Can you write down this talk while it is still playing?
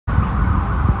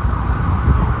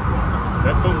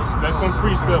them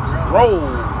precepts. Roll.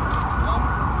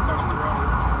 Turn this around.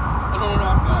 Oh, no,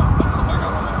 I'm good. I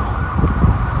got one.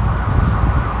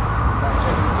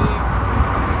 Check the feed.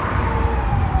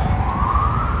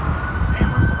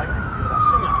 Damn, I see that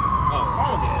shit now. Oh,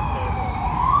 all of it is good.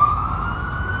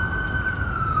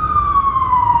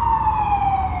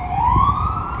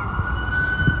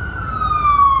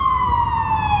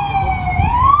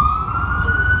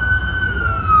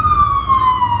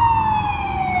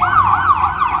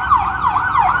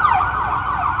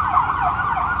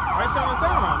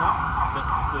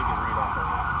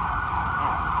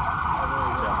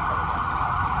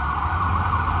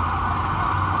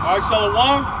 All right,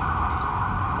 Shalom.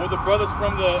 We're the brothers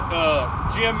from the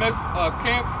GMS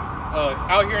camp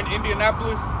out here in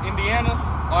Indianapolis, Indiana.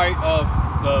 All right,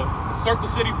 the Circle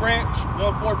City branch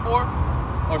 144,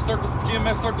 or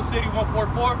GMS Circle City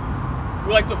 144.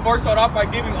 We'd like to first start off by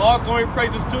giving all glory and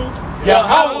praises to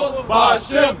Yahweh,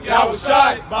 Ba'ashem, Yahweh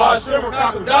Shai, Ba'ashem,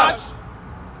 Rakakudash.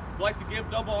 We'd like to give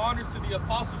double honors to the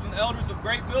apostles and elders of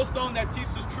Great Millstone that teach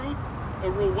us truth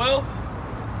and rule well.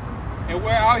 And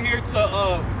we're out here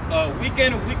to week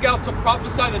in and week out to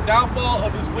prophesy the downfall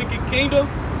of this wicked kingdom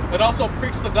and also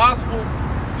preach the gospel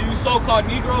to you so-called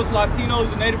Negroes, Latinos,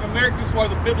 and Native Americans who are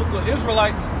the biblical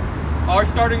Israelites.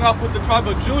 Starting off with the tribe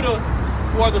of Judah,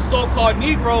 who are the so-called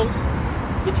Negroes,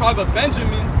 the tribe of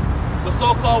Benjamin, the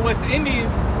so-called West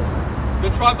Indians, the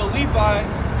tribe of Levi,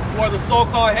 who are the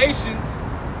so-called Haitians,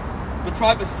 the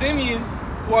tribe of Simeon,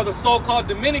 who are the so-called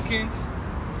Dominicans,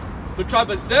 the tribe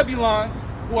of Zebulon,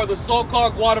 who are the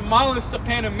so-called Guatemalans to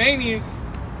Panamanians,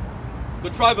 the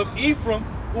tribe of Ephraim,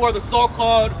 who are the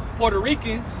so-called Puerto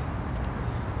Ricans,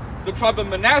 the tribe of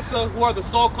Manasseh, who are the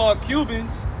so-called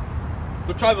Cubans,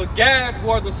 the tribe of Gad, who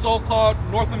are the so-called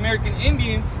North American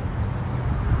Indians,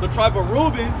 the tribe of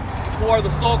Reuben, who are the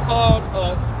so-called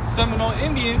Seminole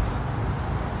Indians,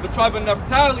 the tribe of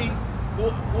Naphtali,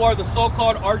 who are the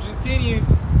so-called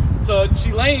Argentinians to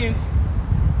Chileans,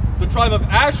 the tribe of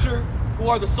Asher, who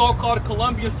are the so-called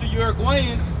Colombians to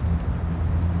Uruguayans,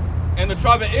 and the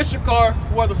tribe of Issachar,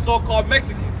 who are the so-called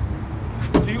Mexicans.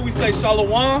 To you we say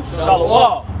Shalom.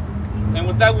 Shalom. And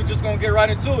with that, we're just going to get right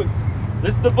into it.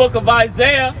 This is the book of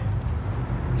Isaiah,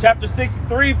 chapter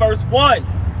 63, verse 1.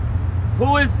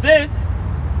 Who is this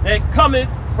that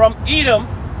cometh from Edom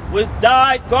with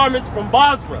dyed garments from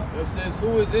Basra? It says,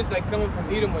 who is this that cometh from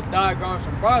Edom with dyed garments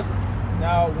from Basra?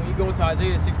 Now, when you go into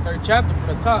Isaiah 63rd chapter from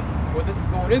the top, what this is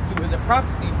going into is a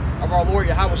prophecy of our Lord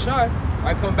Yahweh Shai,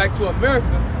 right, coming back to America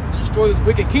to destroy this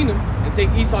wicked kingdom and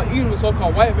take Esau, Edom, the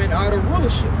so-called white man, out of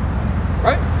rulership.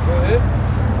 Right? Go ahead.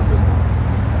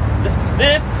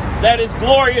 This that is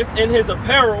glorious in his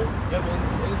apparel. Yep,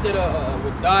 and it said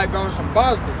with dyed garments from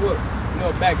Basra, because look, you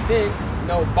know, back then, you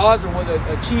know, Basra was a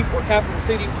chief or capital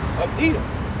city of Edom.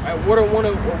 Right?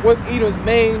 What's Edom's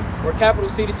main or capital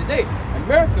city today?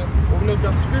 America, what we know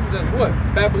throughout the scriptures as what?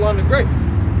 Babylon the Great.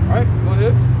 Alright, go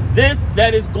ahead. This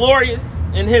that is glorious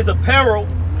in his apparel,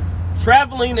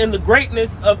 traveling in the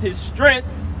greatness of his strength.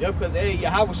 Yep, because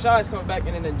Yahweh Shai is coming back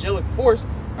in an angelic force,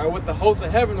 alright, with the hosts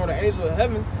of heaven or the angels of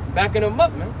heaven backing them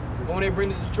up, man. When they bring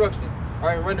the destruction,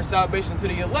 alright, and render salvation to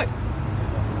the elect.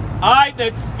 I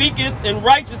that speaketh in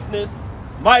righteousness,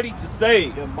 mighty to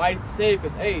save. Yeah, mighty to save,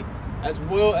 because as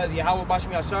well as Yahweh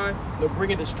Bashim Yashai, they're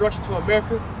bringing destruction to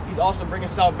America, he's also bringing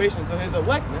salvation to his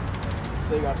elect, man.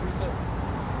 So you got precept.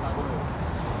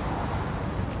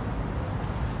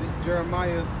 This is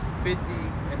Jeremiah 50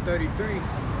 and 33.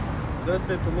 Thus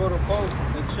saith the Lord of hosts,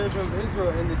 the children of Israel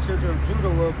and the children of Judah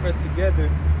were oppressed together,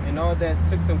 and all that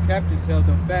took them captives held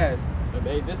them fast.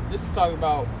 This is talking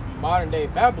about modern day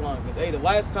Babylon, because the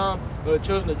last time the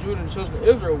children of Judah and the children of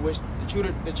Israel, which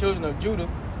the children of Judah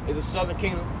is the southern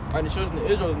kingdom, right? The children of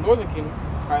Israel is the northern kingdom.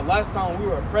 Right? Last time we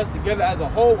were oppressed together as a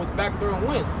whole was back during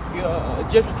when? The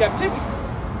Egyptian captivity.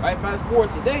 Right? Fast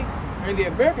forward today, we're in the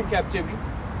American captivity.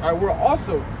 Right? We're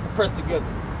also oppressed together.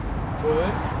 Go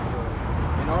ahead.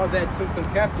 And all that took them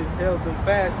captives held them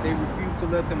fast. They refused to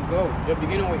let them go. Yeah,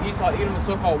 beginning with Esau, Edom, the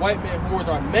so-called white man, who was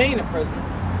our main oppressor.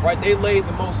 Right? They laid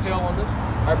the most hell on us.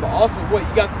 Right? But also what?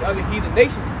 You got these other heathen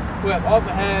nations who have also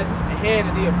had a hand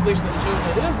in the affliction of the children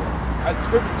of Israel. Right? The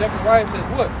scripture Zechariah says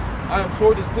what? I am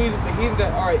sore displeased with the heathen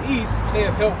that are at ease, and they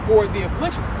have helped forward the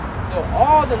affliction. So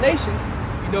all the nations,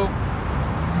 you know,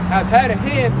 have had a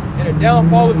hand in the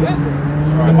downfall of Israel.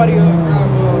 Right. Somebody grab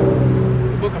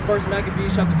the book of 1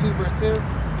 Maccabees, chapter 2, verse 10.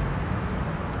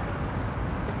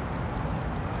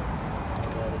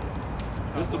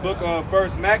 This is the book of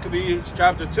 1 Maccabees,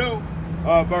 chapter 2,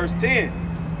 verse 10.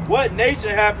 What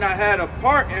nation have not had a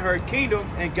part in her kingdom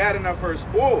and gotten of her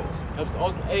spoils?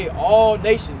 All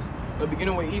nations,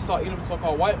 beginning with Esau, Edom, the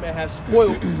so-called white man, has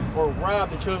spoiled or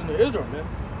robbed the children of Israel, man.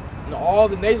 And all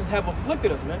the nations have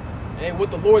afflicted us, man. And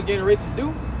what the Lord's getting ready to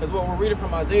do is what we're reading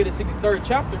from Isaiah, the 63rd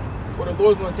chapter, where the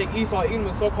Lord's going to take Esau, Edom,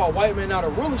 the so-called white man, out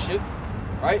of rulership,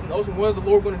 right? And also, what is the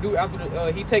Lord going to do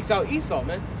after he takes out Esau,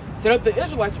 man? Set up the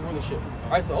Israelites in rulership.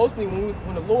 All right, so ultimately,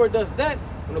 when the Lord does that,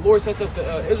 when the Lord sets up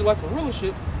the Israelites in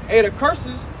rulership, the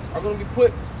curses are going to be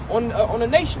put on the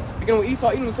nations, beginning with Esau,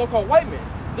 Edom, the so-called white man.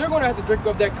 They're going to have to drink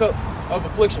of that cup of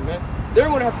affliction, man. They're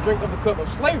going to have to drink of the cup of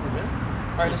slavery, man.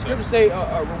 All right, the scriptures say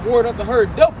a reward unto her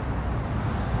double.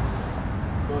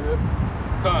 Go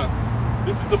ahead.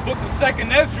 This is the book of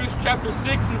 2nd Ezra, chapter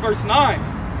 6 and verse 9.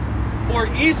 For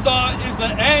Esau is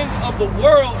the end of the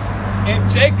world, and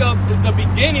Jacob is the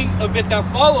beginning of it that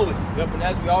followeth. Yep, and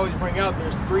as we always bring out,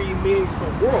 there's 3 meanings for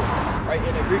world, right?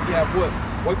 In the Greek, you have what?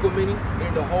 Oikoumene,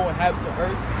 meaning the whole inhabitants of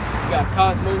earth. You got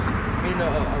cosmos, meaning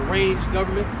a arranged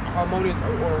government, harmonious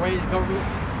or arranged government.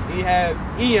 Then you have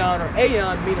eon or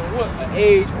aeon, meaning what? An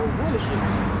age or rulership.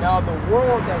 Now, the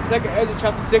world that 2nd Ezra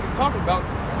chapter 6 is talking about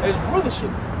is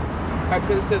rulership. Right?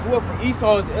 Because it says, what? For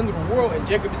Esau is the end of the world, and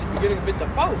Jacob is the beginning of it to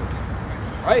follow it.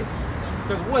 Right?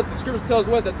 Because what? The scripture tells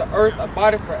what? That the earth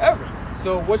abideth forever.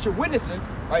 So what you're witnessing,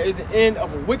 right, is the end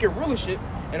of a wicked rulership,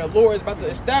 and the Lord is about to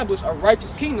establish a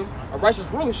righteous kingdom, a righteous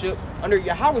rulership under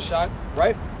Yahushua,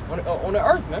 right, on the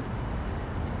earth, man.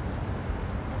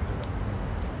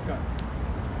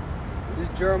 This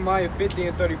Jeremiah 50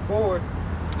 and 34.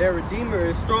 Their Redeemer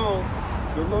is strong.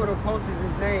 The Lord of hosts is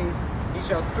his name. He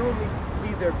shall thoroughly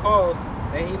plead their cause,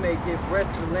 that he may give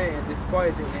rest to the land and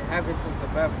disquiet the inhabitants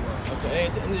of Babylon. Okay,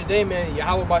 at the end of the day, man,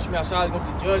 Yahweh Bashmi Ashai is going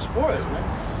to judge for us, man.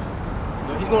 You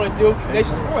know, he's going to deal with these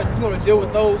nations for us. He's going to deal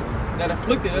with those that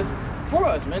afflicted us for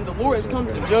us, man. The Lord has come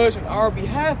to judge on our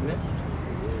behalf, man.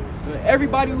 You know,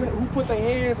 everybody who put their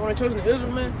hands on the children of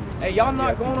Israel, man, hey, y'all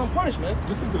not going unpunished, man.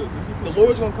 The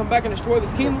Lord's going to come back and destroy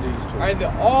this kingdom. All right,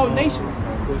 that all nations,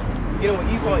 you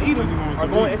know, Esau and Edom are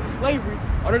going into slavery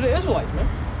under the Israelites, man.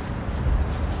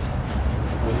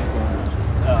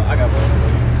 I got one for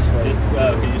you. This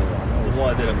the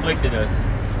ones that afflicted us.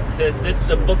 It says, this is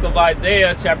the book of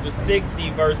Isaiah, chapter 60,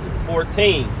 verse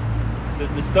 14. It says,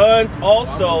 the sons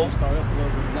also.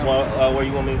 Well, where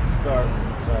you want me to start? I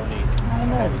don't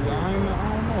know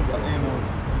about Amos.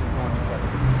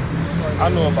 I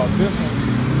know about this one,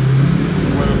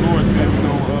 where the Lord said, you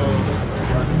know,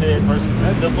 verse 10, verse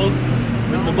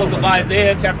 11. This is the book of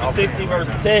Isaiah, chapter 60,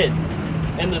 verse 10.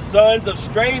 And the sons of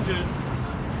strangers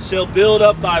shall build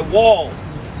up thy walls,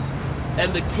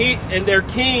 and their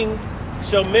kings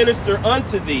shall minister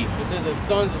unto thee. It says the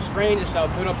sons of strangers shall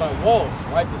build up thy walls,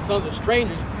 right? The sons of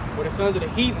strangers, or the sons of the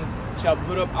heathens, shall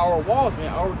build up our walls, man,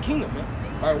 our kingdom, man.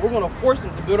 All right, we're going to force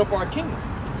them to build up our kingdom,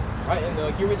 right? And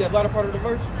can you read that latter part of the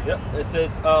verse? Yep. It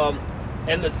says,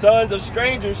 and the sons of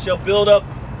strangers shall build up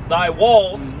thy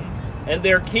walls, and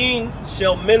their kings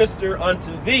shall minister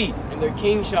unto thee. And their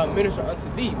kings shall minister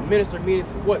unto thee. Minister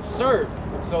means what? Serve.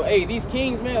 So, hey, these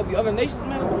kings, man, the other nations,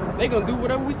 man, they going to do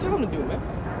whatever we tell them to do, man.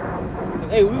 Because,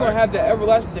 hey, we're going to have that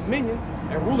everlasting dominion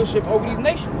and rulership over these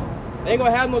nations. They ain't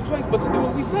going to have no choice but to do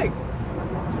what we say.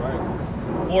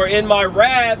 For in my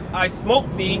wrath I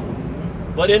smote thee,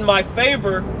 but in my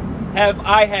favor have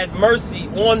I had mercy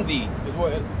on thee. Is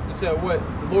what it said. What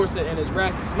the Lord said in his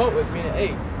wrath he smote us, meaning,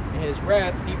 hey, in his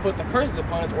wrath he put the curses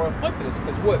upon us or afflicted us.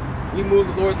 Because what? We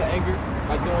moved the Lord's anger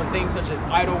by doing things such as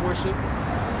idol worship,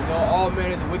 you know, all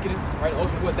manners of wickedness, right?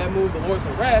 Also, what that moved the Lord's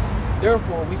wrath.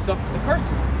 Therefore, we suffered the curses,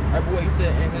 right? But what he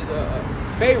said in his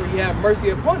favor, he had mercy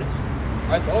upon us.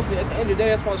 Right, so ultimately, at the end of the day,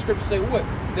 that's why the scriptures say what?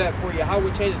 That for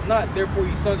Yahweh changes not, therefore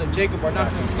you sons of Jacob are not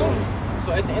consumed.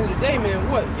 So at the end of the day, man,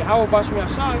 what? Yahweh Bashmi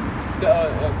Ashai,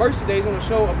 the mercy that he's going to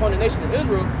show upon the nation of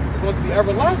Israel is going to be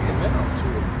everlasting,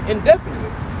 man.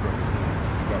 Indefinite.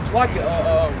 It's like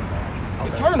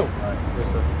eternal.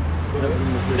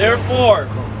 Therefore,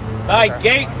 thy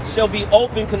gates shall be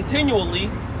open continually.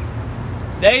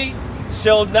 They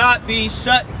shall not be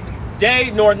shut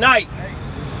day nor night.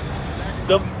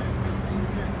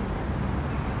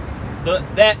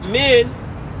 That men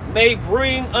may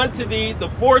bring unto thee the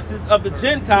forces of the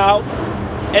Gentiles,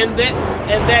 and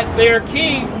that their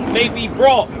kings may be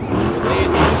brought.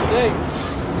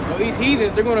 These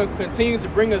heathens, they're going to continue to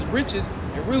bring us riches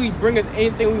and really bring us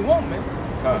anything we want, man.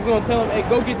 We're going to tell them, hey,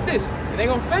 go get this. And they're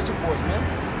going to fetch it for us,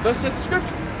 man. Let's set the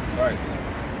scripture. All right.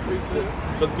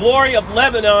 The glory of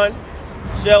Lebanon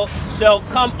shall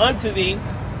come unto thee,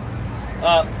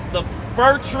 the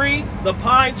fir tree, the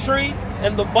pine tree,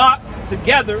 and the box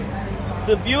together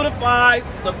to beautify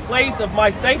the place of my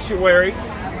sanctuary,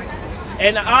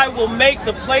 and I will make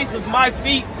the place of my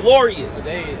feet glorious.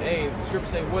 But hey, the scripture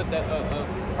say what? That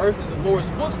earth is the Lord's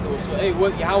footstool. So, hey,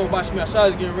 what Yahweh Bashmi Ashai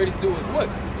is getting ready to do is what?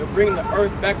 They're bringing the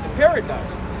earth back to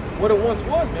paradise. What it once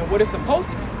was, man. What it's supposed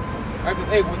to be. Right? Because,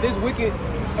 hey, with this wicked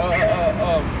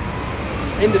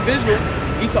individual,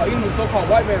 Esau, even the so-called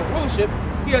white man of rulership,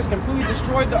 he has completely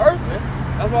destroyed the earth, man.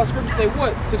 That's why scriptures say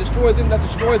what? To destroy them that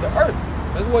destroy the earth.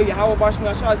 That's what Yahweh Bashmi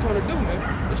Ashai is coming to do,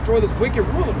 man. Destroy this wicked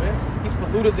ruler, man. He's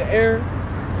polluted the air,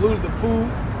 polluted the food,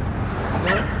 you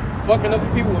know, fucking up the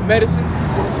people with medicine,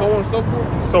 so on and so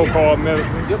forth. So-called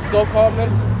medicine. Yep, so-called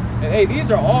medicine. And hey,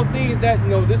 these are all things that, you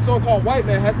know, this so-called white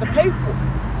man has to pay for.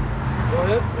 Go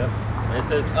ahead. Yep. And it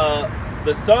says,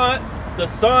 the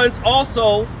sons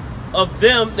also of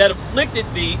them that afflicted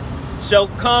thee shall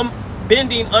come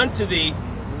bending unto thee,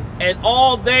 and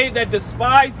all they that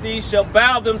despise thee shall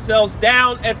bow themselves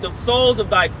down at the soles of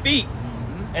thy feet,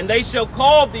 and they shall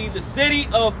call thee the city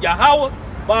of Yahweh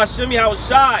Ba'ashem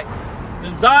Yahushai, the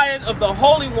Zion of the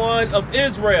Holy One of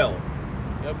Israel.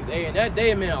 Yeah, because hey, in that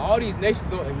day, man, all these nations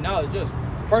gonna acknowledge us.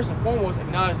 First and foremost,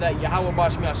 acknowledge that Yahweh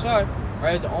Ba'ashem Yahushai,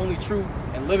 right, is the only true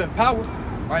and living power.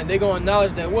 Right, they're gonna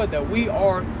acknowledge that what? That we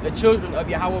are the children of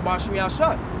Yahweh Ba'ashem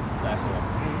Yahushai. Last one.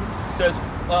 It says,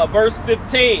 verse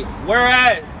 15,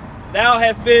 whereas thou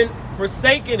hast been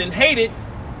forsaken and hated,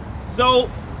 so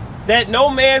that no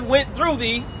man went through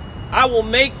thee, I will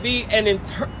make thee an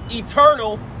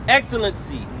eternal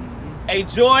excellency, a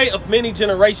joy of many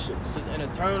generations. An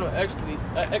eternal excellency,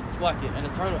 an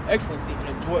eternal excellency, and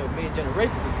a joy of many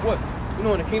generations is what? You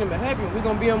know, in the kingdom of heaven, we're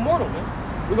gonna be immortal, man.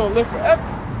 We're gonna live forever,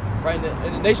 right?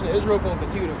 And the nation of Israel gonna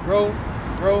continue to grow,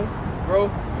 grow, grow,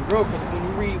 and grow. Because when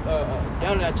you read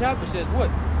down in that chapter, it says what?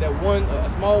 That one, a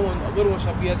small one, a little one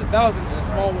shall be as 1,000, and a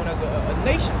small one as a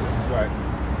nation. That's right.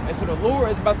 And so the Lord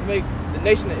is about to make the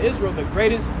nation of Israel the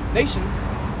greatest nation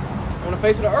on the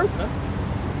face of the earth, man.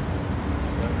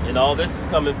 And all this is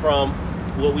coming from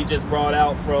what we just brought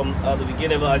out from the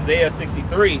beginning of Isaiah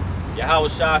 63. Yahweh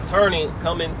Shai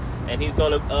coming, and he's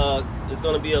gonna there's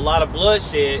gonna be a lot of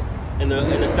bloodshed in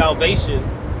the salvation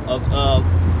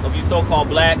of you so-called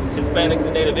blacks, Hispanics,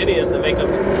 and Native Indians that make up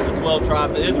the 12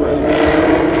 tribes of Israel.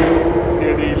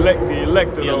 They're the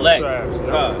elect of those tribes.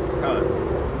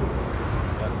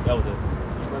 That was it.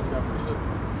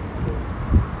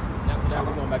 Now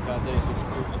we're going back to Isaiah 63.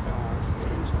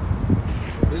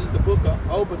 This is the book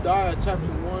of Obadiah, chapter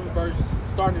 1,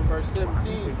 starting in verse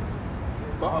 17.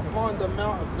 But upon the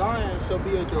Mount of Zion shall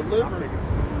be a deliverance,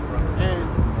 and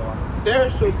there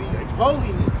shall be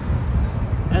holiness,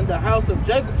 and the house of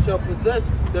Jacob shall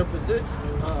possess their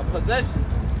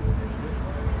possessions.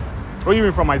 What do you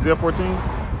mean from Isaiah 14?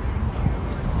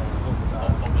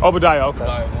 Obadiah,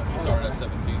 okay. He started at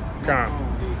 17.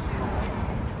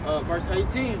 Verse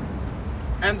 18.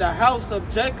 And the house of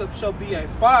Jacob shall be a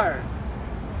fire,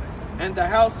 and the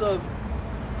house of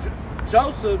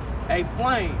Joseph a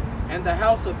flame, and the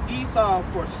house of Esau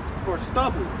for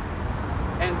stubble,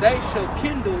 and they shall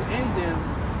kindle in them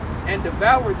and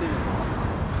devour them,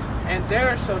 and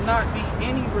there shall not be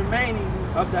any remaining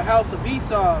of the house of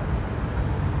Esau,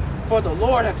 for the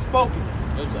Lord hath spoken it.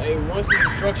 Once the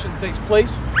destruction takes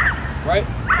place, right,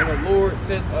 and the Lord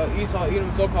sets Esau,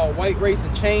 Edom, so-called white race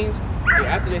in chains,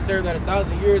 after they served that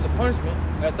 1,000 years of punishment,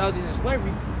 that 1,000 years of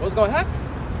slavery, what's going to happen?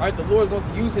 All right, the Lord is going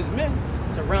to use his men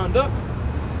to round up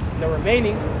the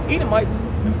remaining Edomites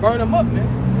and burn them up, man.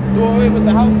 Do away with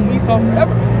the house of Esau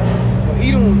forever, man. But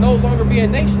Edom will no longer be a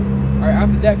nation. All right,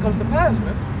 after that comes to pass,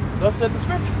 man. Thus said the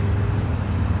scripture.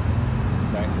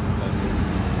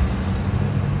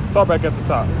 Start back at the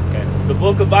top. Okay. The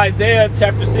book of Isaiah,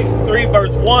 chapter 63,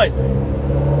 verse 1.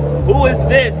 Who is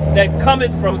this that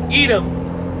cometh from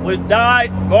Edom with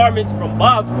dyed garments from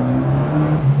Basra?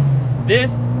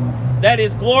 This that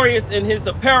is glorious in his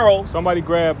apparel. Somebody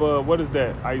grab, what is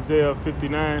that? Isaiah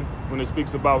 59, when it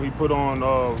speaks about he put on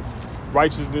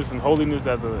righteousness and holiness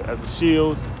as a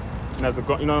shield, and as a,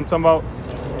 you know what I'm talking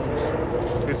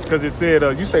about? It's because it said,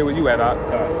 you stay where you at,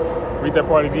 read that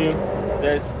part again. It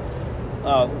says,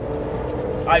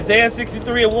 Isaiah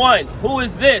 63:1, who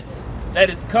is this that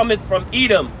is cometh from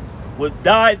Edom with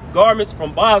dyed garments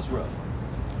from Basra?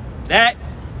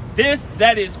 This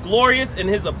that is glorious in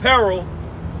his apparel,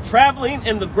 traveling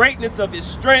in the greatness of his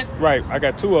strength. Right, I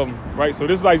got two of them, right? So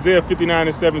this is Isaiah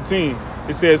 59:17.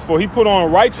 It says, for he put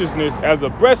on righteousness as a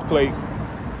breastplate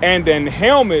and an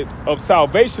helmet of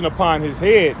salvation upon his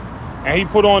head. And he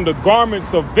put on the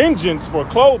garments of vengeance for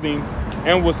clothing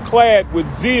and was clad with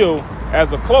zeal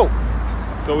as a cloak.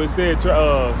 So it said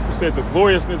the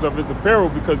gloriousness of his apparel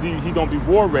because he gonna be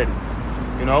war ready,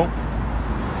 you know?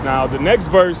 Now the next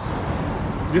verse,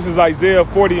 this is Isaiah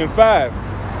 40:5.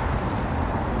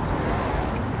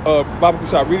 Baba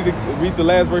Kushab, read the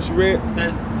last verse you read. It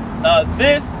says,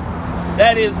 this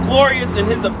that is glorious in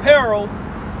his apparel,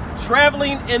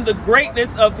 traveling in the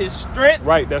greatness of his strength.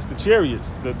 Right, that's the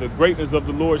chariots, the greatness of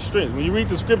the Lord's strength. When you read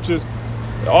the scriptures,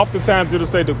 oftentimes it'll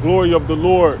say the glory of the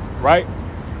Lord, right?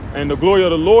 And the glory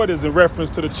of the Lord is in reference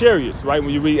to the chariots, right?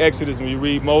 When you read Exodus, when you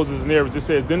read Moses and Aaron, it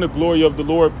says, then the glory of the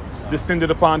Lord descended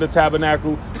upon the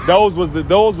tabernacle. Those was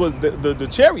the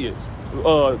chariots.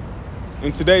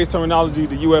 In today's terminology,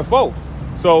 the UFO.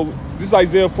 So this is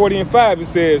Isaiah 40:5. It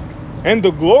says, and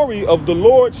the glory of the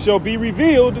Lord shall be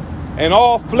revealed, and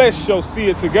all flesh shall see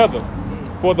it together.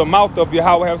 For the mouth of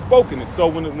Yahweh have spoken it. So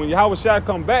when Yahweh shall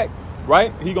come back,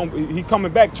 right? He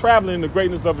coming back traveling in the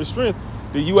greatness of his strength.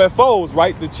 The UFOs,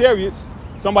 right? The chariots.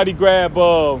 Somebody grab. I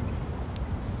was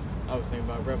thinking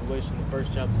about Revelation. The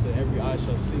first chapter said, "Every eye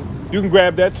shall see." You can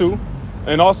grab that too,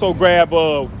 and also grab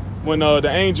when the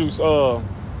angels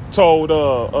told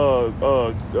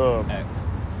Acts.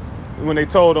 when they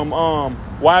told them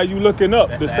why are you looking up?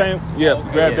 That's the same. Acts. Yeah,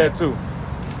 Okay, grab yeah. that too.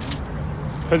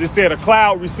 Because it said a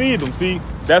cloud received them. See,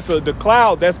 that's the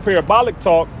cloud. That's parabolic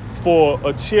talk for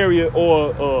a chariot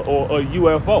or a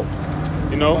UFO.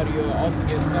 You know. Somebody also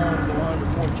get Psalms, the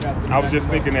 104th chapter. I was just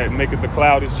thinking that make it the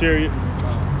cloud his chariot.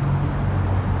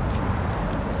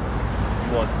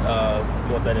 You want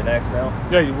that in Acts now?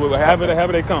 Yeah, you will have it. Have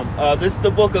it. They come. This is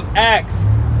the book of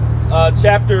Acts,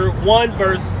 chapter 1,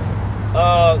 verse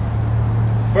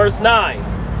 9.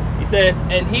 He says,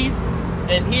 and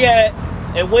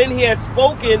when he had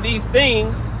spoken these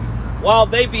things, while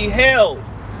they beheld,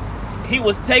 he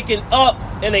was taken up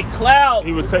in a cloud.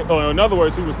 He was in other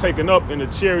words, he was taken up in a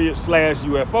chariot /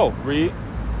 UFO. Read.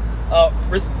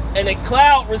 And a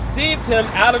cloud received him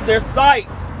out of their sight.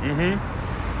 Mm-hmm.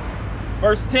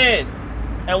 Verse 10.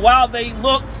 And while they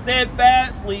looked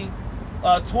steadfastly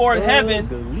toward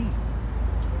heaven,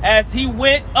 as he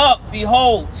went up,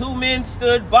 behold, 2 men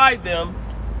stood by them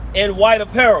in white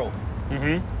apparel,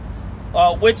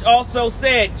 which also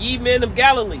said, ye men of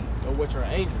Galilee, Or which are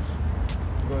angels.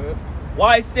 Go ahead.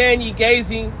 why stand ye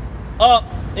gazing up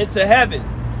into heaven?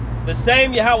 The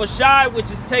same Yahushua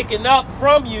which is taken up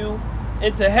from you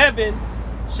into heaven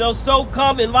shall so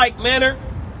come in like manner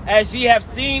as ye have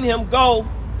seen him go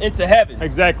into heaven.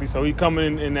 Exactly. So he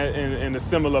coming in a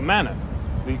similar manner.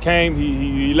 He came.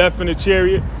 He left in the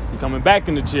chariot. He coming back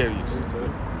in the chariots.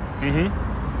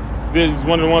 This is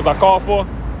one of the ones I called for.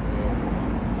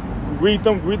 Read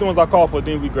them. Read the ones I called for.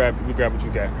 Then we grab what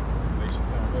you got.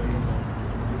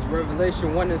 It's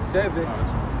Revelation 1:7.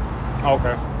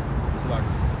 Okay. It's like,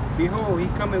 behold, he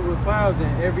cometh with clouds,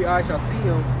 and every eye shall see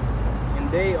him,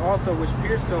 and they also which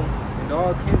pierced him, and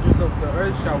all kindreds of the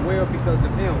earth shall wail because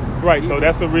of him. Right. So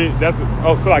that's a.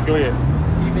 Oh, so like go ahead.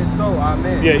 Even so,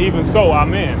 amen. Yeah. Even so,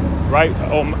 amen. Right.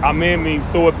 Amen means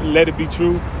so. Let it be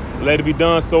true. Let it be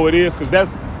done. So it is.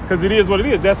 Because it is what it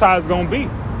is. That's how it's gonna be.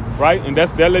 Right. And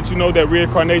that lets you know that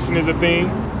reincarnation is a thing.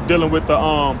 Dealing with the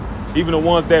even the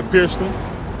ones that pierced them.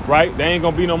 Right. They ain't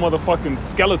gonna be no motherfucking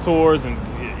Skeletors and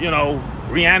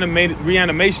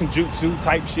reanimation jutsu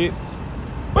type shit.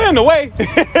 But in a way,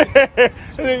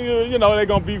 they're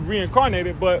gonna be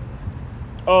reincarnated. But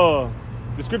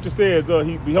the scripture says,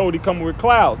 behold, he coming with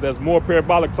clouds. That's more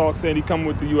parabolic talk saying he coming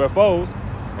with the UFOs.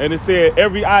 And it said,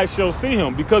 every eye shall see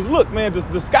him. Because look, man,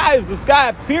 the sky is the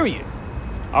sky, period.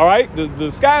 All right?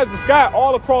 The sky is the sky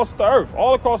all across the earth,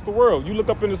 all across the world. You look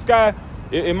up in the sky,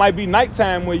 it might be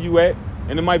nighttime where you at,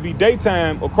 and it might be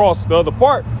daytime across the other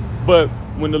part. But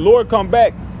when the Lord come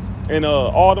back and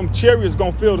all them chariots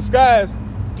gonna fill the skies,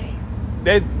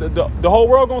 the whole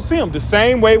world gonna see him. The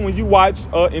same way when you watch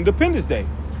Independence Day.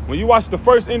 When you watch the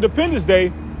first Independence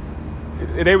Day,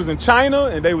 they was in China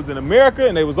and they was in America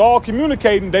and they was all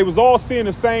communicating. They was all seeing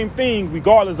the same thing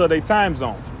regardless of their time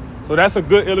zone. So that's a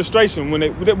good illustration.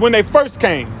 When they first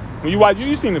came, when you watch,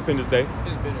 you seen Independence Day.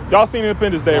 Y'all seen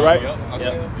Independence Day, right? Yep.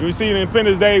 You see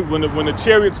Independence Day when the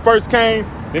chariots first came.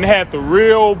 Then they had the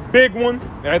real big one.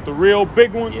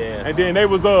 Yeah. And then they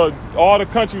was all the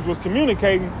countries was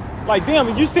communicating. Like, damn,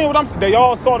 you seeing what I'm saying? They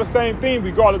all saw the same thing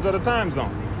regardless of the time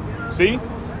zone. See?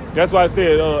 That's why I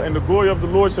said, and the glory of the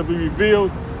Lord shall be revealed.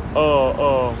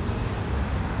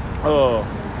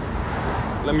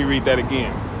 Let me read that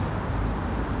again.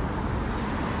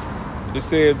 It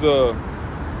says,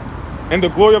 and the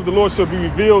glory of the Lord shall be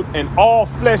revealed, and all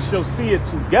flesh shall see it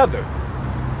together.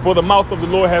 For the mouth of the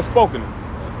Lord has spoken it. All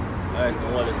right, the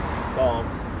one is Psalms.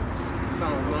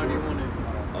 Psalm 91.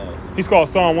 He's called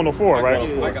Psalm 104, right?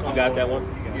 You got that one?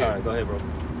 All right, go ahead, bro.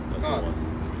 That's the one.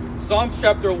 Psalms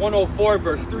chapter 104,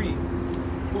 verse 3.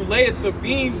 Who layeth the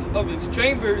beams of his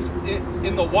chambers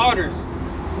in the waters,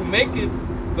 who maketh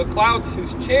the clouds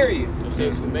his chariot. It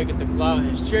says who maketh the cloud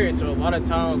his chariot. So a lot of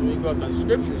times when you go up to the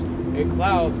scriptures, And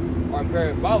clouds are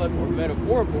parabolic or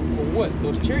metaphorical for what?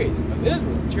 Those chariots of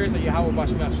Israel. The chariots of Yahweh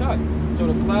Bashim Shai. So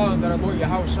the clouds that our Lord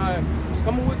Yahweh Shai was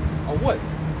coming with are what?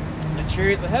 The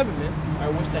chariots of heaven, man,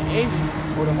 which the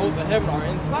angels or the hosts of heaven are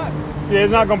inside. Yeah,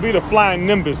 it's not gonna be the flying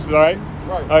nimbus, right?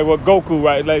 Right. Like what Goku,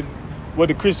 right? Like what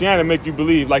the Christianity make you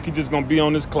believe, like he's just gonna be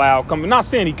on this cloud coming. Not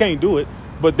saying he can't do it,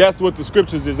 but that's what the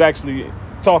scriptures is actually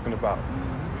talking about.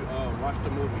 You watched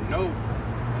the movie Nope,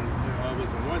 and it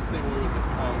was in one scene where it was a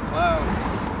cloud,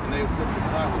 and they flipped the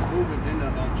cloud was moving, then the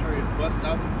chariot bust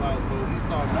out the cloud, so he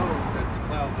saw no that the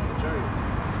clouds on the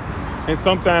chariot. And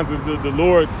sometimes the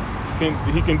Lord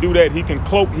can do that. He can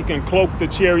cloak the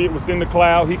chariot within the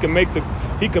cloud. He can make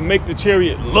the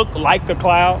chariot look like the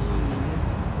cloud.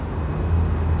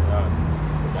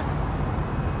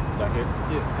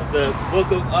 It's the book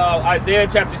of Isaiah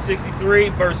chapter 63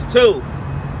 verse 2.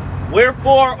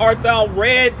 Wherefore art thou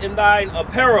red in thine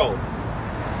apparel,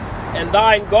 and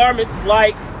thine garments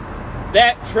like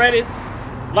that treadeth,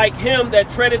 like him that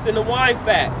treadeth in the wine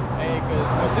fat. Hey, because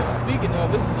what this is speaking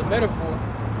of, this is a metaphor,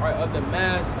 right, of the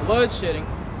mass bloodshedding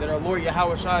that our Lord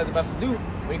Yahweh Shai is about to do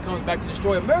when he comes back to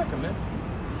destroy America, man.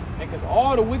 And because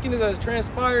all the wickedness that has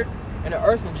transpired in the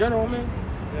earth in general, man,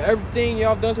 and everything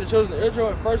y'all done to the children of Israel,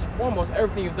 and first and foremost,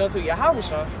 everything you've done to Yahweh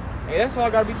Shai, hey, that's all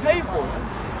got to be paid for,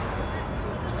 man.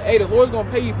 Hey, the Lord's going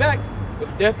to pay you back with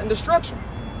death and destruction.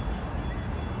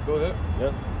 Go ahead.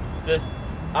 Yeah. It says,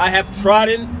 I have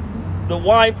trodden the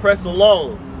winepress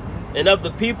alone, and of the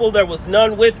people there was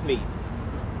none with me.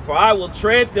 For I will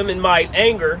tread them in my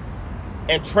anger,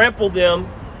 and trample them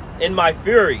in my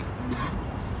fury.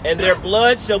 And their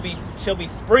blood shall be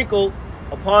sprinkled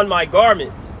upon my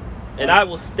garments, and I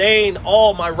will stain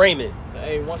all my raiment. So,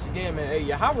 hey, once again, man, hey,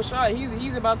 Yahweh Shai,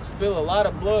 he's about to spill a lot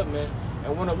of blood, man.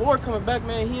 And when the Lord coming back,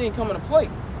 man, he ain't coming to play.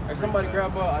 Like somebody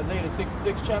grab Isaiah the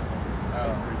 66th chapter.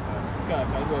 God, go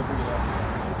ahead and bring it up.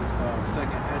 This is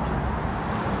second Esdras,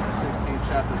 16th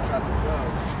chapter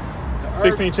 12.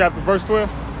 16th chapter, verse 12.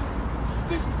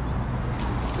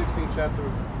 16th chapter,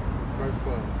 verse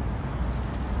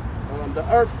 12. The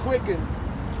earth quickened,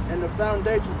 and the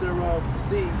foundations thereof the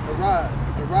sea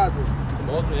arises.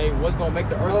 Ultimately, hey, what's gonna make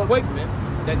the earth quake, man?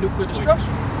 That nuclear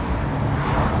destruction.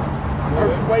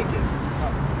 Earth quaking,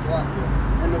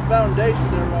 and the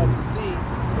foundation thereof the sea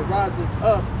ariseth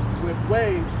up with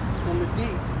waves from the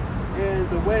deep, and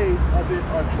the waves of it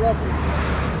are troubled.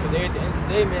 But at the end of the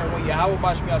day, man, when Yahweh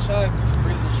Bashim Shai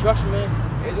brings destruction, man,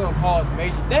 it's gonna cause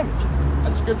major damage.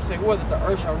 The scriptures say what? That the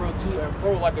earth shall roll to and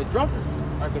fro like a drunkard.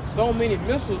 Like, cause so many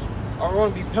missiles are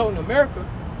going to be pelting America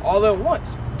all at once.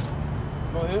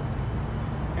 Go ahead.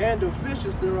 And the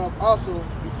fishes thereof also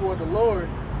before the Lord,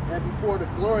 and before the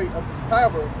glory of his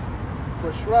power.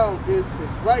 For strong is his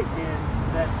right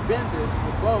hand that bendeth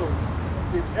the bow.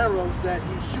 His arrows that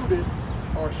he shooteth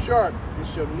are sharp and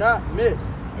shall not miss.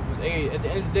 Because hey, at the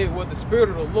end of the day, what the Spirit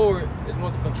of the Lord is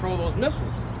going to control those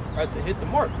missiles, right? To hit the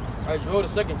mark. Right? Joel the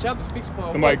 2nd chapter speaks upon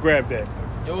Somebody what? grab that.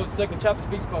 Joel the 2nd chapter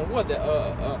speaks upon what? That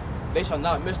they shall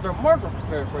not miss their mark, for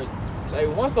paraphrasing. So hey,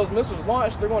 once those missiles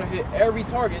launch, they're going to hit every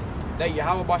target that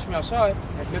Yahweh Bashim Shai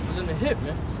has meant for them to hit,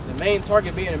 man. The main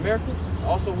target being America.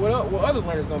 Also, what other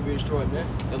land is going to be destroyed, man?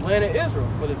 The land of Israel.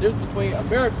 But the difference between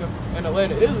America and the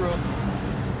land of Israel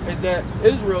is that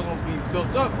Israel is going to be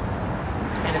built up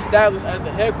and established as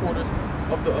the headquarters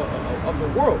of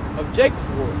the world, of Jacob's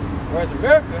world. Whereas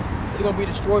America is going to be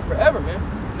destroyed forever, man.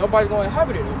 Nobody's going to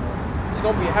inhabit it no more. It's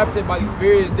going to be inhabited by these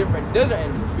various different desert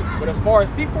animals. But as far as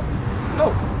people,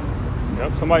 no.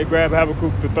 Yep. Somebody grab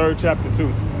Habakkuk, the 3rd chapter 2.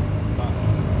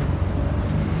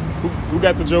 Who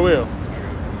got the Joel?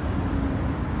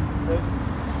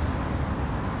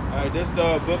 All right, this is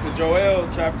the book of Joel,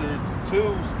 chapter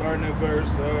 2, starting at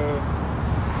verse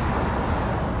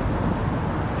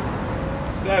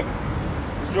 7.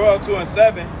 It's Joel 2 and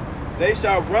 7. They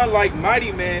shall run like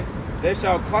mighty men. They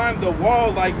shall climb the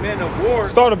wall like men of war.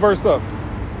 Start a verse up.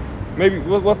 Maybe,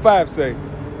 what 5 say?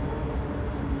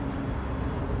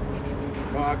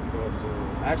 Well, I can go up to,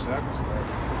 actually, I can start.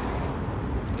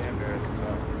 Damn near at the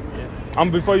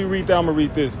top. Before you read that, I'm going to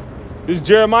read this. This is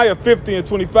Jeremiah 50 and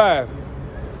 25.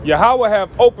 Yahweh have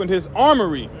opened his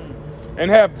armory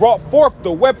and have brought forth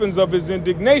the weapons of his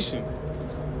indignation.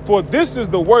 For this is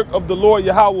the work of the Lord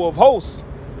Yahweh of hosts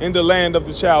in the land of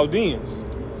the Chaldeans.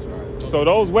 So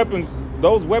those weapons,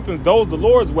 those the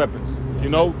Lord's weapons. You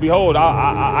know, behold,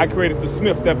 I created the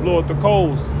smith that bloweth the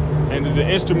coals, and the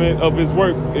instrument of his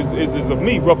work is of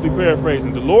me, roughly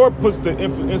paraphrasing. The Lord puts the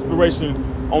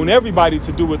inspiration on everybody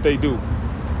to do what they do.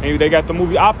 And they got the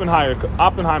movie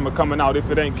Oppenheimer coming out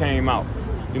if it ain't came out.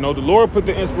 You know, the Lord put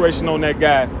the inspiration on that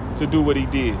guy to do what he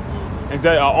did. Is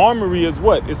that an armory is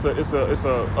what? It's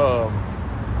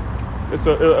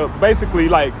basically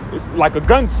like it's like a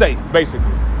gun safe,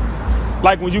 basically.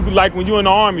 Like when you in the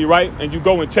army, right? And you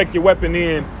go and check your weapon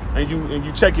in, and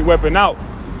you check your weapon out.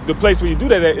 The place where you do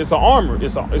that at, it's an armor.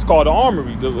 It's called an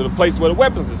armory, the place where the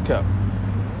weapons is kept.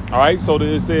 All right. So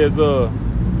it says the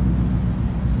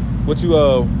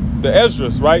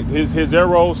Esdras, right? His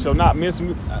arrows shall not miss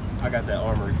me. I got that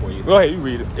armory for you. Go ahead, you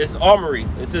read it. It's armory.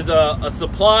 It says a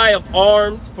supply of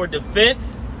arms for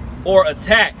defense or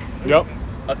attack. Yep.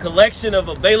 A collection of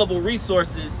available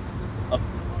resources,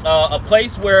 a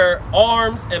place where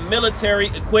arms and military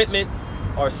equipment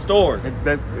are stored.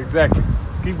 Exactly.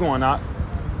 Keep going, out.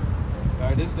 All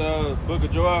right, this is the book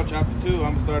of Joel, chapter 2. I'm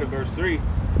going to start at verse 3.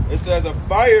 It says, a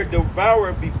fire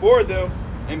devoureth before them,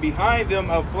 and behind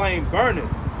them a flame burneth.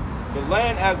 The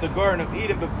land as the garden of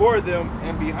Eden before them,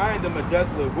 and behind them a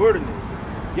desolate wilderness.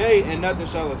 Yea, and nothing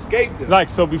shall escape them. Like,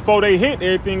 so before they hit,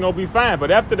 everything gonna be fine.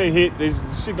 But after they hit, this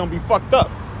shit gonna be fucked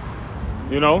up.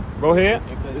 You know? Go ahead.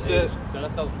 It says,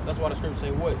 that's why the scripture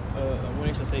say what? When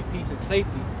it shall say peace and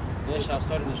safety, then shall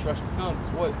sudden destruction come.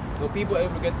 Because what? So people are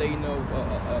able to get their,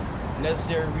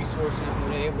 necessary resources,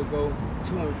 they're able to go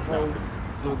to and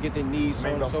fro, get their needs, so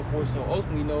on and so forth. So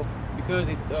ultimately, because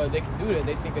they can do that,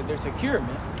 they think that they're secure,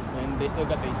 man. And they still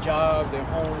got their jobs, their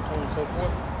homes, so on and so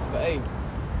forth. But hey,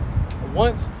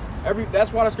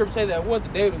 that's why the scripture say that the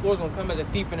day of the Lord's gonna come as a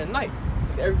thief in the night.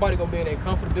 Because everybody gonna be in their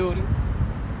comfortability,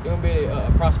 they're gonna be in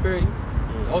their prosperity.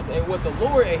 And what the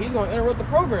Lord, he's gonna interrupt the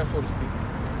program, so to speak.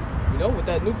 With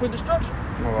that nuclear destruction.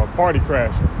 Or a party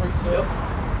crash. Yep.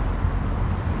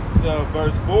 So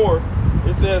verse 4,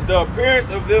 it says, the appearance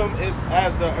of them is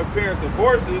as the appearance of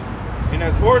horses, and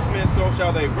as horsemen so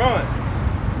shall they run.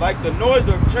 Like the noise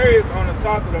of chariots on the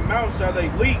top of the mountain shall they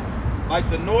leap, like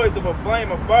the noise of a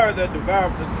flame of fire that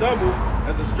devoureth the stubble,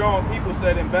 as a strong people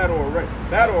set in battle array.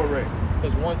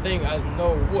 Because one thing, as we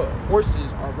know,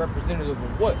 horses are representative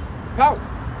of what? Power.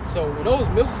 So when those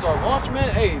missiles are launched,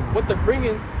 man, what they're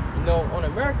bringing, on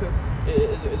America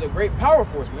is a great power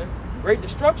force, man. Great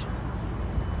destruction.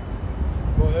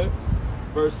 Go ahead.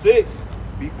 Verse 6,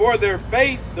 before their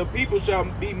face the people shall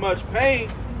be much pain,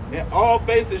 and all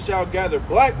faces shall gather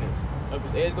blackness.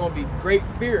 It's going to be great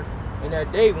fear in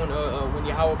that day when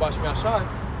Yahweh Bashim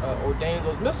ordains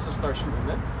those missiles to start shooting,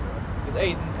 man.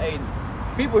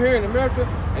 Because people here in America,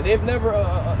 and they've never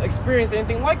experienced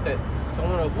anything like that. So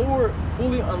when the Lord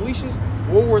fully unleashes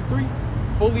World War III,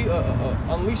 fully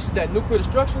unleashes that nuclear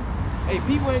destruction,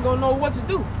 people ain't gonna know what to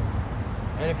do.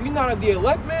 And if you're not the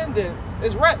elect, man, then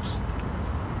it's reps.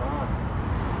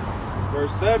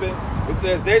 Verse 7, it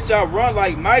says, they shall run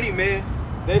like mighty men,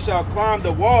 they shall climb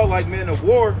the wall like men of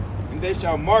war, and they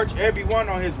shall march every one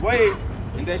on his ways,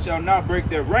 and they shall not break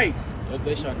their ranks.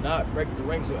 They shall not break the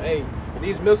ranks. So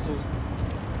these missiles,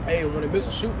 when the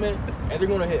missiles shoot, man, and they're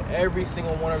gonna hit every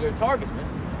single one of their targets,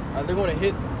 man. They're gonna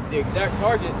hit the exact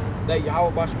target that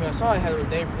Yahweh Bashim has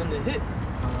ordained for them to hit.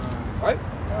 Right?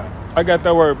 I got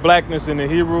that word blackness in the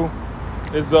Hebrew.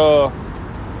 It's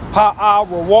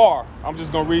pa'awar. I'm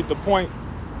just gonna read the point.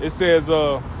 It says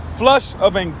flush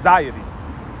of anxiety.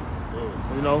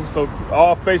 So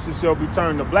all faces shall be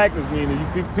turned to blackness, meaning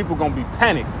people gonna be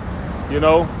panicked.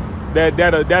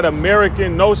 That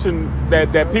American notion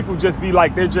that people just be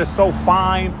like, they're just so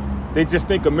fine. They just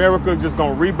think America just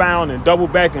gonna rebound and double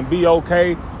back and be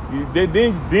okay.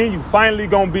 Then you finally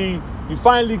gonna be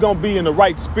in the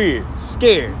right spirit,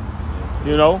 scared.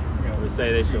 We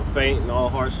say they shall faint and all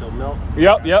hearts shall melt.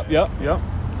 Yep.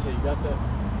 So you got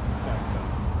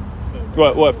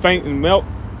that? What? Faint and melt?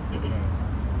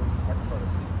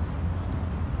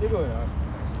 This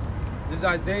is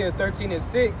Isaiah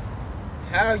 13:6.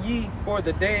 How ye, for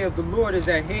the day of the Lord is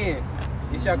at hand.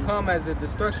 It shall come as a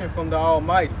destruction from the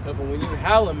Almighty. But when you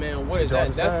howling, man, what is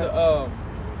that?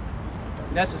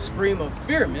 That's a scream of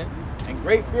fear, man. And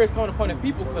great fear is coming upon the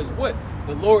people because what?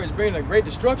 The Lord is bringing a great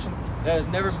destruction that has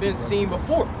never been seen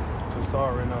before.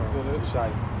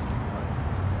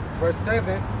 Verse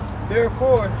 7,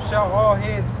 therefore shall all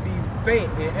heads be faint,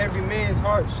 and every man's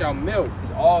heart shall melt.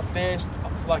 All fans,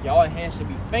 it's like all hands should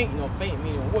be faint. Faint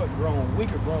meaning what? Growing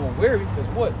weak or growing weary. Because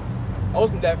what?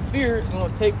 Ultimately, that fear is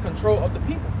going to take control of the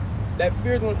people. That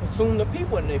fear is going to consume the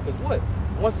people in there. Because what?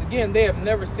 Once again, they have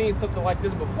never seen something like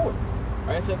this before.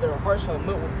 Right? So their hearts shall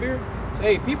melt with fear.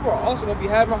 So people are also going to be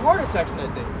having heart attacks in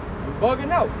that day and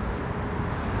bugging out.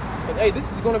 But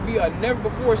this is going to be a never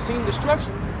before seen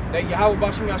destruction that Yahweh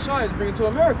Bashim Yashai is bringing to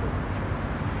America.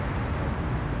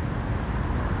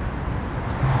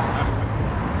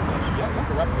 I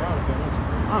can wrap it around if you want to.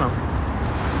 I don't know.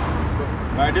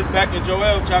 All right, this back in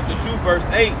Joel chapter 2, verse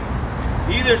 8.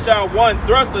 neither shall one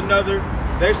thrust another.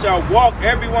 They shall walk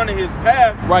every one in his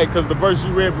path. Right, because the verse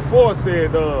you read before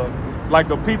said, like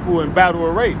a people in battle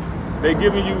array. They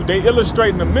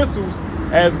illustrating the missiles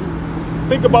as,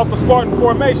 think about the Spartan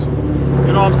formation.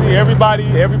 You know what I'm saying? Everybody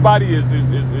is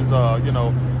you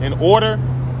know, in order.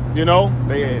 You know,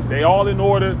 they all in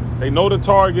order. They know the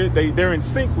target. They're in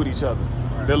sync with each other.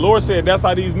 The Lord said that's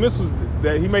how these missiles.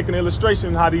 That He making an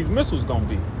illustration how these missiles gonna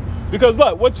be. Because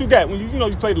look, what you got when you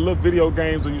play the little video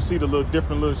games or you see the little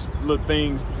different little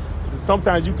things.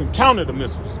 Sometimes you can counter the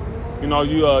missiles. You know,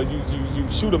 you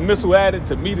shoot a missile at it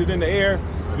to meet it in the air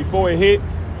before it hit.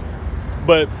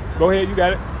 But go ahead, you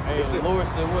got it. Hey, the Lord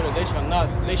said, "What? They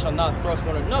shall not thrust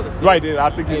one another." See? Right. I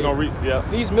think He's gonna read. Yeah.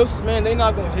 These missiles, man, they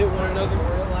not gonna hit one another.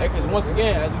 Because once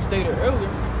again, as we stated earlier,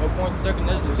 according to 2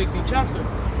 Ezra 16 chapter,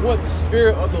 what the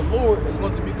Spirit of the Lord is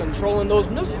going to be controlling those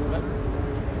missiles, man.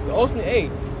 So ultimately,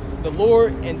 hey, the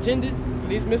Lord intended for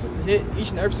these missiles to hit each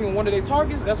and every single one of their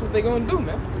targets. That's what they're gonna do,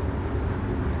 man.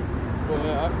 Go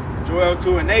ahead. Joel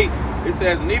 2:8, it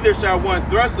says, neither shall one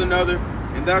thrust another,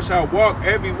 and thou shalt walk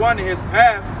every one in his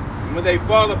path. And when they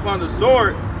fall upon the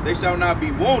sword, they shall not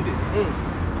be wounded.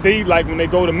 See, like when they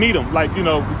go to meet them, like, you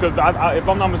know, because if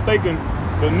I'm not mistaken,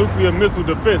 the nuclear missile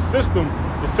defense system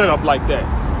is set up like that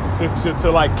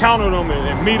to like counter them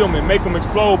and meet them and make them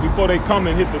explode before they come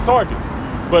and hit the target.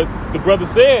 But the brother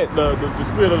said the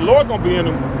Spirit of the Lord gonna be in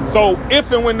them. So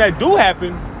if and when that do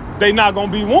happen, they not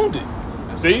gonna be wounded.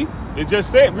 See, it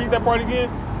just said. Read that part again.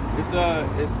 It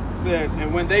says,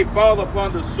 and when they fall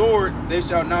upon the sword, they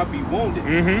shall not be wounded.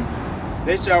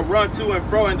 They shall run to and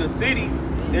fro in the city.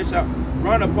 They shall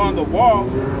run upon the wall.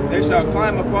 They shall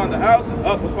climb upon the houses,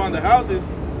 up upon the houses.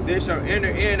 They shall enter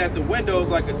in at the windows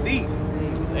like a thief.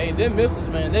 Hey, them missiles,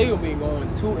 man, they gonna be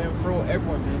going to and fro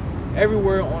everywhere, man.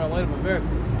 Everywhere on the land of America.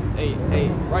 Hey,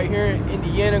 right here in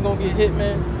Indiana gonna get hit,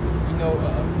 man. You know,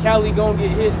 Cali gonna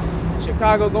get hit.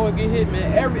 Chicago gonna get hit,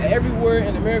 man. Everywhere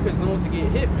in America is going to get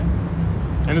hit, man.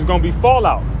 And it's gonna be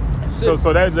fallout. So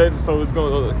it's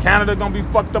gonna Canada gonna be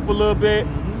fucked up a little bit,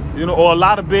 you know, or a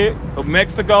lot of bit of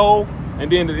Mexico,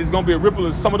 and then it's gonna be a ripple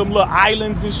of some of them little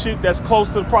islands and shit that's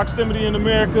close to the proximity in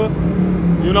America,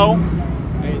 you know.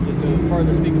 And to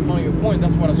further speak upon your point,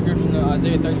 that's why the scripture in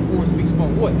Isaiah 34 speaks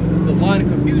upon what? The line of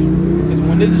confusion. Because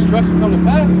when this destruction come to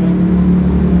pass,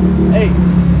 man, hey,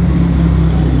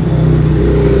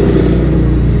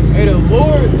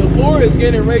 the Lord is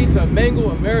getting ready to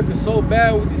mangle America so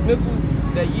bad with these missiles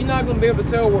that you're not gonna be able to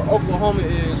tell where Oklahoma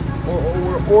is, or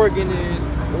where Oregon is,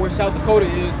 or where South Dakota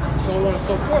is, so on and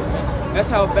so forth, man. That's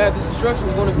how bad this destruction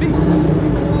is gonna be.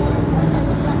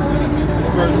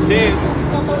 Verse 10,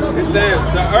 it says,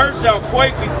 the earth shall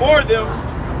quake before them,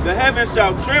 the heavens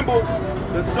shall tremble,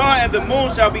 the sun and the moon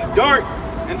shall be dark,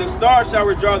 and the stars shall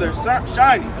withdraw their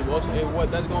shining. And what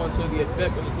that's going to the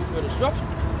effect of this nuclear destruction.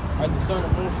 Right, the sun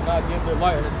and moon shall not give their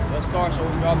light, and the stars shall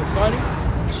withdraw their shining.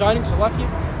 So like it,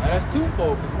 and that's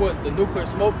twofold. Because what the nuclear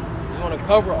smoke is going to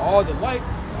cover all the light.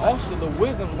 Also, the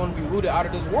wisdom is going to be rooted out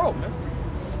of this world, man.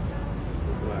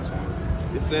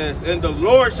 It says, and the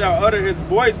Lord shall utter his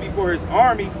voice before his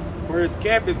army, for his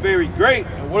camp is very great.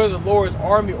 And what does the Lord's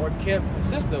army or camp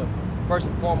consist of? First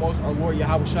and foremost, our Lord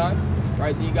Yahweh Shai,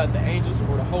 right? Then you got the angels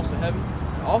or the hosts of heaven.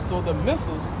 And also the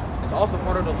missiles is also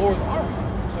part of the Lord's army.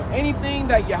 So anything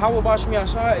that Yahweh Bashmi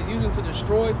Shai is using to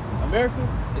destroy America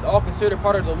is all considered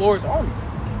part of the Lord's army.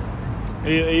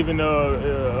 Even what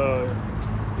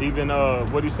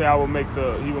do you say?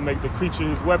 He will make the creature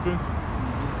his weapon.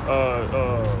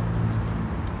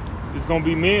 It's gonna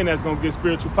be men that's gonna get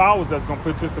spiritual powers that's gonna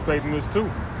participate in this too.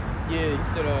 Yeah, you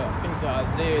said I think it's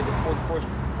Isaiah the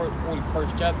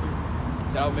 41st chapter.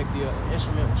 He said I will make the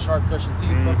instrument with sharp threshing teeth.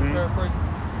 Paraphrase.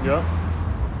 Yeah.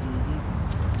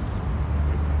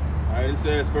 All right, it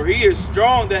says, for he is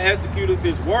strong that executeth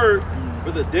his word,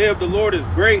 for the day of the Lord is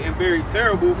great and very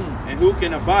terrible, and who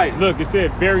can abide it? Look, it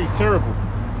said very terrible.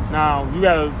 Now you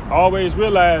gotta always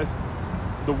realize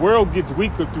the world gets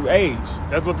weaker through age.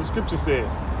 That's what the scripture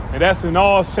says. And that's in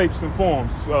all shapes and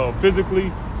forms, physically,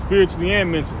 spiritually,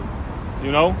 and mentally. You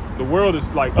know, the world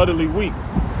is like utterly weak.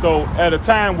 So at a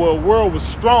time where the world was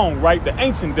strong, right, the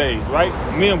ancient days, right,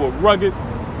 men were rugged,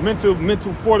 mental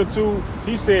fortitude.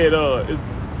 He said,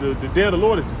 the day of the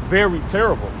Lord is very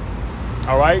terrible.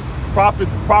 All right,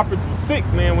 prophets were sick,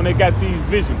 man, when they got these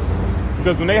visions,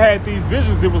 because when they had these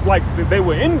visions, it was like they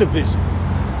were in the vision.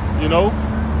 You know,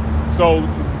 so.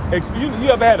 You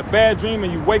ever had a bad dream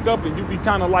and you wake up and you be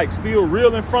kind of like still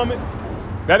reeling from it?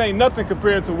 That ain't nothing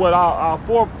compared to what our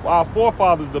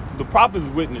forefathers, the prophets,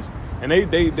 witnessed, and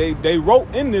they wrote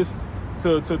in this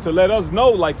to let us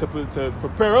know, like to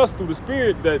prepare us through the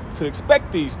Spirit that to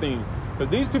expect these things.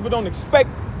 Because these people don't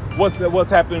expect what's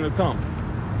happening to come.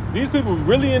 These people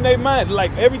really in their mind,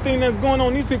 like everything that's going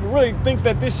on, these people really think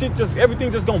that this shit everything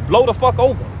just gonna blow the fuck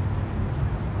over.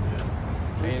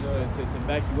 And to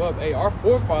back you up, hey, our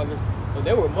forefathers,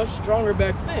 they were much stronger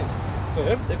back then. So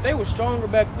if they were stronger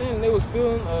back then and they was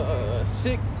feeling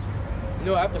sick, you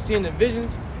know, after seeing the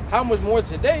visions, how much more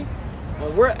today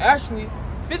we're actually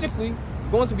physically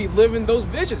going to be living those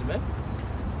visions, man.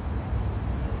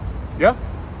 Yeah.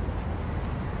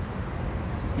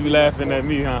 You laughing at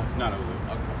me, huh? No, that was it.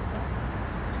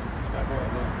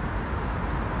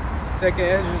 Second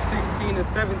Ezra 16 and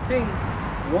 17.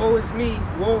 Woe is me,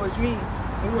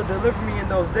 who will deliver me in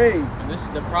those days? And this is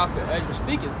the prophet Ezra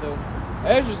speaking. So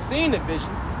Ezra seen the vision,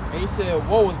 and he said,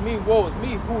 woe is me,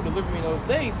 who will deliver me in those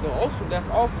days? So also that's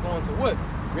also going to what?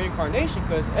 Reincarnation,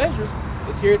 because Ezra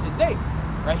is here today.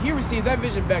 Right? He received that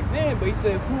vision back then, but he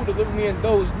said, who will deliver me in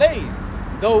those days?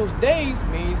 Those days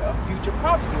means a future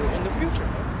prophecy in the future.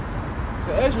 Man.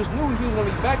 So Ezra knew he was going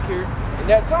to be back here in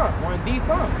that time, or in these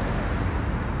times.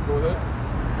 Go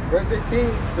ahead. Verse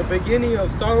 18, the beginning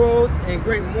of sorrows and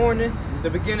great mourning,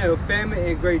 the beginning of famine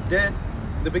and great death,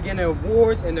 the beginning of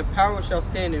wars, and the power shall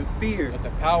stand in fear. But the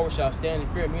power shall stand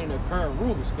in fear, meaning the current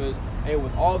rulers, because hey,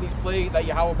 with all these plagues that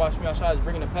Yahweh Bashmi Ashai is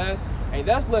bringing to pass, and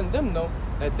that's letting them know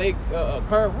that they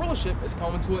current rulership is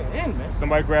coming to an end, man.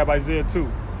 Somebody grab Isaiah 2.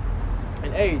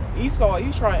 And hey, Esau,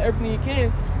 he's trying everything he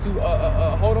can to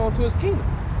hold on to his kingdom.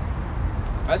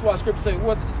 That's why Scripture says,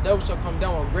 "What the devil shall come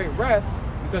down with great wrath,"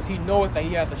 because he knoweth that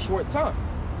he has a short time.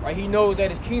 Right? He knows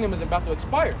that his kingdom is about to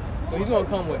expire, so he's going to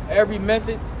come with every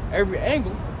method, every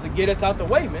angle to get us out the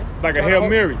way, man. It's like a Hail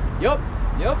Mary. Yep.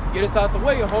 Get us out the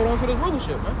way and hold on to this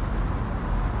rulership, man.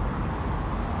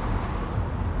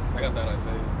 I got that,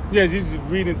 Isaiah. Yeah, you just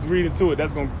reading to it.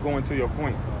 That's gonna go into your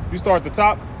point. You start at the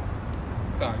top.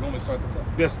 God, you want me to start at the top?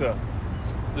 Yes, sir.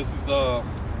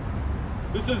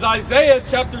 This is Isaiah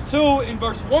chapter 2 in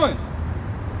verse 1.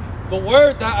 The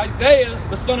word that Isaiah,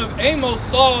 the son of Amos,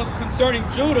 saw concerning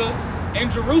Judah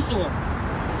and Jerusalem.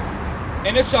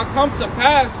 And it shall come to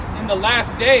pass in the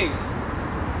last days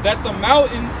that the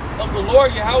mountain of the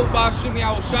Lord Yahweh Bashim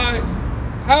Yahushai's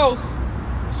house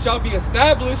shall be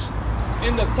established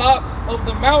in the top of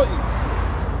the mountains.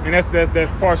 And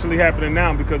that's partially happening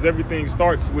now, because everything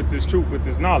starts with this truth, with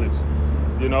this knowledge,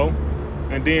 you know.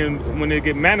 And then when they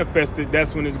get manifested,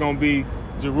 that's when it's gonna be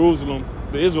Jerusalem,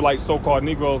 the Israelites, so-called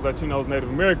Negroes, Latinos, Native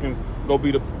Americans,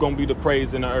 gonna be the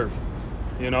praise in the earth.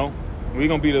 You know, we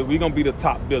gonna be the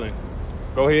top billing.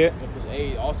 Go ahead. Because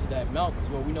A, also that mountain,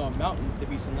 because what we know a mountain is to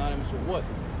be synonymous with what?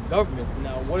 Governments.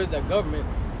 Now, what is that government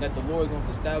that the Lord is going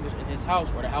to establish in his house,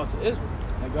 or the house of Israel?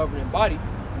 The governing body,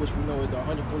 which we know is the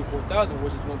 144,000,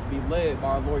 which is going to be led by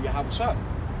our Lord Yahweh Shai.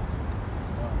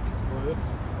 Go ahead.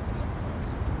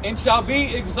 And shall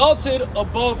be exalted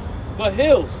above the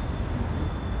hills,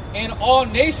 and all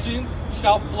nations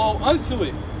shall flow unto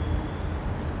it.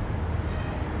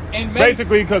 And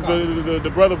basically, because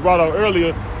the brother brought out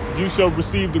earlier, you shall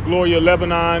receive the glory of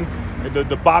Lebanon, and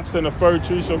the box and the fir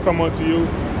tree shall come unto you.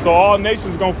 So all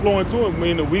nations gonna flow into it.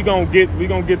 Meaning we gonna get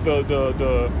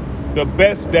the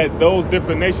best that those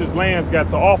different nations' lands got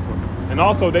to offer, and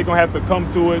also they gonna have to come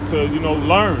to it to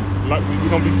learn. Like we're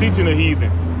gonna be teaching the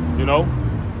heathen,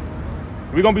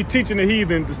 we're gonna be teaching the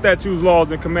heathen the statutes,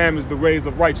 laws, and commandments, the ways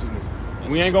of righteousness.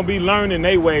 We ain't gonna be learning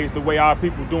their ways the way our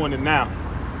people doing it now.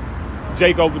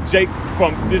 Jake from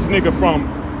this nigga from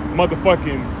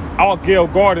motherfucking Altgale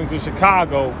Gardens in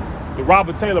Chicago, the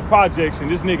Robert Taylor Projects, and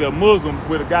this nigga a Muslim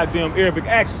with a goddamn Arabic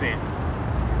accent.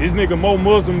 This nigga more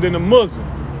Muslim than a Muslim.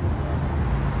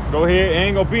 Go ahead,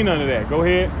 ain't gonna be none of that. Go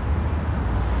ahead.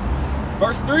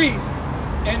 Verse 3,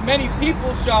 and many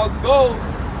people shall go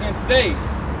and say,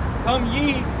 come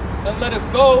ye, and let us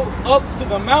go up to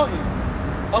the mountain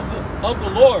of the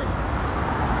Lord, to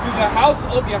the house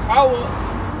of Yahweh,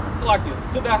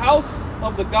 to the house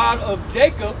of the God of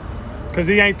Jacob. Because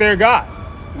he ain't their God.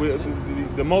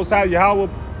 The Most High Yahweh,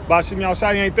 Bashim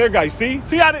Yahushai, ain't their God. See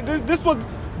how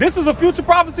this is a future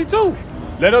prophecy too.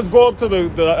 Let us go up to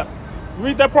the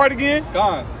read that part again.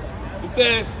 God. It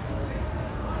says,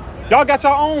 y'all got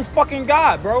your own fucking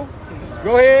God, bro.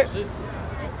 Go ahead.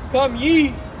 Come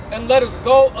ye, and let us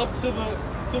go up to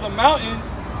the mountain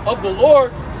of the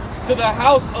Lord, to the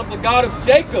house of the God of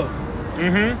Jacob.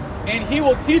 And he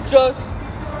will teach us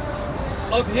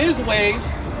of his ways,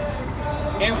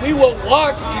 and we will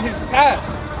walk in his paths.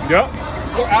 Yep.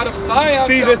 For out of Zion.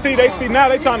 See now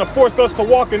they trying to force us to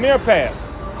walk in their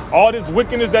paths. All this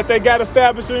wickedness that they got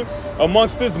establishing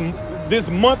amongst this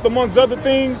month, amongst other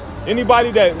things.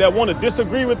 Anybody that want to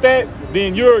disagree with that,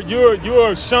 then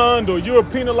you're shunned, or you're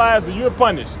penalized, or you're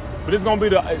punished. But it's gonna be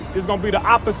the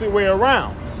opposite way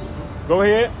around. Go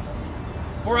ahead.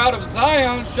 For out of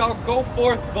Zion shall go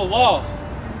forth the law,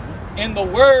 and the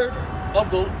word of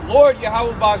the Lord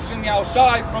Yahweh Ba'Shem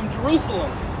Yahushai from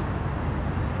Jerusalem.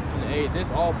 And hey, this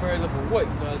all prayers up for what?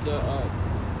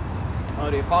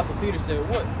 The Apostle Peter said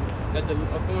what? That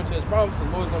according to his promise, the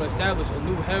Lord is going to establish a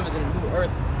new heavens and a new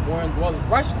earth wherein dwelleth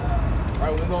righteousness.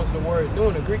 Right? When we go into the word new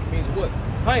in the Greek, it means what?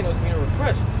 Kainos, meaning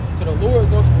refresh. So the Lord is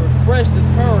going to refresh this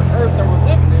current earth that we're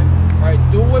living in, right?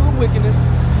 Do away with wickedness,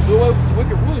 do away with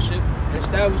wicked rulership, and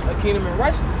establish a kingdom in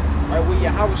righteousness. Right? With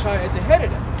Yahweh Shai at the head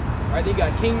of that. Right? Then you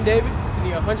got King David and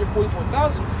the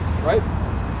 144,000, right?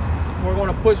 We're going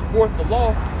to push forth the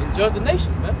law and judge the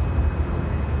nations, man.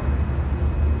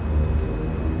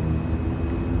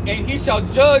 And he shall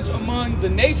judge among the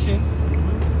nations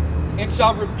and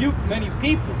shall rebuke many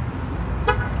people.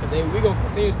 Because we're going to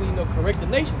continuously, correct the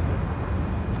nations, man.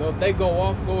 If they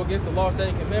go against the law,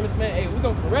 statutes, and commandments, man, hey, we're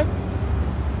going to correct them.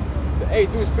 But, hey,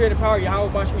 through the spirit and power of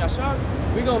Yahweh Ba'Shem Yashar,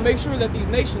 we're going to make sure that these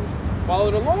nations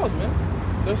follow the laws, man.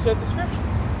 They'll set the scripture.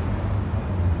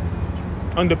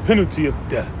 Under penalty of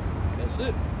death. That's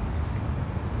it.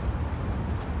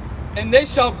 And they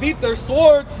shall beat their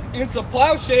swords into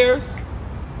plowshares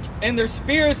and their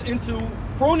spears into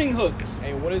pruning hooks.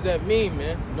 Hey, what does that mean,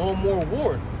 man? No more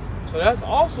war. So that's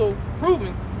also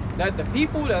proving that the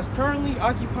people that's currently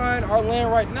occupying our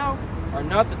land right now are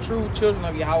not the true children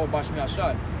of Yahweh Ba'Shem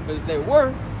Yashai. Because if they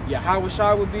were, Yahweh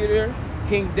Shai would be there,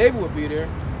 King David would be there,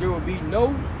 there would be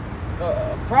no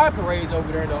pride parades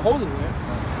over there in the Holy Land,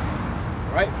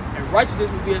 right? And righteousness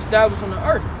would be established on the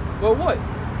earth. But what?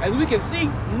 As we can see,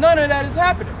 none of that is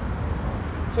happening.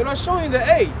 So that's showing that,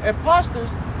 hey, imposters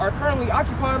are currently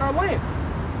occupying our land.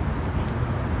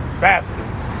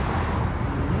 Bastards.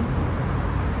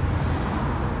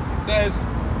 It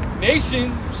says,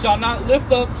 nation shall not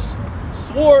lift up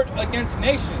sword against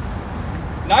nation,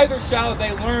 neither shall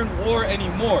they learn war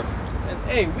anymore. And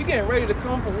hey, we getting ready to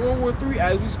come for World War III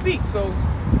as we speak, so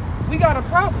we got a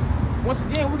problem. Once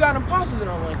again, we got imposters in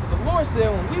our land, because the Lord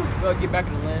said when we get back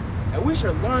in the land, and we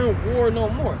should learn war no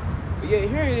more. But yet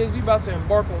here it is, we about to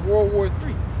embark on World War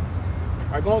III.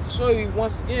 I'm going to show you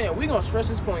once again, we're going to stress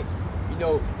this point,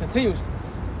 continuously.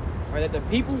 Right, that the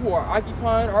people who are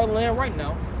occupying our land right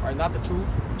now are not the true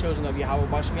children of Yahweh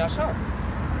Ba'Shem Yashar.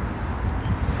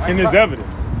 Right, And it's evident.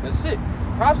 That's it.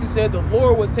 Prophecy said the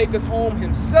Lord would take us home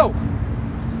himself.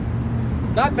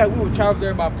 Not that we would travel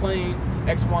there by plane,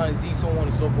 X, Y, and Z, so on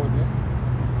and so forth, man.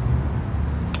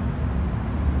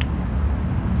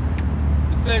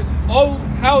 It says, O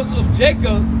house of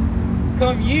Jacob,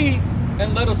 come ye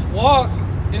and let us walk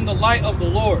in the light of the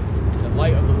Lord. The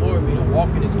light of the Lord meaning walk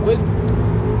in his wisdom.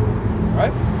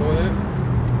 Right? Go ahead.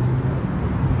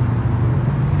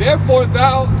 Therefore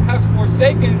thou hast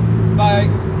forsaken thy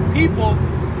people,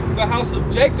 the house of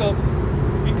Jacob,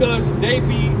 because they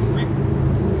be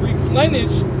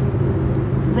replenished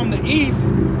from the east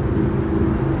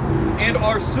and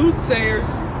are soothsayers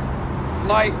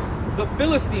like the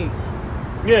Philistines.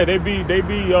 Yeah, they be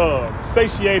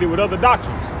satiated with other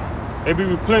doctrines. They be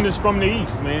replenished from the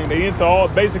east, man. They into all,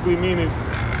 basically meaning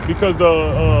because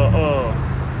the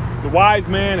wise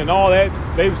man and all that,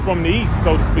 they was from the east,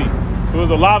 so to speak. So there's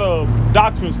a lot of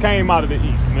doctrines came out of the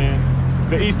east, man.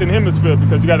 The eastern hemisphere,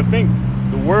 because you got to think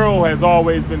the world has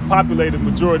always been populated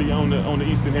majority on the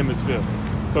eastern hemisphere.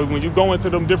 So when you go into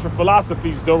them different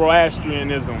philosophies,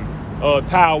 Zoroastrianism,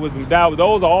 Taoism, Taoism,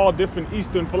 those are all different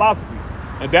eastern philosophies.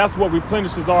 And that's what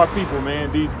replenishes our people,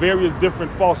 man, these various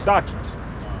different false doctrines.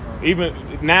 Even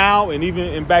now and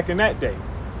even back in that day.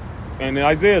 And in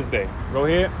Isaiah's day. Go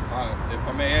ahead. If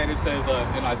I may add, it says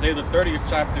in Isaiah the 30th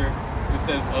chapter, it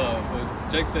says,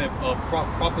 Jake said,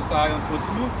 prophesy unto a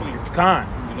smooth finger. It's kind.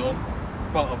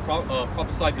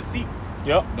 Prophesy deceits.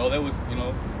 Yep. That was,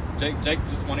 Jake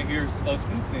just want to hear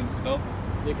smooth things, Yeah,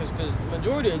 because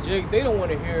majority of Jake, they don't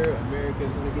want to hear America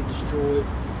is going to get destroyed.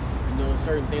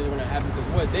 Certain things are going to happen because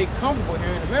what? They comfortable here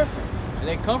in America. And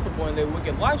they comfortable in their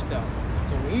wicked lifestyle.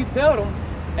 So when you tell them,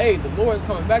 hey, the Lord is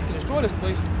coming back to destroy this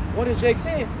place, what is Jake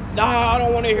saying? Nah, I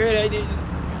don't want to hear that. You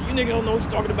niggas don't know what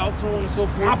you're talking about, so on and so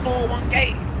forth. My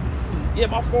 401k. Yeah,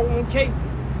 my 401k.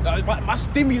 My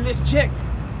stimulus check.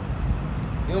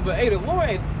 But hey, the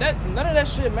Lord, none of that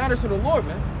shit matters to the Lord,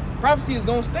 man. Prophecy is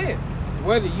going to stand.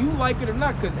 Whether you like it or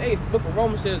not, because hey, the book of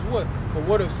Romans says what? For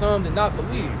what if some did not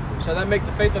believe? Shall that make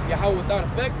the faith of Yahweh without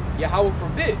effect? Yahweh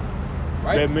forbid.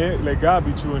 Right? Let God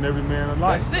be true in every man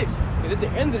alive. That's 6. Because at the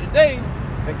end of the day,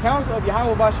 the counsel of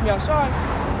Yahweh Ba'Shem Yashai,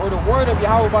 or the word of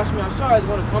Yahweh Ba'Shem Yashai is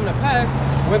going to come to pass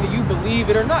whether you believe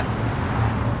it or not.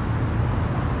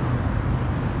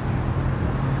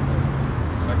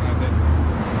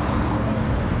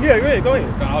 Yeah, go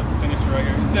ahead. I'll finish it right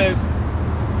here. It says,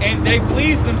 and they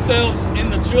please themselves in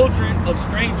the children of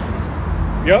strangers.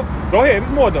 Yep. Go ahead.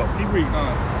 There's more though. Keep reading.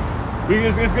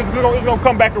 It's gonna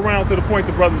come back around to the point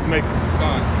the brother's making.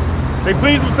 They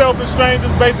please themselves in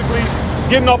strangers, basically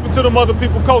getting up into them other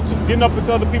people cultures, getting up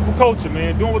into other people culture,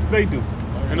 man, doing what they do.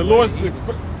 And the Lord,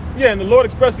 and the Lord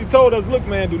expressly told us, look,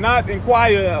 man, do not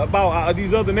inquire about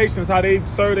these other nations, how they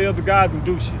serve their other gods and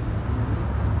do shit.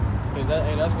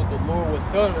 And that's what the Lord was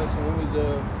telling us when we was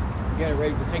getting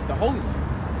ready to take the Holy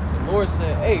Land. The Lord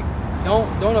said, hey,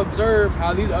 don't observe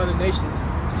how these other nations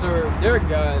serve their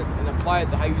gods and apply it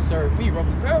to how you serve me,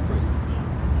 roughly paraphrasing.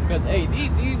 Because, hey,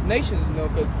 these nations, you know,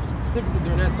 because specifically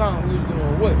during that time, we was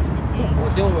doing what? We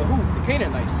were dealing with who? The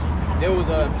Canaanites. There was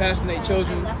passing their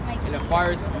children in the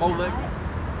fire to Molech,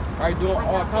 right, doing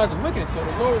all kinds of wickedness. So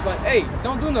the Lord was like, hey,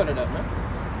 don't do none of that, man.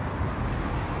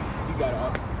 You got it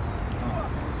off.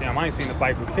 Damn, I ain't seen a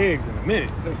fight with pigs in a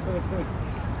minute.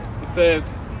 It says,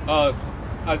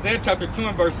 Isaiah chapter 2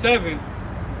 and verse 7,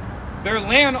 their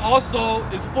land also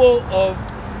is full of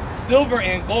silver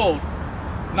and gold.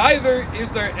 Neither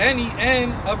is there any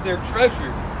end of their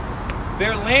treasures.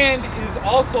 Their land is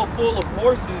also full of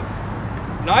horses.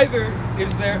 Neither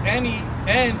is there any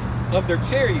end of their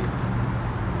chariots.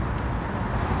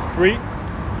 Read.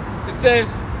 It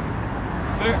says,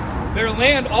 their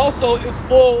land also is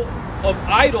full of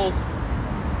idols.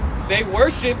 They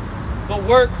worship the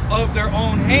work of their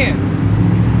own hands,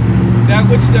 that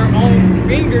which their own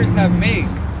fingers have made.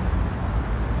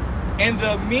 And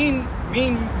the mean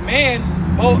man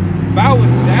boweth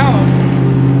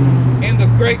down, and the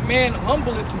great man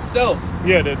humbleth himself.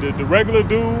 Yeah, the regular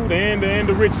dude and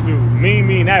the rich dude,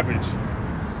 mean average.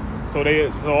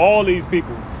 So all these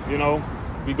people, you know,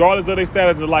 regardless of their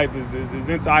status in life, is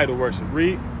into idol worship.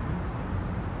 Read.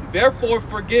 Therefore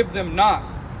forgive them not.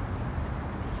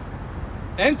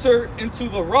 Enter into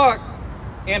the rock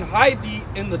and hide thee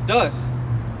in the dust.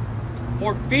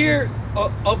 For fear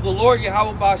of the Lord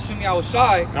Yahweh Ba'Shem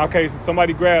Yahushai. Okay, so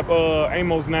somebody grab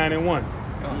Amos 9 and 1.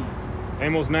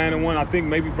 Amos 9 and 1, I think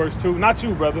maybe verse 2. Not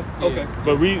you, brother. Okay.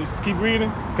 But keep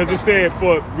reading, because it said,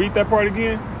 read that part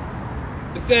again.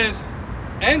 It says,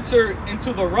 enter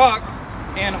into the rock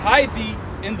and hide thee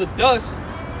in the dust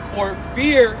for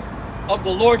fear of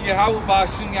the Lord Yahweh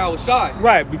Ba'Shem Yahushai.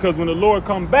 Right, because when the Lord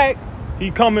come back, he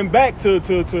coming back to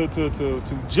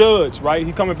judge, right?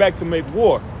 He coming back to make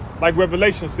war. Like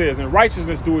Revelation says, in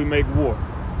righteousness do we make war.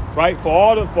 Right? For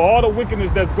all the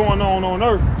wickedness that's going on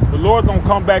earth, the Lord gonna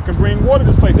come back and bring war to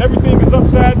this place. Everything is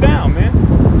upside down, man.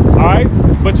 All right?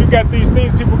 But you got these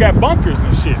things, people got bunkers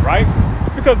and shit, right?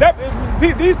 Because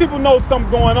these people know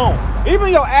something going on. Even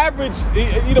your average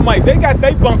Edomite, they got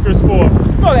their bunkers for,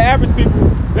 you know, the average people,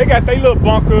 they got their little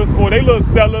bunkers or their little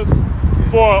cellars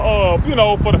for, you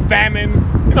know, for the famine.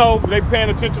 You know, they paying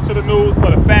attention to the news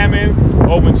for the famine,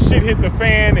 or when shit hit the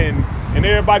fan and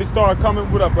everybody started coming.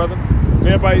 What up, brother?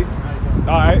 Everybody, all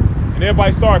right, and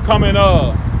everybody started coming,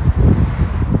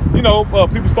 you know,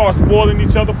 people start spoiling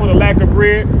each other for the lack of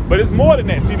bread. But it's more than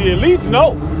that. See, the elites know,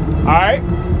 all right?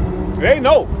 They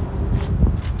know.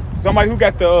 Somebody who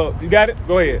got you got it?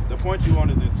 Go ahead. The point you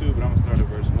want is in 2, but I'm going to start at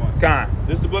verse 1.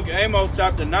 This is the book of Amos,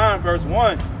 chapter 9, verse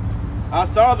 1. I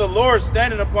saw the Lord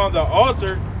standing upon the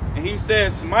altar, and he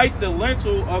said, smite the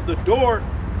lintel of the door,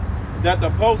 that the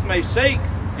post may shake,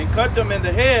 and cut them in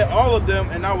the head, all of them,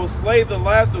 and I will slay the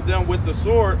last of them with the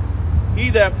sword. He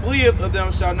that fleeth of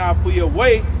them shall not flee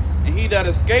away, and he that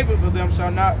escapeth of them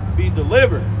shall not be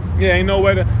delivered. Yeah, ain't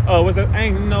nowhere to,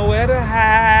 ain't nowhere to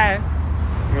hide.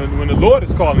 When the Lord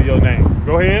is calling your name.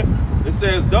 Go ahead. It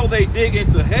says, though they dig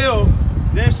into hell,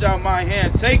 then shall my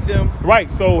hand take them.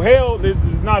 Right, so hell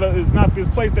is not this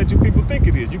place that you people think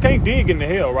it is. You can't dig into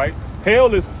hell, right?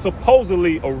 Hell is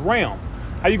supposedly a realm.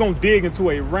 How you gonna dig into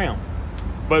a realm?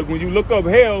 But when you look up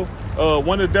hell,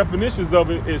 one of the definitions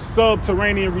of it is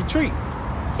subterranean retreat.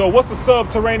 So what's a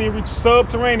subterranean retreat?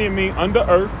 Subterranean mean under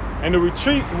earth, and the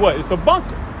retreat, what? It's a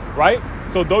bunker, right?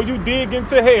 So though you dig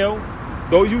into hell,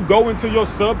 though you go into your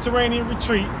subterranean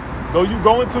retreat, though you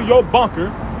go into your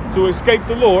bunker to escape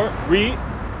the Lord, read.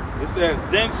 It says,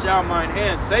 then shall mine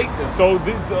hand take them. So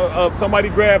this, somebody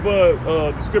grab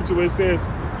the scripture where it says,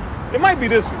 it might be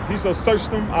this one. He shall search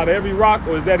them out of every rock,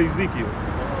 or is that Ezekiel?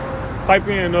 Type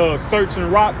in search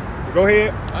and rock. Go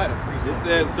ahead. It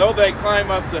says, though they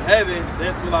climb up to heaven,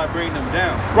 then will I bring them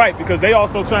down. Right, because they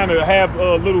also trying to have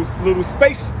little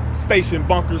space station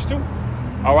bunkers too.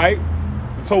 All right.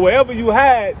 So wherever you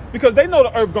hide, because they know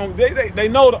the earth they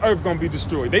know the earth gonna be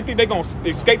destroyed. They think they gonna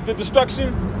escape the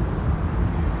destruction.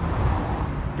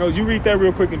 No, you read that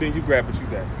real quick and then you grab what you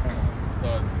got.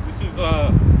 This is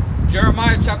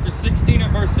Jeremiah chapter 16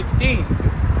 and verse 16.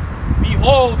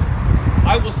 Behold,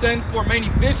 I will send for many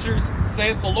fishers,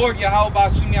 saith the Lord Yahweh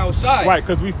Bashim Yahushai. Right,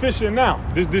 because we fishing now.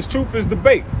 This truth is the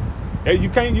bait. You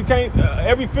can't.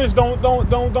 Every fish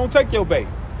don't take your bait.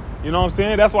 You know what I'm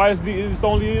saying? That's why it's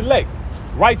only elect,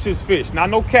 righteous fish. Not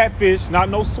no catfish. Not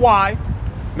no swine.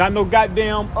 Not no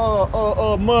goddamn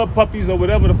mud puppies or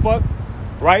whatever the fuck.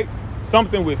 Right?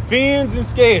 Something with fins and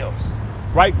scales.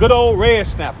 Right? Good old red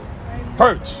snapper,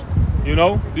 perch. You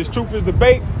know, this truth is the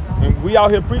bait, and we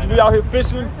out here preaching. We out here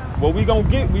fishing. What we gonna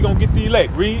get? We gonna get the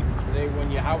elect. Read.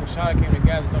 When Yahweh came to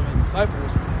gather some of his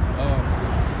disciples,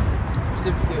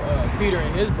 specifically Peter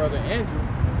and his brother Andrew,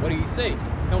 what did he say?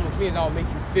 Come with me and I'll make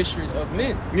you fishers of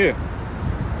men. Yeah.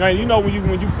 Now you know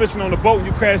when you fishing on the boat,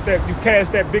 you cast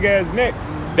that big ass net.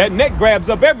 That net grabs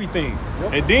up everything.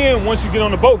 Yep. And then once you get on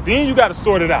the boat, then you got to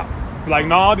sort it out. Like,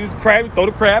 nah, this is crab. Throw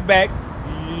the crab back.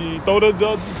 You throw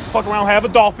the fuck around, have a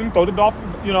dolphin. Throw the dolphin.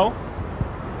 You know.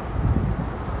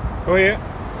 Go ahead.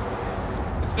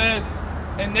 It says,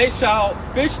 and they shall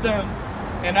fish them,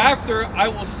 and after I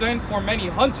will send for many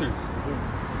hunters,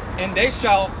 and they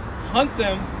shall hunt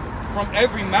them from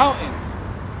every mountain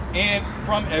and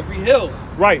from every hill.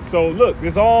 Right. So look,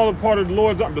 it's all a part of the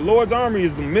Lord's army. The Lord's army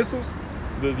is the missiles,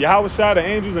 the Yahweh Shai, the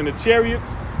angels, and the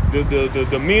chariots,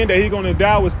 the men that He's going to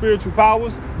endow with spiritual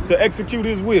powers to execute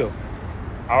His will.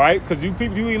 All right, because you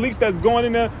people, you elites that's going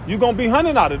in there, you're going to be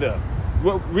hunting out of there.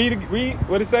 Read.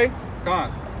 What it say?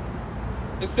 God.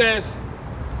 It says,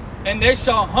 and they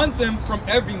shall hunt them from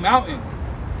every mountain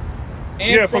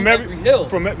and from every hill.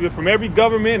 From every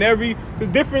government, because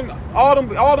different, all them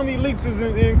elites is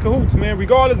in cahoots, man,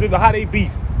 regardless of how they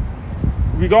beef.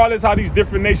 Regardless how these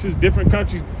different nations, different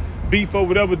countries beef or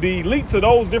whatever, the elites of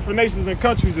those different nations and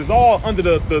countries is all under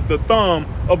the thumb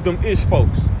of them ish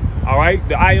folks. All right,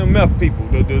 the IMF people,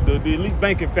 the elite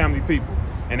banking family people.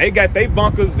 And they got their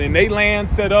bunkers and they land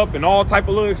set up and all type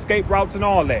of little escape routes and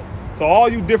all that. So all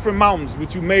you different mountains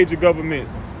with you major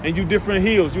governments and you different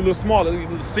hills, you little smaller, you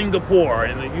little Singapore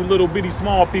and you little bitty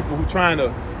small people who trying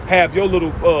to have your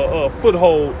little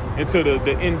foothold into the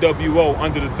NWO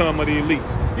under the thumb of the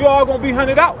elites. You all gonna be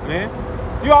hunted out, man.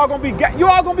 You all gonna be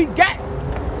got.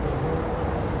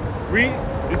 Read.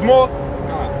 It's more.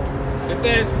 It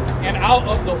says, and out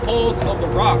of the holes of the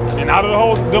rocks. And out of the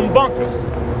holes, them bunkers.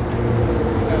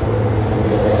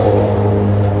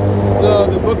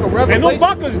 The book of Revelation. And them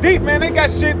bunkers deep, man. They got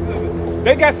shit.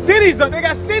 They got cities. They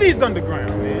got cities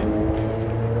underground,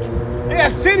 man. They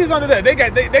got cities under there. They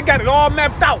got it all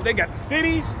mapped out. They got the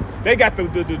cities. They got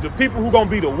the people who gonna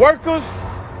be the workers,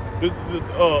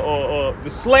 the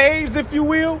slaves, if you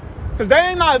will. Cause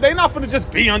they not finna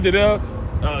just be under there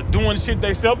doing shit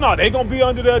themselves. No, they gonna be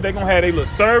under there. They gonna have their little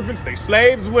servants, they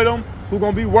slaves with them, who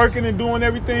gonna be working and doing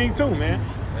everything too, man.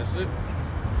 That's it.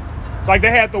 Like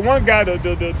they had the one guy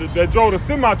that drove the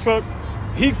semi truck.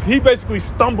 He basically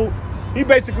stumbled. He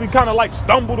basically kind of like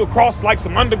stumbled across like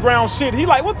some underground shit. He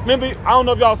like, what? Remember, I don't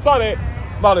know if y'all saw that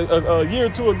about a year or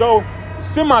two ago.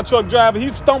 Semi truck driver, he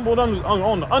stumbled on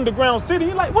the underground city.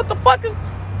 He like, what's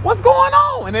going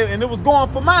on? And it was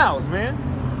going for miles, man.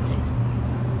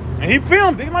 And he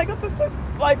filmed it. He like,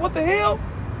 what the hell?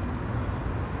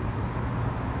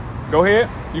 Go ahead.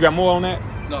 You got more on that?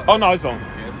 No. Oh no, it's on.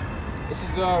 This is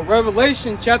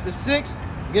Revelation chapter 6,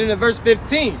 beginning at verse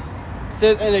 15. It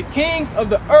says, and the kings of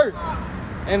the earth,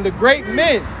 and the great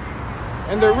men,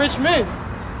 and the rich men.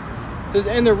 It says,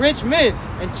 and the rich men,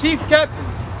 and chief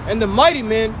captains, and the mighty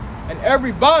men, and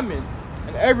every bondman,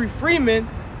 and every freeman,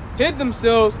 hid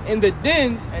themselves in the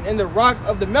dens and in the rocks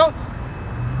of the mountains,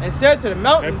 and said to the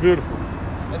mountains. That's beautiful.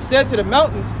 And said to the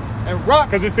mountains and rocks.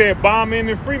 Because it said bondmen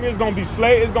and freemen. It's gonna be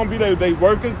slaves. It's gonna be they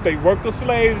worker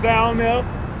slaves down there.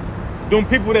 Them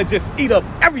people that just eat up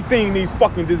everything these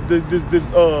fucking this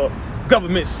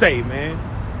government say, man.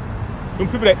 Them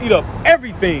people that eat up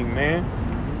everything, man.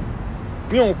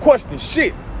 You don't question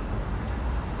shit.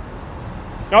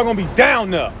 Y'all gonna be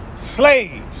down there,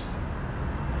 slaves.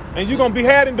 And you gonna be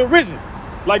had in derision.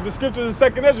 Like the scripture in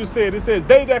 2nd Ezra said, it says,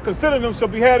 they that consider them shall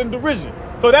be had in derision.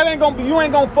 So that ain't gonna be, you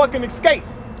ain't gonna fucking escape.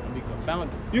 You're gonna be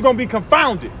confounded. You're gonna be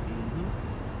confounded.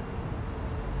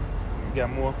 You got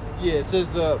more? Yeah, it says,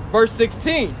 verse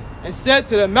 16, and said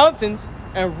to the mountains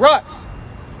and rocks,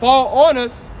 fall on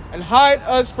us and hide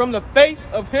us from the face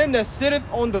of him that sitteth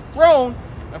on the throne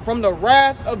and from the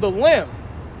wrath of the Lamb.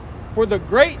 For the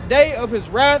great day of his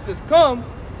wrath is come,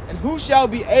 and who shall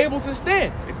be able to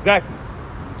stand? Exactly.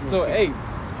 So, hey,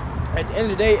 at the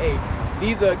end of the day, hey,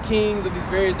 these kings of these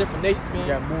various different nations, man,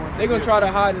 they're going to try to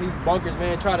hide in these bunkers,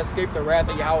 man, try to escape the wrath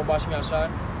of Yahweh Bashim Yahushai.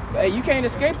 But, hey, you can't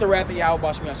escape the wrath of Yahweh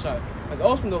Bashim Yahushai. As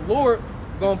ultimately the Lord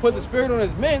going to put the spirit on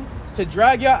his men to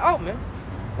drag y'all out, man.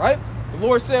 Right? The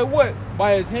Lord said what?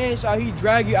 By his hand shall he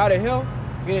drag you out of hell,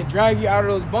 and drag you out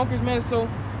of those bunkers, man. So,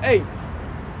 hey,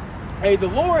 the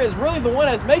Lord is really the one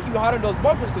that's making you out of those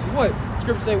bunkers, because what?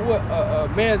 Scripture say what?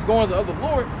 Man's goings of the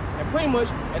Lord, and pretty much,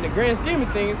 in the grand scheme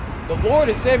of things, the Lord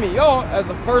is saving y'all as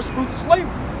the first fruits of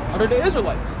slavery under the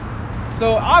Israelites.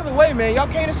 So either way, man, y'all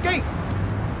can't escape.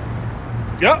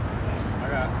 I Yep.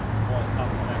 got one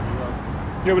comment back you up.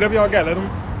 Yeah, whatever y'all got, let them.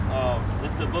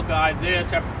 This is the book of Isaiah,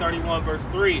 chapter 31, verse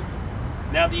 3.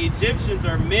 Now the Egyptians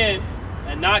are men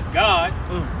and not God,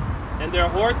 and their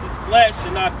horse is flesh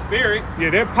and not spirit.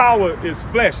 Yeah, their power is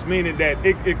flesh, meaning that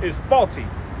it is faulty,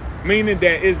 meaning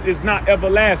that it's not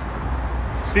everlasting.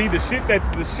 See, the shit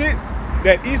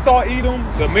that Esau, Edom,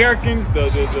 the Americans,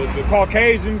 the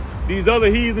Caucasians, these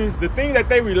other heathens, the thing that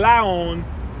they rely on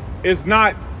is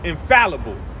not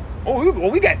infallible. Oh,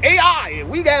 we got AI, and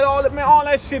we got all that, man. All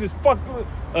that shit is fucked.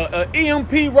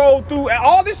 EMP rolled through.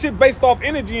 All this shit based off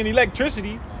energy and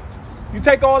electricity. You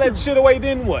take all that shit away,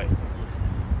 then what?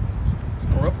 It's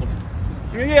corruptible.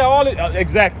 Yeah, all it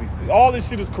exactly. All this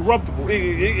shit is corruptible.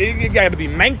 It got to be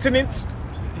maintenanced.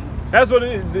 That's what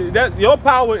it is. That your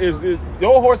power is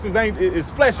your horses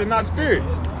is flesh and not spirit.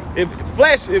 If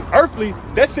earthly,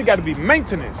 that shit got to be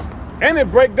maintenance, and it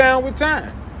break down with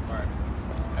time.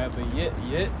 But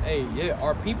yet,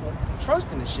 our people trust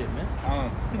in this shit, man.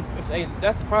 Hey,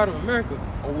 that's the pride of America.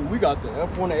 Oh, we got the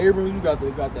F-1 Abrams, we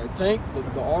got that tank,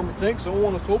 the armored tank, so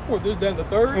on and so forth. This, that, and the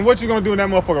third. And what you gonna do when that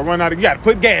motherfucker run out? You gotta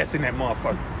put gas in that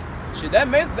motherfucker. Shit, that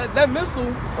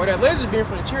missile or that laser beam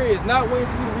from the chariot is not waiting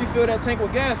for you to refill that tank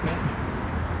with gas, man.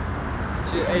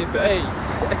 Shit, hey,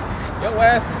 your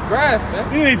ass is grass,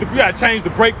 man. You gotta change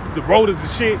the brake, the rotors and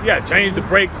shit. You gotta change the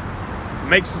brakes,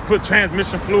 put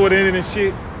transmission fluid in it and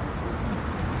shit.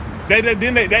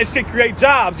 That shit create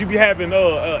jobs. You be having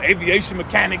aviation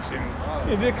mechanics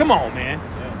and come on, man.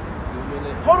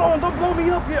 Hold on, don't blow me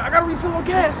up yet. I gotta refill on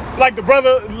gas. Like the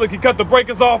brother, look, he cut the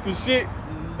breakers off and shit.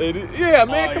 Yeah,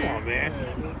 man, come on, man.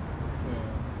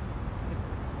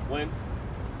 When it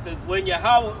says, when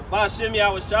Yahweh Ba'ashem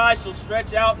Yahushai shall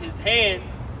stretch out his hand,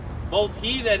 both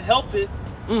he that helpeth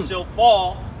shall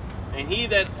fall, and he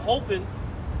that hopeth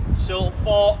shall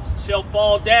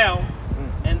fall down,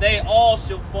 and they all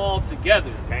shall fall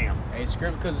together. Damn. Hey,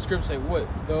 because the scripture say what?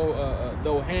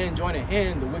 Though hand join in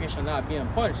hand, the wicked shall not be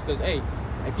unpunished. Because hey,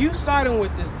 if you siding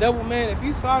with this devil, man, if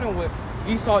you siding with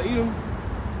Esau, Edom,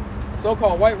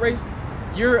 so-called white race,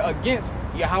 you're against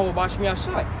Yahweh Ba'ashem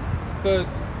Yahushai. Because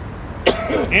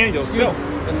and yourself.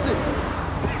 That's it.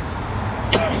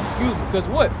 Excuse me. Because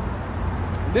what?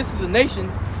 This is a nation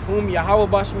whom Yahweh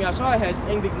Ba'ashem Yahushai has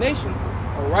indignation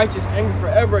or righteous anger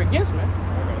forever against, man.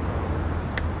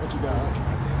 What you got?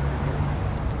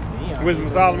 Wisdom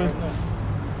of Solomon.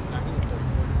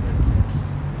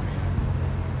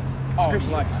 Scripture.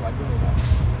 You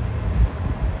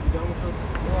done with your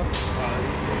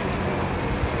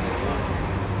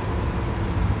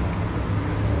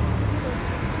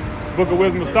Book of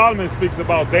Wisdom of Solomon speaks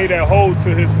about they that hold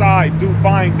to his side do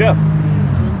find death.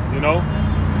 You know?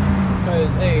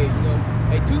 Because hey,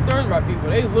 2/3 of our people,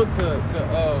 they look to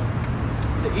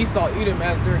Esau, Edom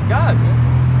as their God,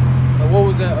 man. What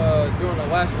was that during the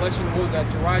last election? What was that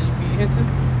Taraji P. Henson?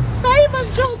 Save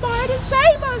us, Joe Biden,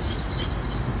 save us!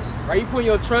 Right, you put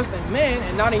your trust in man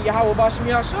and not in Yahweh Ba'ashem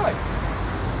Yahushai.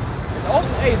 And also,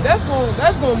 hey, that's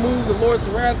gonna move the Lord's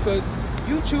wrath, because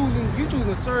you choosing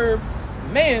to serve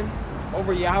man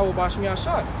over Yahweh Ba'ashem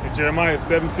Yahushai. In Jeremiah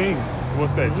 17,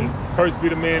 what's that? Just cursed be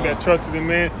the man that trusted in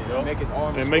man, make his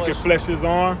arm and make his flesh his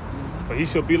arm, for he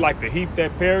shall be like the heath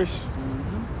that perish.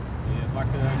 Yeah, if I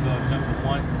could jump to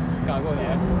one. Go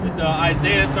ahead. It's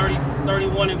Isaiah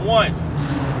 31:1.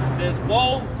 It says,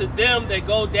 woe to them that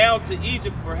go down to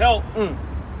Egypt for help and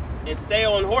stay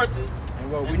on horses.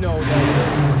 And well, we know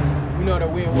that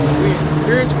we're in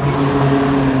spiritual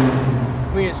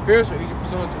Egypt. We in spiritual Egypt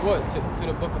pursuant to what? To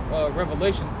the book of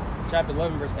Revelation, chapter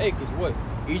 11, verse 8. Because what?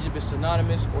 Egypt is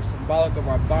synonymous or symbolic of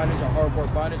our bondage, our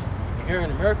hardcore bondage. And here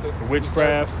in America, The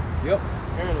witchcrafts. Here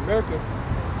in America,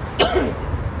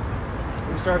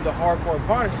 we serve the hardcore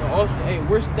bondage. So also, hey,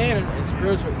 we're standing in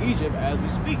spiritual Egypt as we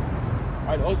speak.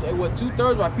 Right? Also, hey, what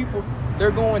 2/3 of our people,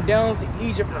 they're going down to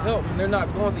Egypt for help, and they're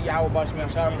not going to Yahweh Ba'ashem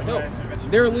Yahushai for help.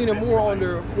 They're leaning more on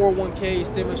their 401k,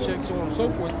 stimulus checks, so on and so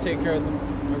forth to take care of them,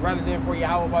 rather than for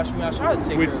Yahweh Ba'ashem Yahushai to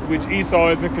take care of them. Which Esau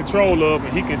is in control of,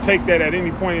 and he can take that at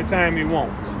any point in time he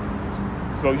wants.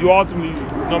 So you ultimately,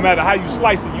 no matter how you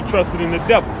slice it, you trust it in the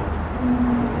devil.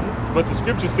 But the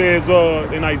scripture says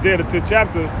in Isaiah the 10th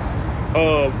chapter,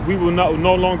 we will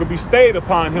no longer be stayed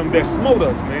upon him that smote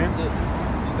us, man.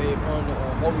 Stay upon the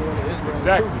Holy One of Israel.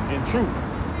 Exactly, in truth.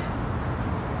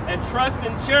 and trust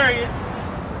in chariots,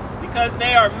 because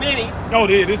they are many. No,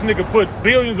 this nigga put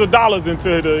billions of dollars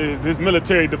into this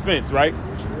military defense, right?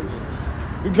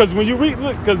 Because when you read,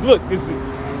 look,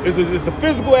 it's a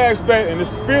physical aspect and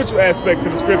it's a spiritual aspect to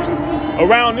the scriptures.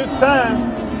 Around this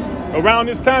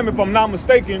time, if I'm not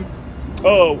mistaken,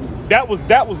 that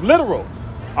was literal.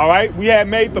 All right, we had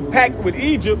made the pact with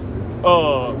Egypt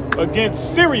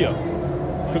against Syria,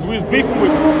 because we was beefing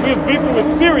with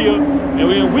Syria,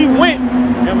 and we went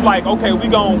and was like, okay, we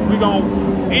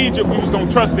gon' Egypt. We was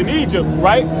gonna trust in Egypt,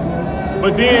 right?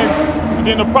 But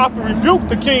then the prophet rebuked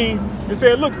the king and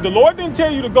said, look, the Lord didn't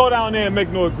tell you to go down there and make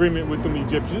no agreement with them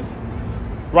Egyptians,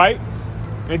 right?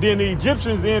 And then the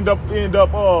Egyptians end up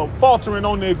faltering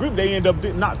on the agreement. They end up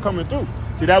not coming through.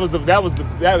 See, that was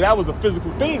a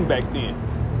physical thing back then.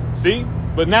 See,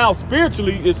 but now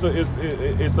spiritually,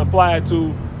 it's applied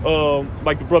to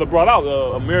like the brother brought out.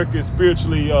 America is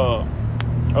spiritually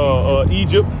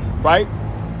Egypt, right?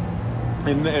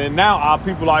 And now our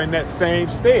people are in that same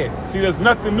stead. See, there's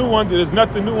nothing new under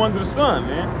the sun,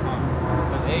 man.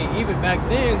 Hey, even back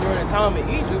then, during the time of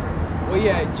Egypt, where you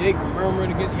had Jake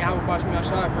murmuring against Yahweh,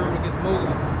 murmuring against Moses,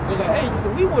 it was like, hey,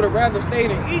 we would have rather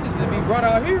stayed in Egypt than be brought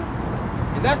out here.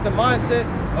 And that's the mindset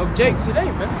of Jake today,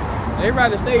 man. They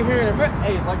rather stay here in America.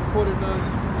 Hey, like you quoted,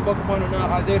 you spoke upon in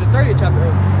Isaiah the 30th chapter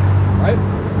earlier, right?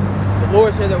 The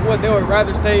Lord said that what they would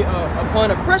rather stay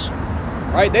upon oppression,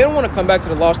 right? They don't want to come back to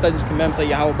the law, statutes, commandments of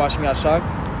Yahweh, Bashim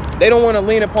Yashai. They don't want to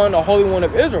lean upon the Holy One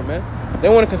of Israel, man. They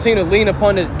want to continue to lean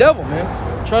upon this devil, man,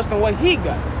 trusting what he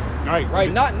got.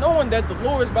 Right, not knowing that the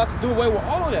Lord is about to do away with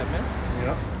all of that, man.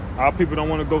 Yeah. Our people don't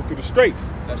want to go through the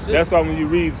straits. That's it. That's why when you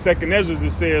read 2nd Ezra,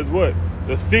 it says what?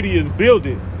 The city is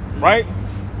builded, right?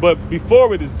 But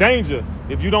before it is danger.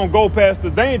 If you don't go past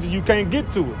the danger, you can't get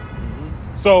to it.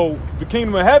 So the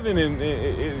kingdom of heaven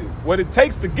and what it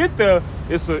takes to get there,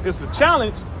 it's a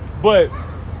challenge, but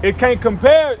it can't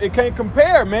compare. It can't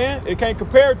compare, man. It can't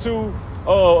compare to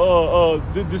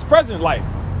this present life.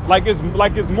 Like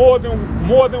it's more than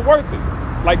worth it.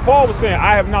 Like Paul was saying,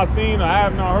 I have not seen or I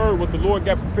have not heard what the Lord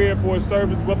got prepared for his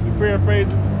service. Roughly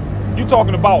paraphrasing, you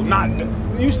talking about not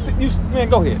you man.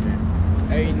 Go ahead, man.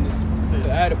 Hey, to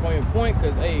add upon your point,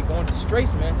 because hey, going to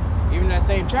straits, man. Even that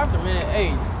same chapter, man.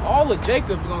 Hey, all of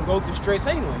Jacob's gonna go through straits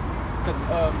anyway.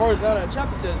 Because further down that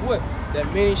chapter says what?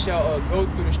 That many shall go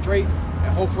through the straight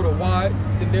and hope for the wide.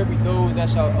 Then there be those that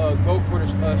shall go for the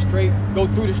straight, go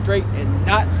through the straight and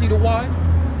not see the wide.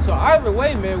 So either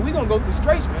way, man, we gonna go through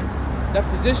straits, man. That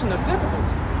position of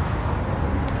difficulty,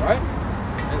 right?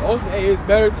 And ultimately, hey, it's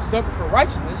better to suffer for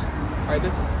righteousness, right?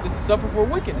 Than to suffer for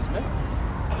wickedness, man.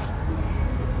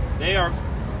 They are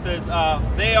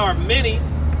many,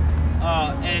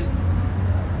 and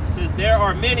it says there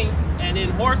are many, and in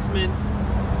horsemen,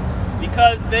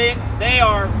 because they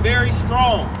are very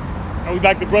strong. And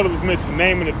like the brother was mentioning,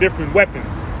 naming the different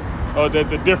weapons.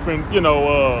 The different,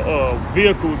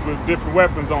 vehicles with different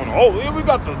weapons on them. Oh, here we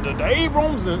got the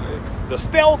Abrams and the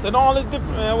stealth and all this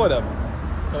different, man, whatever.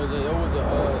 It was a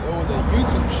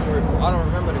YouTube short. I don't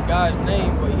remember the guy's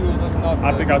name, but he was listing off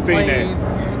I think I seen planes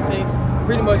and tanks.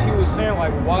 Pretty much, he was saying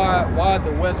like why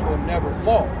the West will never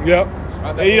fall. Yep.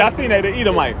 I seen that. The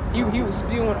Edomite. He was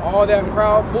spewing all that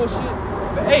proud bullshit.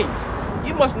 But hey,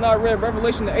 you must have not read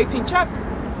Revelation the 18th chapter,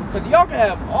 because y'all can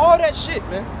have all that shit,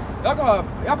 man. Y'all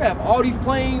can have all these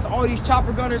planes, all these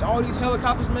chopper gunners, all these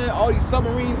helicopters, man, all these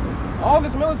submarines, all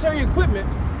this military equipment,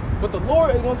 but the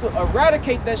Lord is going to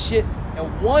eradicate that shit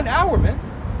in 1 hour, man.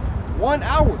 1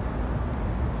 hour.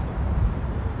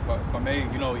 If I may,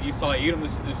 Esau Edom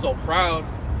is so proud.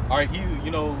 All right,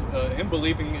 him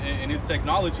believing in his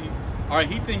technology. All right,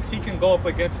 he thinks he can go up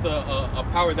against a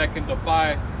power that can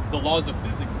defy the laws of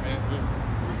physics, man.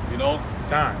 You know,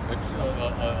 time.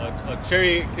 A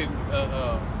chariot can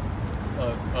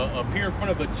appear in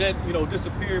front of a jet,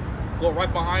 disappear, go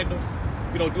right behind them,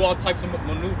 do all types of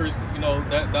maneuvers,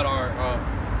 that are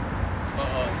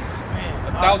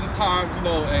 1,000 times,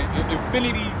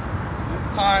 infinity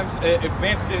times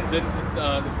advanced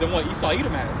than what Esau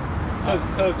Edom has.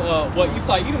 Because what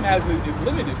Esau Edom has is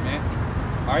limited, man.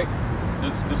 All right,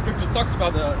 the scriptures talks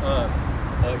about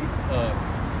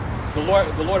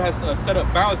the Lord has set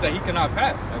up bounds that he cannot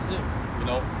pass. That's it.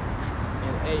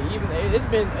 And hey, it's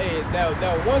been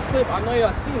that one clip. I know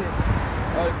y'all seen it.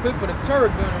 The clip of the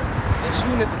turret gunner and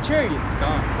shooting at the chariot,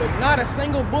 but not a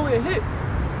single bullet hit.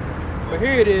 But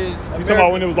here it is. You talking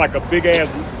about when it was like a big ass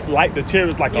light? The chariot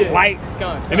was like a light,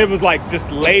 and it was like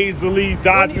just lazily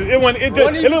dodging. It looked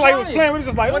like it was playing. It was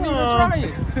just like, wasn't even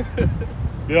trying.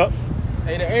 Yep.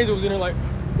 Hey, the angel was in there like,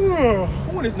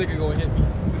 when this nigga gonna hit me?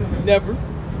 Never.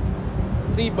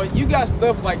 See, but you got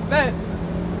stuff like that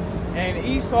And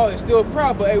Esau is still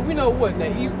proud, but hey, we know what?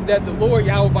 That the Lord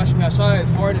Yahweh Bashim Yashai is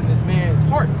hardened this man's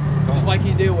heart. Just like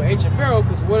he did with ancient Pharaoh,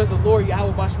 because what is the Lord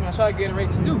Yahweh Bashim Yashai getting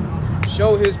ready to do?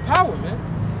 Show his power, man.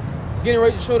 Getting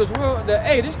ready to show this world that,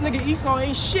 hey, this nigga Esau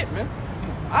ain't shit, man.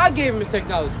 I gave him his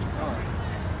technology.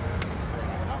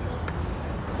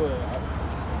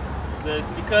 It says,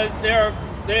 because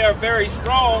they are very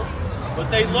strong, but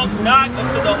they look not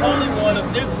unto the Holy One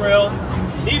of Israel,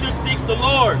 neither seek the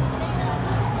Lord.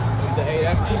 Hey,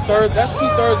 that's two-thirds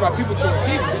of our people to a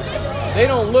T. They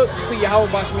don't look to Yahweh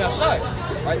Bashim Yashai.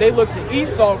 Right? They look to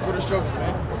Esau for the struggles,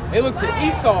 man. They look to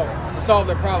Esau to solve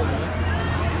their problems,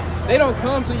 man. They don't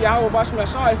come to Yahweh Bashim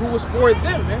Yashai, who was for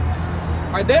them, man.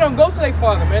 Right? They don't go to their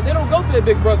father, man. They don't go to their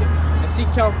big brother and seek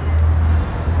counsel.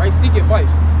 Right? Seek advice.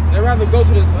 They rather go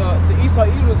to this to Esau,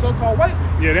 even the so-called white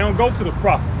man. Yeah, they don't go to the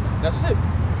prophets. That's it.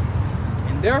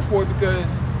 And therefore, because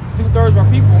two-thirds of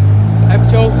our people have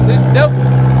chosen this devil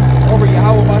over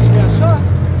Yahweh Bashim Yashai,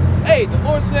 hey, the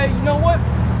Lord said, you know what?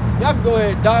 Y'all can go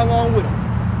ahead and die along with him.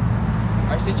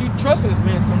 All right, since you trust in this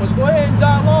man so much, go ahead and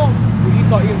die along with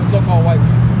Esau, even the so-called white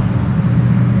man.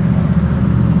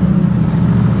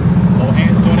 No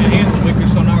hands on their hands, the wicked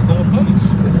shall not go unpunished.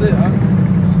 That's it, huh?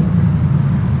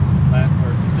 Last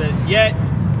verse. It says, yet,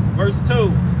 verse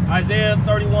 2, Isaiah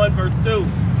 31, verse 2.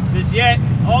 It says, yet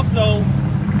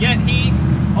he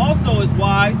also is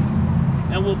wise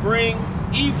and will bring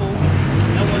evil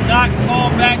and will not call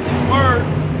back his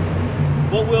words,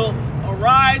 but will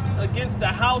arise against the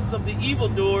house of the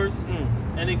evildoers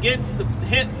and against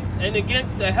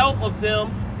the help of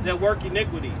them that work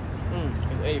iniquity.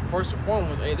 Hey, first and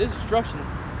foremost, hey, this destruction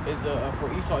is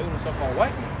for Esau, even the so-called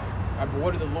white man. Right, but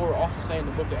what did the Lord also say in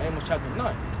the book of Amos chapter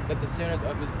 9? That the sinners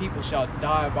of his people shall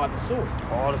die by the sword.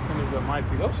 All the sinners of my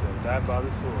people shall die by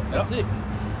the sword. That's it.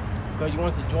 Because you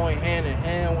want to join hand in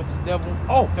hand with this devil,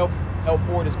 help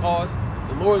forward his cause.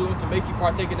 The Lord wants to make you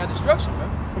partake in that destruction, man.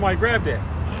 Somebody grab that.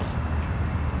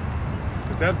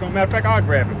 Because that's going to, matter of fact, I'll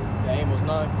grab it. Yeah, Amos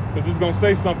 9. Because it's going to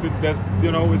say something that's,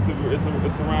 you know, it's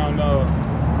around,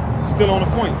 still on the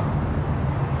point.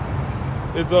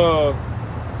 It's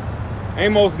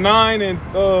Amos 9 and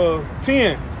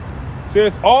 10.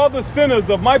 Says, all the sinners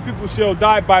of my people shall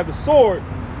die by the sword,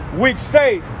 which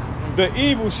say, the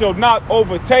evil shall not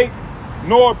overtake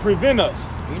nor prevent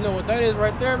us. You know what that is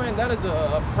right there, man? That is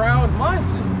a proud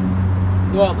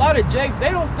mindset. Well, a lot of Jake, they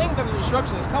don't think that the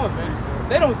destruction is coming, man.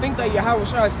 They don't think that Yahweh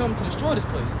Shai is coming to destroy this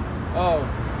place.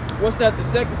 What's that? The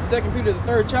second Peter, the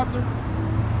 3rd chapter,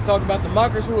 talk about the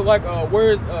mockers who were like,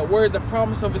 where is the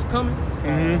promise of his coming?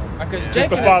 Because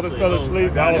Just the fathers fell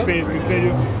asleep. All things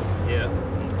continue. Yeah.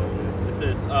 So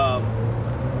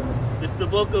this is the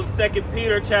book of 2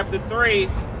 Peter, chapter 3,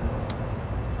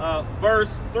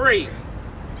 verse 3.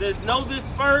 It says, know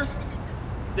this first,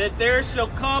 that there shall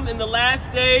come in the last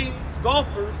days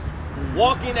scoffers,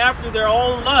 walking after their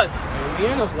own lusts. We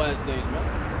in those last days,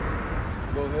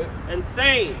 man. Go ahead. And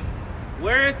saying,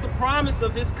 where is the promise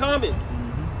of his coming?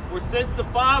 For since the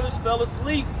fathers fell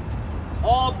asleep,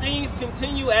 all things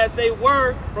continue as they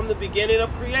were from the beginning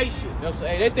of creation. You know what I'm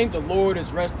saying? They think the Lord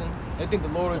is resting. They think the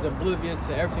Lord is oblivious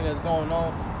to everything that's going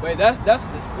on. But that's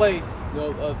a display, you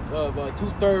know, of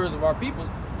 2/3 of our people's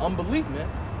unbelief, man.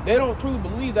 They don't truly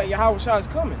believe that Yahweh Shai is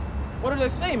coming. What do they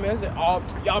say, man? They say, oh,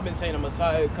 y'all been saying the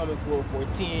Messiah coming for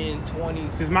 10,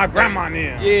 20. Since my grandma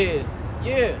knew.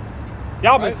 Yeah.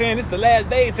 Y'all been saying this the last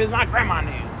days since my grandma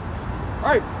knew.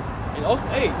 Right. And also,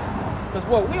 hey, because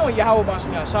what? We on Yahweh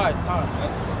Bashim Yashai's time.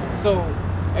 So,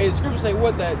 hey, the scriptures say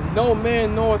what? That no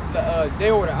man knoweth the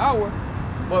day or the hour,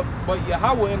 but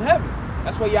Yahweh in heaven.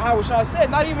 That's what Yahweh Shai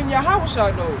said. Not even Yahweh Shai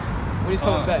knows when he's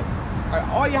coming back.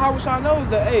 All Yahweh Shai knows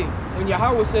that, hey, when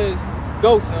Yahweh says,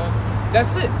 go, son,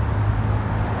 that's it.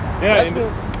 Yeah,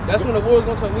 that's when the Lord's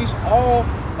going to unleash all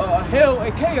hell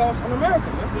and chaos on America,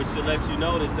 man. Which should let you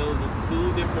know that those are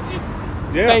two different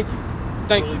entities. Yeah.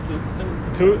 Thank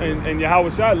you. And Yahweh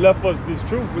Shai left us this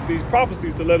truth with these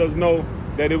prophecies to let us know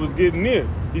that it was getting near.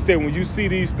 He said, when you see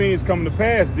these things come to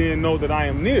pass, then know that I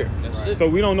am near. That's so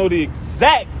we don't know the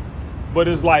exact, but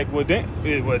it's like, well,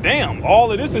 damn,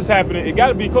 all of this is happening. It got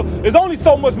to be close. There's only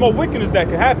so much more wickedness that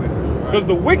can happen, because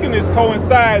the wickedness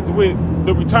coincides with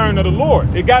the return of the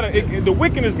Lord. The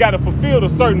wickedness got to fulfill a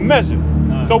certain measure.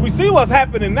 So we see what's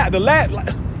happening now.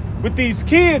 With these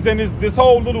kids and this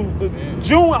whole little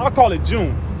June, I'll call it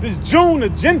June. This June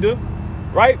agenda,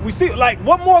 right? We see, like,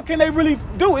 what more can they really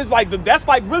do? It's like that's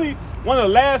like really one of the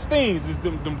last things is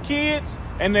them kids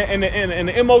and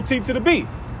the MOT to the B.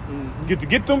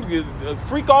 Get them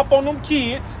freak off on them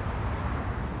kids,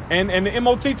 and the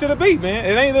MOT to the beat, man.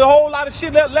 It ain't a whole lot of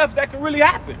shit left that can really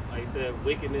happen. Like you said,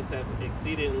 wickedness has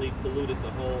exceedingly polluted the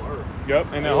whole earth. Yep,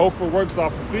 and their hopeful works are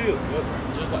fulfilled. Yep.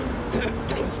 Just like,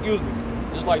 excuse me,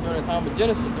 just like during the time of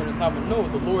Genesis, during the time of Noah,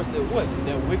 the Lord said what?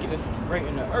 That wickedness was great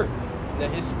in the earth, that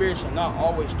his spirit shall not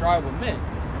always strive with men,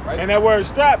 right? And that word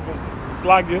strive was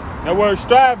slaggy. That word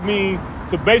strive means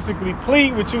to basically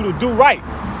plead with you to do right.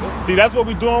 Yep. See, that's what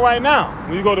we're doing right now.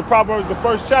 When you go to Proverbs, the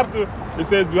 1st chapter, it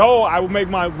says, behold, I will make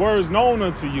my words known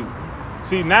unto you.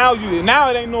 See, now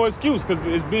it ain't no excuse because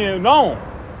it's being known.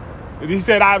 And he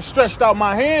said, I have stretched out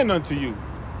my hand unto you,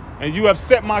 and you have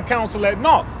set my counsel at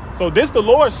naught. So this the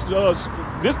Lord's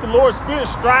spirit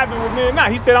striving with me now.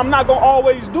 He said, I'm not gonna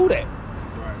always do that.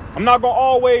 Right. I'm not gonna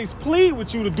always plead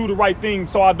with you to do the right thing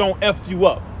so I don't F you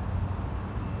up.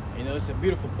 You know, it's a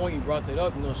beautiful point you brought that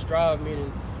up. You know, strive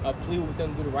meaning plead with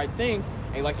them to do the right thing.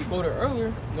 And like you quoted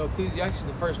earlier, you know, Ecclesiastes,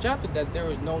 the 1st chapter, that there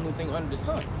is no new thing under the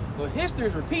sun. But history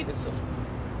is repeating itself,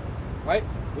 right?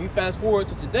 When you fast forward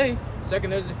to today,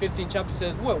 2nd Ezra 15 chapter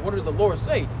says what? What did the Lord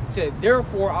say? He said,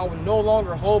 therefore I will no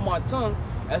longer hold my tongue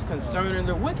as concerning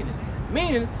their wickedness.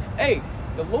 Meaning, hey,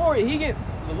 the Lord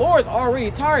is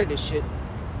already tired of this shit,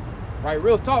 right?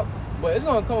 Real talk. But it's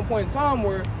gonna come a point in time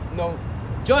where, you know,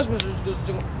 judgments are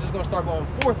just gonna start going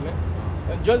forth, man.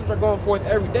 And judgments are going forth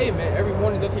every day, man. Every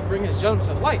morning does he bring his judgments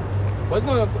to light. But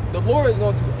the Lord is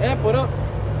going to amp it up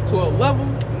to a level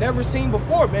never seen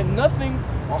before, man. Nothing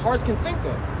our hearts can think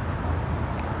of.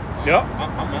 Yep.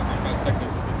 I'm at 2nd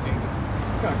Ezra 15.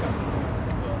 Okay.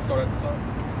 Start at the top.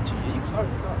 Yeah, you can start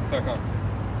at the top.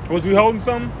 Okay. Was we holding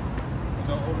something? Was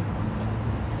y'all holding?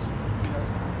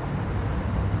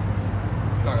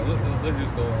 Let's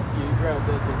just go on. Yeah, you grab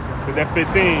that. To that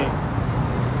 15.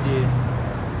 Yeah.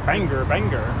 Banger.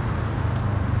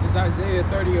 It's Isaiah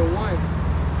 30:1.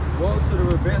 Woe to the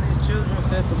rebellious children,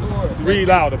 saith the Lord. Read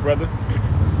louder, brother.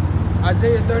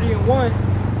 Isaiah 30:1.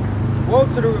 Woe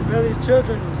to the rebellious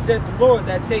children, saith the Lord,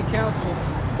 that take counsel,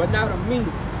 but not of me,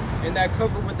 and that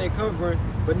cover what they covering,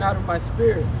 but not of my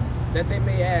spirit, that they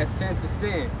may add sin to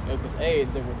sin. Yeah, because, hey,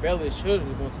 the rebellious children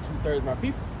is going to 2/3 of my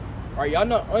people. Are y'all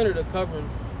not under the covering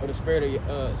of the spirit of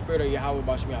Yahweh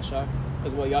Bashim Yashai?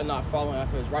 Because, well, y'all not following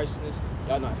after his righteousness.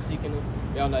 Y'all not seeking him.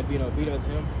 Y'all not being obedient to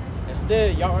him.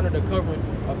 Instead, y'all under the covering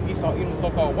of Esau, even the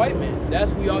so-called white man.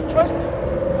 That's who y'all trust in.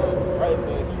 Right?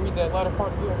 Can you read that latter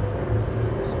part here?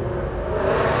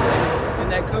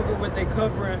 And that cover what they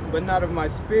covering, but not of my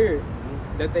spirit,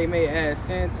 that they may add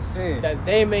sin to sin. That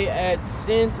they may add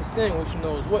sin to sin, which you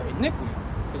know is what? Iniquity.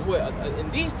 Because what?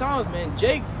 In these times, man,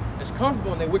 Jake is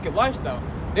comfortable in their wicked lifestyle.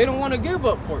 They don't want to give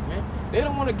up pork, man. They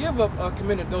don't want to give up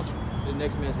committing adultery, the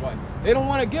next man's wife. They don't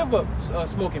want to give up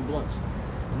smoking blunts.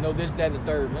 You know, this, that, and the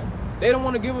third, man. They don't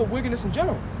want to give up wickedness in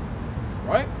general,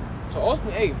 right? So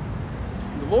ultimately, hey,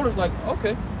 the Lord is like,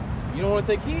 okay, you don't want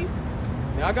to take heed?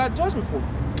 Now I got judgment for you.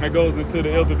 That goes into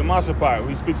the Elder Damasha part.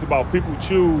 He speaks about people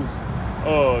choose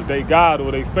they God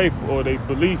or they faith or they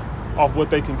belief off what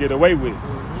they can get away with.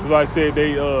 That's why I said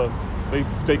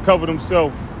they cover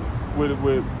themselves with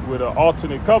an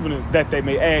alternate covenant that they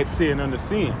may add sin unto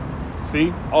sin.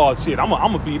 See? Oh shit, I'm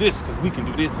gonna be this because we can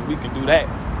do this and we can do that.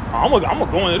 I'm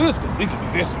gonna go into this because we can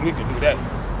do this and we can do that.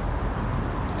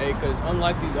 Hey, because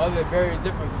unlike these other various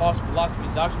different false philosophies,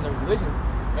 doctrines, and religions,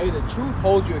 hey, the truth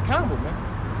holds you accountable, man.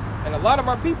 And a lot of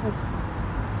our people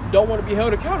don't want to be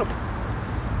held accountable.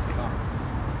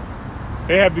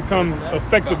 They have become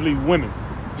effectively women.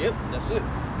 Yep, that's it.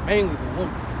 Mainly the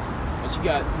women. But you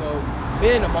got, you know,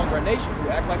 men among our nation who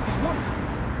act like these women.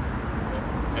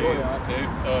 Hey,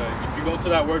 if you go to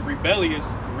that word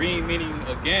rebellious, meaning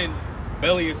again,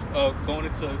 rebellious, going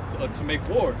into to make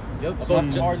war. Yep. So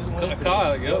charges.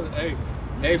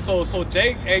 Hey, so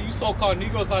Jake, hey, you so-called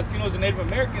Negroes, Latinos, and Native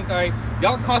Americans,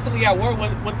 y'all constantly at war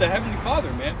with the Heavenly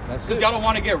Father, man. Because y'all don't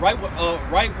want to get right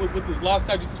with His law,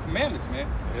 statutes, and commandments, man.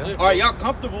 Yeah. All right, y'all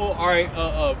comfortable, all right,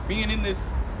 being in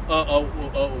this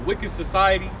wicked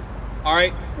society, all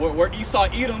right, where Esau,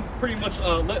 Edom pretty much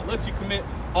lets you commit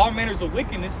all manners of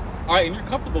wickedness, all right, and you're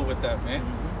comfortable with that, man.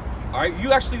 All right,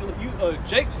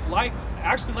 Jake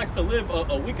actually likes to live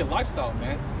a wicked lifestyle,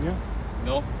 man. Yeah. You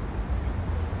know.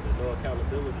 So no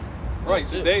accountability. Right.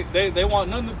 They want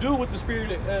nothing to do with the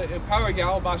spirit and power of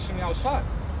Yahweh Bashim Yahushua.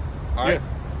 All right. Yeah.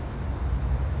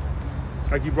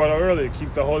 Like you brought up earlier,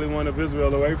 keep the Holy One of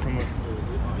Israel away from us.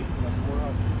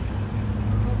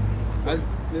 This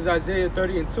is Isaiah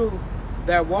 30:2.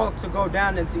 That walk to go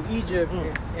down into Egypt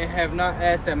and have not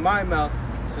asked at my mouth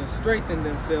to strengthen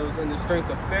themselves in the strength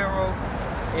of Pharaoh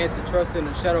and to trust in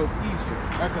the shadow of Egypt.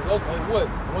 Right, because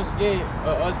once again,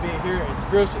 us being here in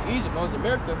spiritual Egypt, North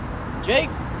America, Jake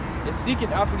is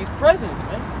seeking after these presidents,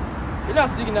 man. You're not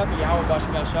seeking after Yahweh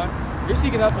Bashim Yashai. You're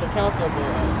seeking after the counsel of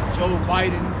Joe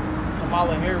Biden,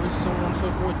 Kamala Harris, so on and so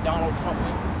forth, Donald Trump.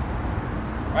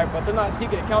 Right? But they're not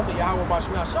seeking the counsel of Yahweh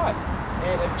Bashim Yashai.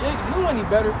 And if Jake knew any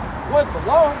better, what the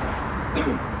law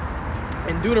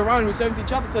in Deuteronomy 17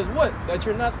 chapter says what? That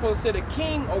you're not supposed to set a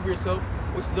king over yourself,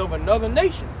 which is of another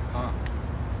nation.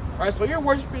 Right? So you're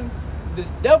worshiping this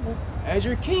devil as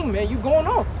your king, man. You going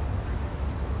off.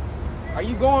 Are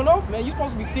you going off, man? You're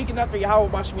supposed to be seeking after Yahweh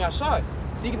Bashim Yashai.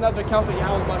 Seeking after the counsel of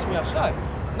Yahweh Bashim Yashai.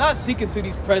 Not seeking to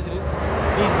these presidents,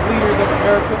 these leaders of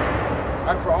America,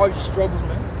 right, for all your struggles,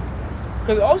 man.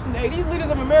 Because hey, these leaders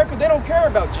of America, they don't care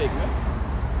about Jake,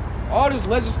 man. All this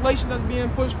legislation that's being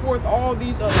pushed forth, all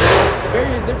these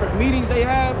various different meetings they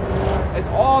have, is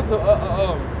all to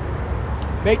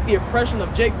make the oppression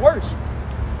of Jake worse.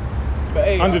 But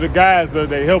hey, under the guise that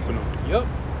they helping them. Yep.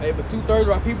 Hey, but 2/3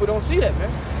 of our people don't see that,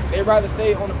 man. They'd rather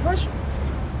stay on oppression.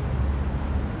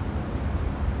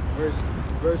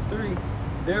 Verse 3.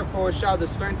 Therefore shall the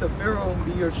strength of Pharaoh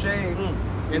be your shame,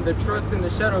 and the trust in the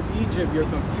shadow of Egypt your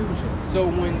confusion. So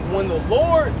when the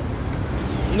Lord,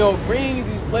 brings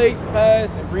these plagues to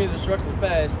pass and brings destruction to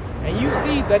pass, and you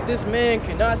see that this man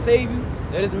cannot save you,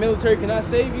 that his military cannot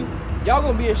save you, y'all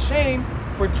gonna be ashamed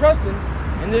for trusting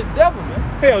in this devil, man.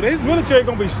 Hell, this military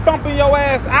gonna be stomping your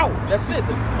ass out. That's it,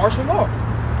 the martial law.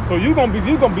 So you gonna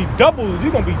be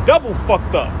double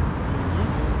fucked up.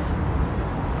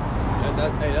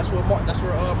 Hey, that's where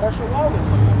martial law is.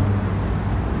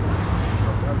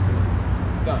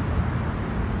 Done.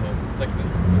 Second.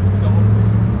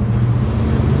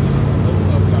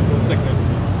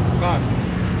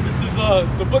 This is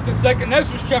the book of 2nd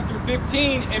Ezra, chapter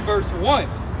 15 and verse 1.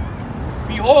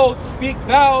 Behold, speak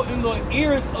thou in the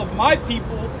ears of my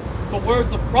people the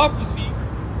words of prophecy,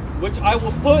 which I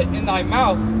will put in thy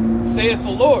mouth, saith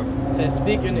the Lord. It says,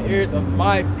 speak in the ears of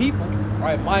my people,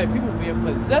 right? My people being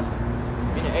possessive.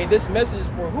 Meaning, hey, this message is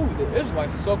for who? The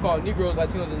Israelites, the so-called Negroes,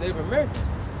 Latinos, and Native Americans.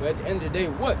 But at the end of the day,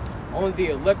 what? Only the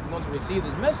elect are going to receive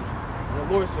this message. And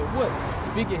the Lord said, what?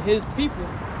 Speak in his people,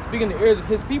 speak in the ears of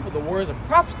his people the words of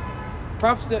prophecy.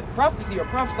 Prophecy or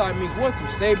prophesy means what? To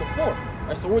say before.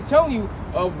 Right, so we're telling you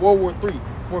of World War III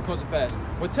before it comes to pass.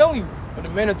 We're telling you of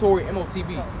the mandatory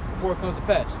MOTV before it comes to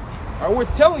pass. Right, we're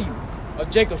telling you of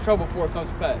Jacob's trouble before it comes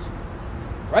to pass.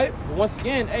 Right? But once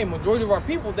again, hey, majority of our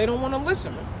people, they don't want to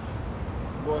listen, man.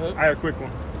 Go ahead. I got a quick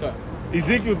one. Okay.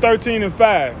 Ezekiel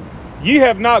 13:5. Ye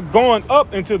have not gone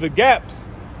up into the gaps,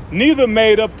 neither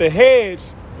made up the hedge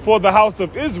for the house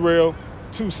of Israel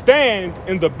to stand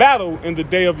in the battle in the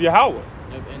day of Yahweh.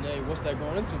 Yep, and hey, what's that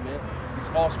going into, man? These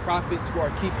false prophets who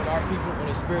are keeping our people in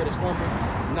a spirit of slumber,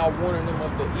 not warning them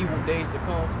of the evil days to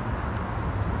come.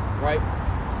 Right?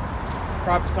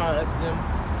 Prophesying unto them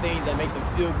things that make them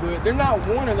feel good. They're not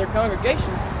warning their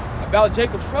congregation about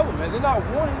Jacob's trouble, man. They're not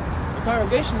warning the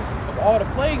congregation of all the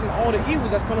plagues and all the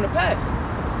evils that's coming to pass.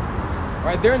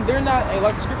 Right? They're not, hey,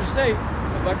 like the scriptures say,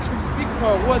 like the scriptures speak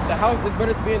upon what? The house is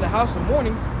better to be in the house of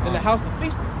mourning than the house of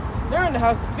feasting. They're in the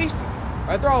house of feasting.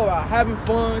 Right? They're all about having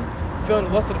fun, feeling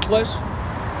the lust of the flesh.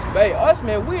 But hey, us,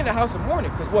 man, we in the house of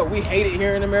mourning because what? We hate it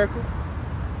here in America.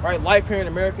 Right? Life here in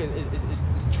America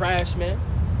is trash, man.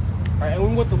 Right? And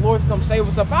we want the Lord to come save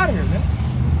us up out of here, man.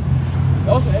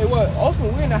 Ultimately,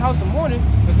 we're in the house of mourning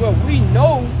because we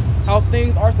know how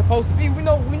things are supposed to be. We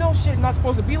know shit's not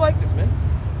supposed to be like this, man.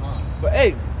 But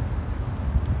hey,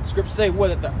 scriptures say what?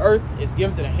 That the earth is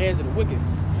given to the hands of the wicked.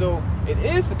 So it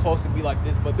is supposed to be like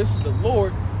this, but this is the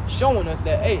Lord showing us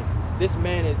that, hey, this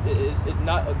man is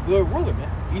not a good ruler,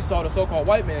 man. Esau, the so-called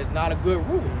white man, is not a good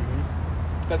ruler.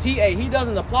 Because he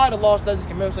doesn't apply the law, statutes, and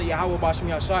commandments of Yahweh Bashim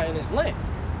Yashai in this land.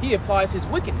 He applies his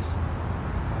wickedness.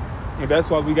 And that's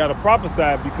why we got to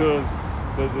prophesy, because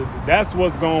that's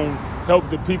what's going to help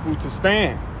the people to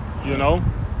stand, you know?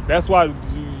 That's why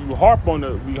we harp on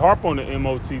the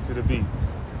MOT to the B,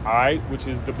 all right, which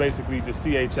is basically the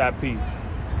CHIP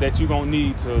that you're going to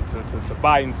need to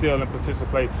buy and sell and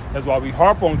participate. That's why we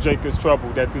harp on Jacob's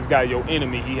trouble, that this guy, your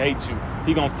enemy, he hates you.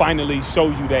 He going to finally show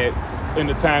you that in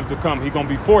the times to come. He going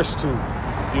to be forced to,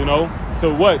 you know?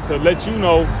 So what? To let you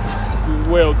know, to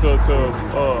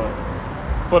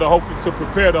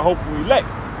prepare the hopeful elect.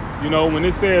 You know, when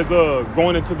it says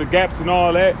going into the gaps and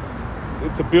all that,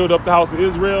 to build up the house of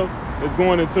Israel, it's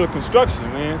going into construction,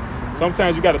 man.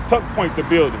 Sometimes you got to tuck point the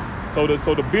building so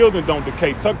the building don't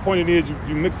decay. Tuck pointing is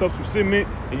you mix up some cement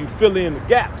and you fill in the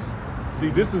gaps. See,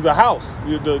 this is a house.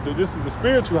 This is a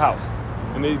spiritual house,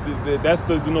 and that's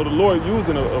the Lord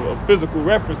using a physical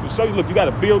reference to show you. Look, you got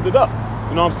to build it up.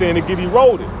 You know what I'm saying? To get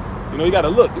eroded. You know, you got to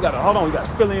look. You got to hold on. You got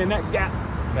to fill in that gap.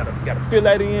 You got to fill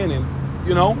that in, and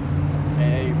you know.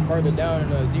 And further down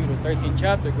in Ezekiel 13th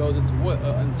chapter, it goes into what?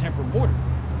 Untempered mortar,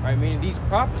 right? Meaning these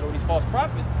prophets or these false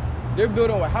prophets, they're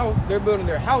building a house, they're building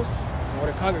their house or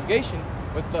their congregation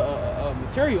with the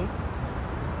material,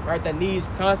 right, that needs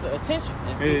constant attention.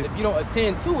 And if you don't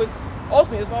attend to it,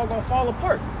 ultimately it's all gonna fall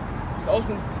apart. So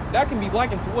ultimately, that can be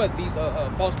likened to what? These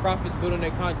false prophets building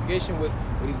their congregation with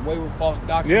these wayward false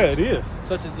doctrines. Yeah, it is.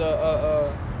 Such as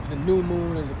the new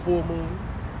moon and the full moon,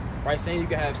 right? Saying you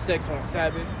can have sex on a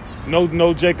Sabbath.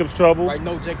 No Jacob's trouble. Right,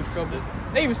 no Jacob's trouble.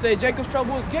 They even say Jacob's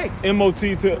trouble is gay.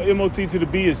 MOT to the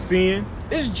B is sin.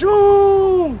 It's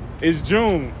June. It's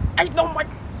June. Ain't no my.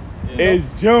 It's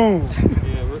June.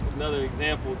 Yeah, another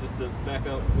example, just to back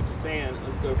up what you're saying,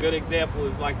 a good example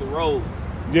is like the roads.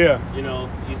 Yeah. You know,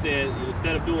 you said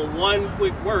instead of doing one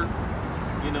quick work,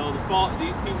 you know,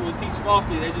 these people who teach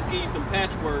falsely, they just give you some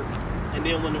patchwork, and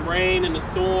then when the rain and the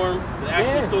storm, the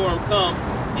actual storm come,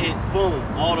 it boom,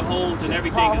 all the holes and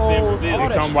everything has been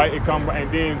revealed. It come right,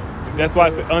 and then that's why I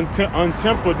said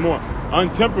untempered more.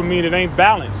 Untempered mean it ain't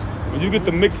balanced. When you get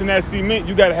to mixing that cement,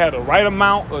 you gotta have the right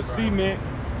amount of cement,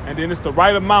 and then it's the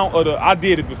right amount of I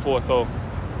did it before, so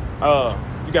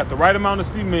you got the right amount of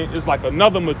cement. It's like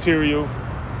another material,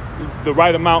 the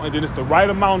right amount, and then it's the right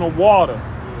amount of water.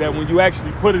 That when you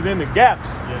actually put it in the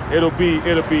gaps, it'll be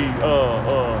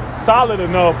solid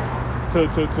enough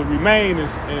to remain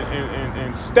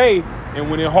and stay.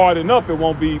 And when it harden up, it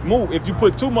won't be moved. If you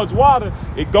put too much water,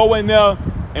 it go in there,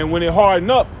 and when it harden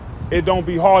up, it don't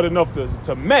be hard enough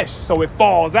to mesh, so it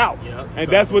falls out. And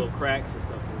that's what cracks and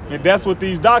stuff. And that's what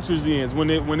these doctrines is. When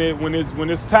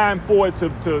it's time for it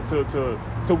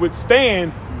to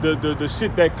withstand the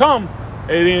shit that come.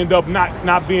 It ended up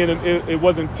not being. It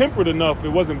wasn't tempered enough. It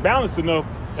wasn't balanced enough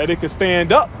that it could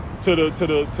stand up to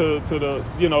the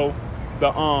you know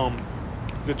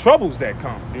the troubles that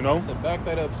come. You know. To back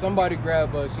that up, somebody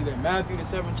grab either Matthew the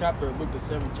 7th chapter or Luke the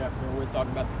 7th chapter, and we're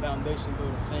talking about the foundation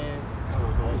built of sand.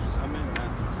 I'm in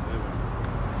Matthew 7.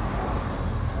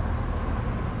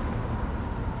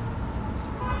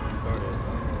 Start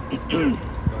at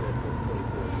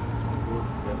 24.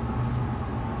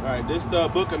 All right, this is the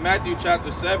book of Matthew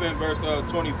chapter 7, verse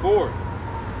 24.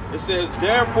 It says,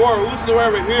 "Therefore,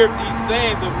 whosoever heareth these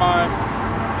sayings of mine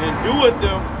and doeth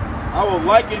them, I will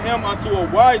liken him unto a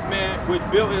wise man which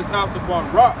built his house upon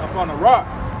a rock.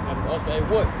 And also,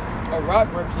 what? A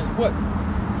rock represents what?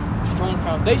 A strong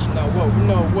foundation. Now, what? We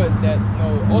know what that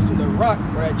ultimate rock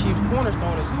or that chief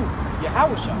cornerstone is who?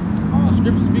 Yahushua. The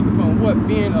scriptures speak upon what?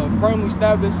 Being firmly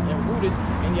established and rooted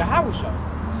in Yahushua.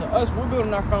 So us, we're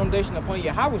building our foundation upon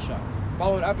Yahushua,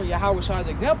 following after Yahushua's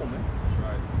example, man. That's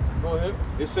right. Go ahead.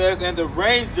 It says, and the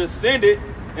rains descended,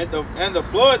 and the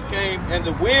floods came, and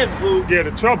the winds blew. Yeah,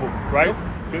 the trouble, right?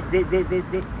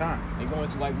 Good time. They go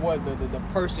into like what? The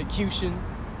persecution,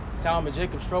 time of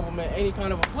Jacob's trouble, man. Any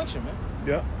kind of affliction, man.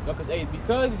 Yeah. Because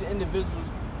these individuals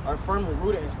are firmly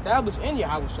rooted and established in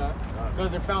Yahushua, because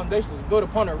their foundation is built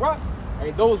upon a rock.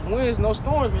 Hey, those winds, no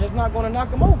storms, man, it's not going to knock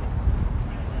them over.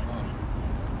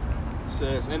 It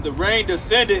says, and the rain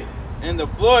descended, and the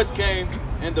floods came,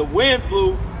 and the winds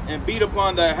blew, and beat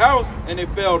upon that house, and it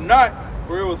fell not,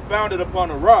 for it was founded upon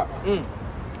a rock.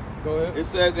 Go ahead. It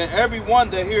says, and every one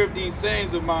that heareth these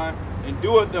sayings of mine, and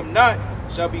doeth them not,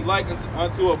 shall be like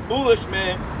unto a foolish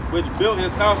man, which built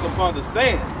his house upon the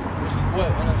sand. Which is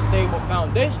what? An unstable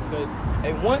foundation. Because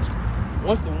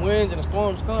once the winds and the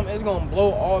storms come, it's going to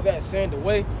blow all that sand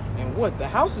away. And what? The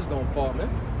house is going to fall, man.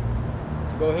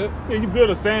 Go ahead. Yeah, you build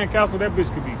a sand castle, that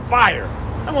bitch could be fire.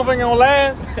 That motherfucker ain't gonna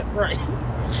last. Right.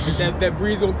 that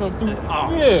breeze gonna come through. Oh,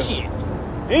 yeah. Shit.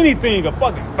 Anything, a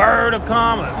fucking bird will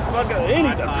come, a fucking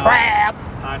anything, a crab.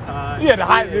 High tide. Yeah, the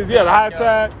high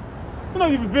tide. You know,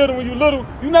 you be building when you little,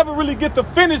 you never really get to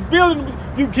finish building.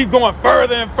 You keep going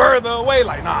further and further away.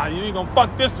 Like, nah, you ain't gonna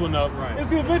fuck this one up. Right.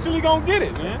 It's eventually gonna get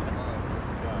it, man.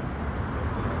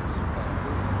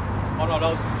 Oh no, that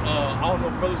was I don't know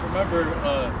if brothers remember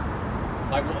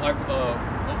when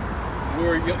we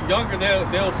were younger,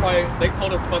 they'll probably they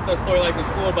told us about that story like in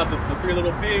school about the three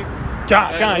little pigs.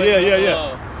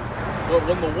 Yeah.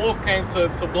 When the wolf came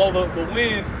to blow the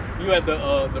wind, you had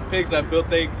the pigs that built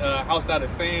their house out of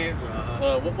sand.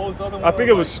 What was the other one? I think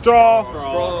it was straw.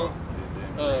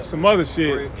 Some other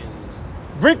shit.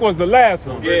 Brick was the last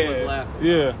one. Yeah. Was the last one.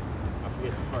 Yeah. I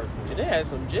forget the first one. They had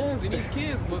some gems in these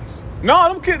kids' books.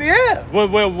 No, them kids, yeah.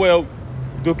 Well,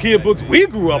 the kid books we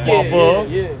grew up off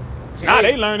of. Yeah. Now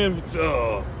they learning.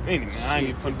 Anyway, I ain't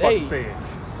even fucking today, say it.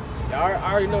 I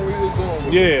already know where he was going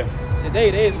with Yeah. Today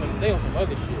they on some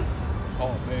other shit.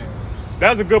 Oh man.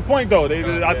 That's a good point though.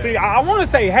 I think I want to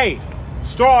say hate.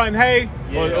 straw and hay,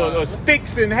 Yeah. or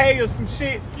sticks and hay or some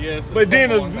shit. Yes. But then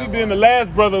the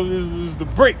last brother is the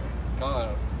brick,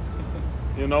 God.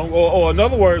 you know, or in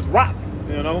other words, rock,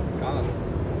 you know. God.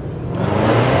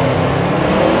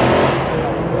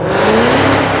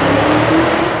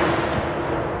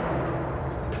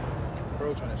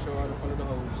 Bro trying to show out in front of the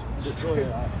hose. Just go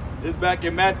ahead. It's back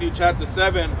in Matthew chapter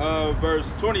 7,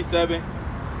 verse 27.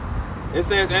 It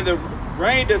says, and the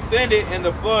rain descended and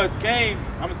the floods came.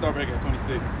 I'm going to start back at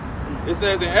 26. It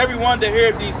says, and everyone that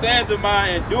heareth these sayings of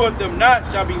mine and doeth them not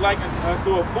shall be likened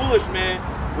unto a foolish man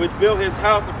which built his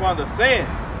house upon the sand.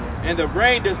 And the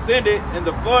rain descended and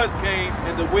the floods came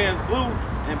and the winds blew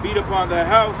and beat upon the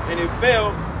house and it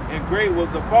fell, and great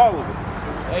was the fall of it.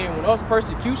 Hey, when those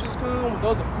persecutions come, when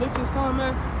those afflictions come,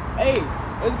 man, hey,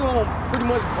 it's gonna pretty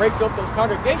much break up those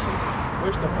congregations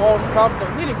which the false prophets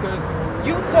are leading. Because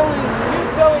you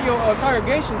telling your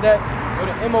congregation that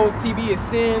the MOTB is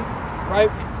sin, right?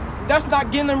 That's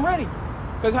not getting them ready.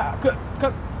 Cause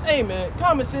hey, man,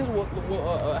 common sense will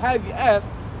have you ask,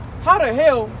 how the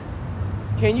hell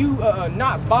can you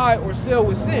not buy or sell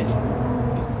with sin?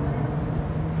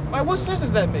 Like, what sense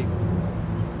does that make?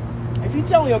 If you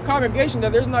telling your congregation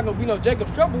that there's not gonna be no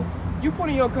Jacob's trouble, you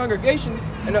putting your congregation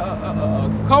in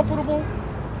a comfortable,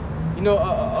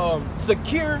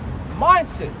 secure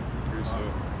mindset.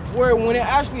 To where when it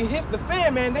actually hits the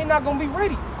fan, man, they not gonna be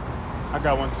ready. I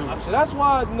got one too. So that's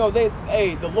why,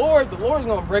 the Lord's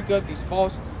gonna break up these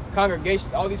false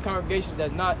congregations, all these congregations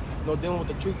that's not, dealing with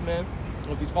the truth, man.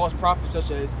 With these false prophets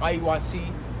such as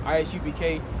IUIC,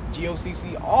 ISUPK,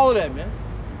 GOCC, all of that, man.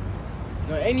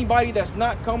 Anybody that's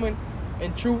not coming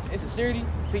in truth and sincerity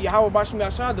to Yahweh Bashim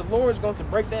Yashad, the Lord's going to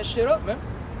break that shit up, man.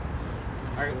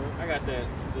 All right, I got that.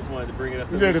 Just wanted to bring it up.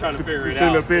 So Yeah, we're trying to figure it three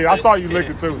out. little pigs. I saw you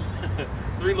looking too.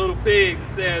 Three little pigs. It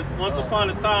says, once upon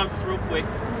a time, just real quick.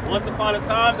 Once upon a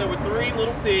time, there were three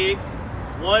little pigs.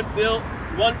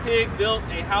 One pig built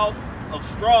a house of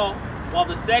straw, while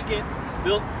the second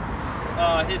built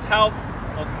his house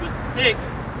with sticks.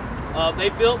 They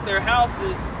built their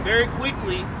houses very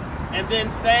quickly and then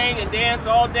sang and danced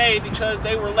all day because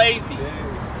they were lazy.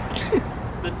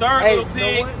 The third little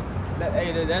pig.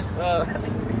 That's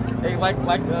like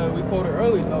we quoted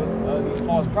earlier, these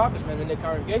false prophets, man, in their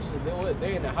congregations,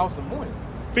 they in the house of mourning,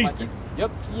 feasting.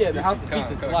 Yep, yeah, the house of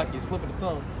feasting. So like you slipping the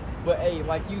tongue, but hey,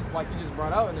 like you just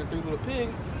brought out, and the three little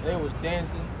pigs, they was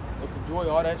dancing for joy,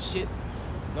 all that shit.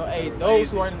 No, hey, those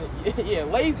lazy. Who are in the,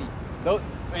 lazy. Those,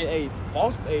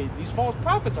 these false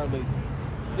prophets are lazy.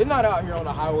 They're not out here on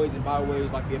the highways and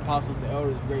byways like the apostles, the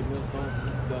elders, great millstone,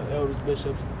 the elders,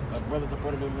 bishops, brothers up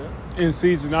under them, man. In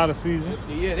season, out of season.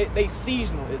 Yeah, they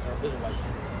seasonal Israelites.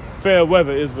 Fair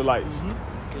weather Israelites.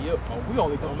 Mm-hmm. Yep. Oh, we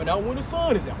only coming out when the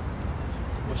sun is out.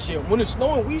 Well, shit, when it's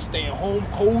snowing, we staying home,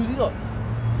 cozy up.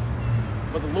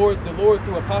 But the Lord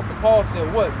through Apostle Paul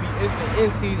said, what? Be instant in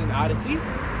season, out of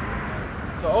season.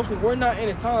 So ultimately, we're not in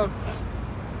a time.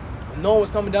 No one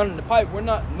was coming down in the pipe.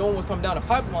 No one was coming down the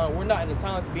pipeline. We're not in the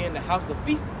time to be in the house of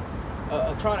feasting,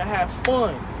 trying to have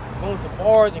fun, going to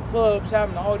bars and clubs,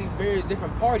 having all these various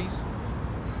different parties,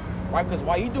 right? Because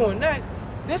while you doing that,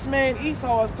 this man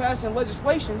Esau is passing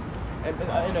legislation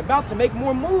and about to make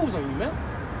more moves on you, man.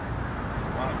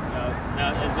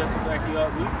 Now, and just to back you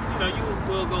up, you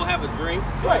will go have a drink.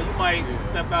 Right. You might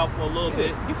step out for a little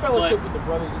bit. You fellowship with the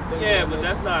brothers and things. Yeah, like but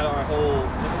that. that's not our whole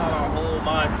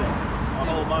mindset. Our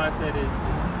whole mindset is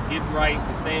getting right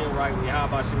and staying right with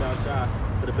Yahweh Bashim Shah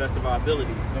to the best of our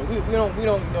ability. We don't be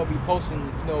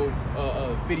posting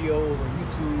videos on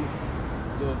YouTube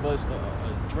of us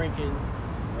drinking,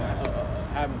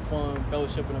 having fun,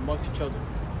 fellowshipping amongst each other.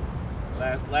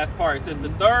 Last part, it says the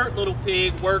third little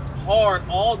pig worked hard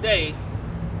all day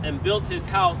and built his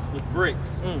house with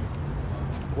bricks.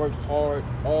 Worked hard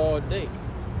all day.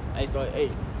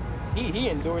 He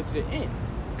endured to the end.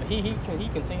 He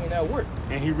continued that work,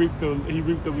 and he reaped the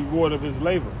reward of his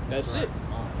labor. That's it.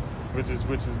 Which is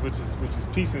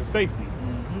peace and safety,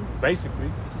 basically.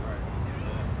 That's right.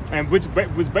 And which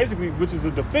is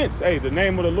a defense. Hey, the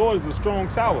name of the Lord is a strong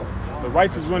tower. The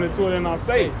righteous run into it and are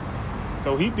safe.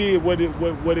 So he did what it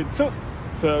took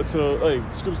to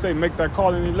Scripture say, make that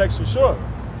call in the election sure.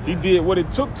 He did what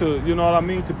it took to,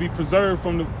 to be preserved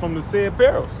from the said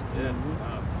perils. Yeah.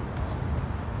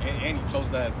 And he chose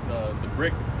that the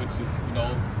brick, which is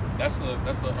that's a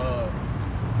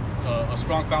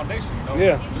strong foundation.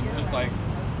 Yeah. Just like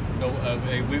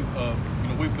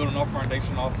we're building our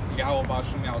foundation off Yahweh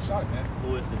Bashim Yahshua, man.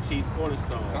 Who is the chief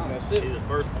cornerstone? That's it. He's the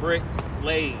first brick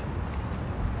laid.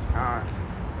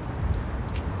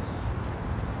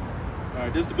 All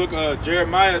right, this is the book of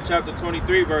Jeremiah, chapter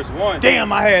 23, verse 1.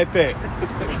 Damn, I had that.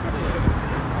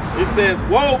 It says,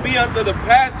 woe be unto the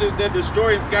pastors that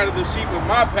destroy and scatter the sheep of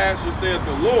my pasture, saith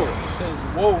the Lord. It says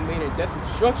woe, meaning death and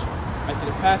destruction. And to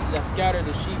the pastors that scatter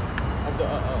the sheep of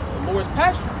the Lord's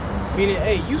pasture. Meaning,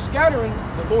 hey, you scattering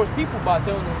the Lord's people by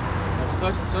telling them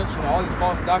such and such, all these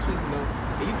false doctrines,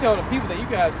 and you telling the people that you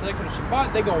can have sex on the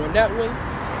Shabbat, they going that way.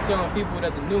 Telling people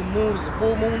that the new moon is a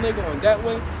full moon, they going that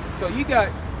way. So you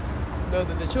got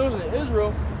the children of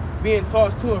Israel being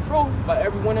tossed to and fro by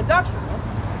everyone in doctrine. Huh?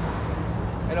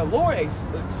 And the Lord,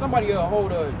 somebody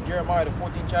hold Jeremiah the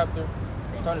 14th chapter,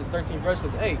 starting the 13th verse,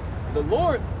 because hey, the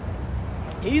Lord,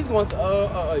 He's going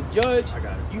to judge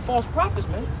you false prophets,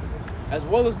 man, as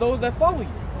well as those that follow you.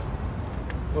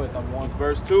 Go ahead, Thumb 1.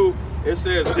 Verse 2, it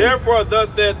says, therefore thus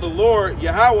saith the Lord,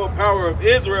 Yahweh, power of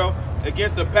Israel,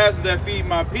 against the pastors that feed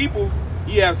my people,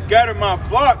 ye have scattered my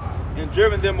flock and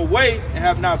driven them away, and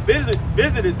have not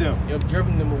visited them. You have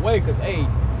driven them away because, hey,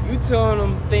 you telling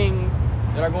them things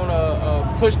that are going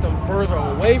to push them further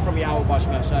away from Yahweh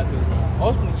Bashim Yashai, because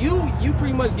ultimately you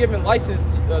pretty much giving license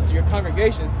to your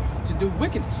congregation to do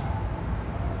wickedness.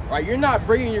 Right? You're not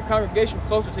bringing your congregation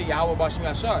closer to Yahweh Bashim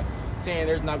Yashai, saying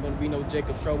there's not going to be no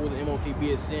Jacob trouble, the MOTB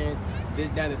is sin, this,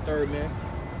 that, and the third, man.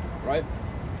 Right?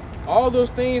 All those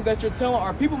things that you're telling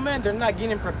our people, man, they're not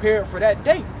getting prepared for that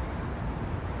day.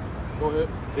 Go ahead.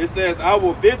 It says, I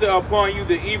will visit upon you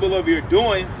the evil of your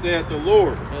doing, saith the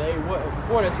Lord. And hey,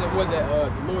 before that said,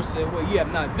 the Lord said, well, you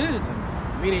have not visited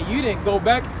them. Meaning you didn't go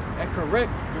back and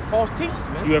correct your false teachers,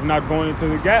 man. You have not gone into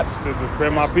the gaps to prepare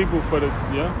my people for the,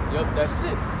 Yep, that's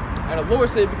it. And the Lord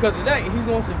said because of that, He's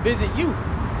going to visit you.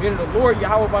 Meaning the Lord,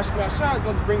 Yahweh Bashim Yashai, is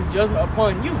going to bring judgment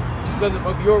upon you because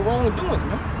of your wrongdoings,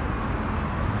 man.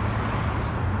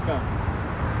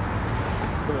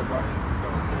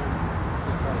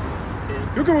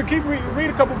 You can keep read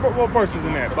a couple more verses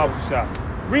in that Bible shop.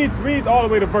 Read all the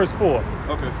way to verse 4.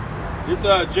 Okay. It's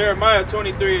Jeremiah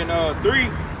 23 and 3.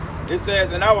 It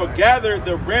says, and I will gather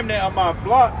the remnant of my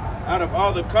flock out of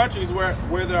all the countries where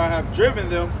I have driven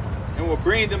them, and will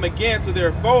bring them again to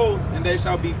their folds, and they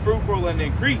shall be fruitful and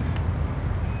increase.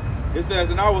 It says,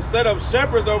 and I will set up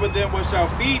shepherds over them which shall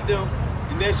feed them,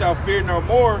 and they shall fear no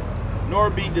more, nor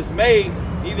be dismayed,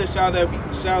 neither shall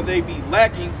they be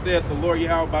lacking, saith the Lord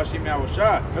Yahweh Bashim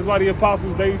Yahushua. That's why the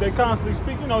apostles, they constantly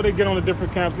speak, they get on the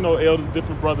different camps, elders,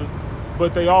 different brothers,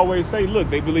 but they always say, look,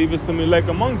 they believe it's some elect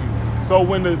among you. So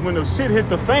when the shit hit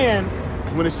the fan,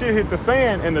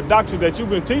 and the doctrine that you've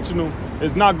been teaching them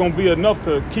is not going to be enough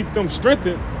to keep them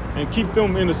strengthened and keep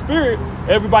them in the spirit,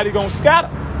 everybody going to scatter.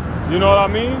 You know what I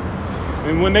mean?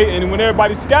 And when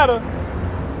everybody scatter,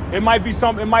 it might be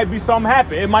something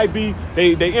happen. It might be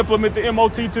they implement the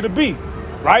MOT to the B,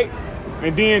 right?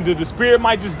 And then the spirit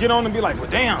might just get on and be like, well,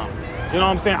 damn, you know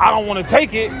what I'm saying? I don't want to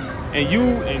take it. And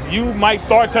you might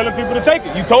start telling people to take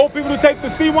it. You told people to take the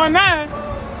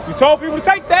C19. You told people to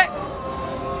take that.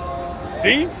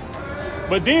 See?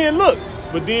 But then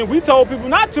we told people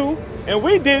not to, and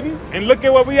we didn't, and look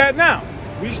at where we at now.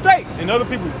 We straight. And other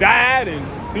people died, and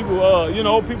people,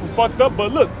 people fucked up,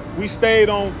 but look, we stayed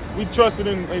on, we trusted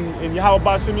in Yahweh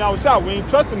Bashim Yahushua. We ain't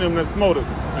trusting them that smote us.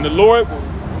 And the Lord,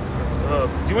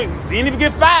 didn't even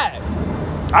get fired.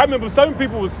 I remember certain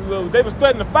people they was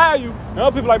threatening to fire you, and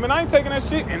other people like, man, I ain't taking that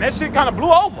shit, and that shit kind of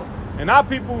blew over. And our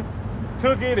people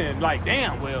took it and like,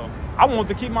 damn, well, I wanted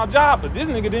to keep my job, but this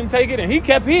nigga didn't take it, and he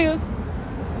kept his.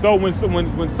 So when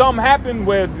something happened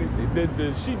where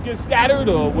the sheep get scattered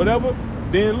or whatever,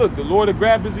 then look, the Lord will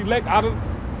grab his elect out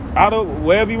of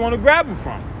wherever you want to grab them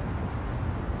from.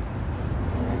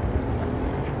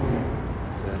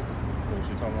 Is that what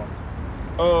you're talking about?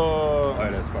 Oh,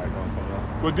 that's probably going somewhere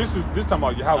else. Well, this talking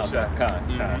about your house shot.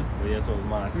 Kind. Well, yeah, that's what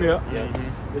mine said. Yeah.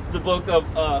 Mm-hmm. It's the book of,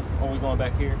 are we going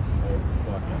back here?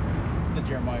 The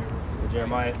Jeremiah.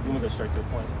 Jeremiah, you want to go straight to the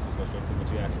point? Let's go straight to what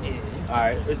you asked for. Yeah. All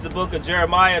right, it's the book of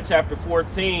Jeremiah, chapter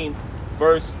 14,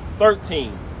 verse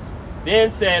 13.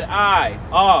 Then said I,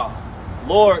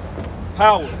 Lord,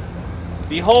 power,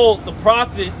 behold, the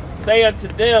prophets say unto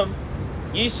them,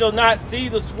 ye shall not see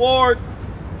the sword,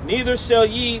 neither shall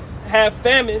ye have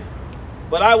famine,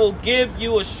 but I will give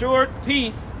you assured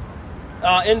peace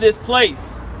in this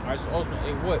place. All right, so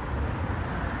ultimately, what?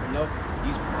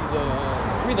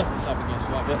 Read that from the top again,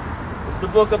 so I bet. It's the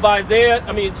book of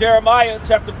Jeremiah,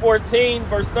 chapter 14,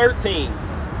 verse 13.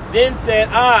 Then said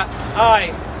I,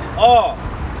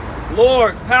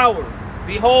 Lord, power,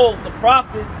 behold, the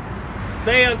prophets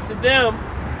say unto them,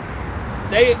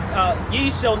 ye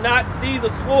shall not see the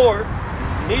sword,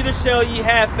 neither shall ye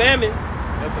have famine.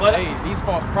 Yeah, but hey, these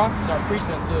false prophets are preaching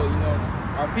to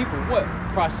our people what?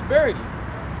 Prosperity,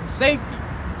 safety,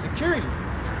 security.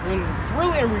 When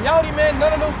really in reality, man,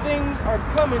 none of those things are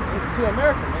coming to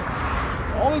America, man.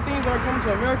 only things that are coming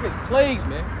to America is plagues,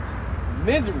 man.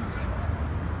 Miseries.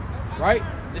 Right?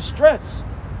 Distress.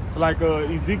 Like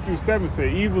Ezekiel 7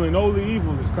 said, evil and only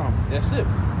evil is coming. That's it.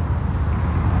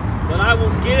 But I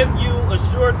will give you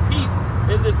assured peace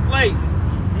in this place.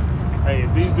 Hey,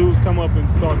 if these dudes come up and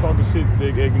start talking shit, they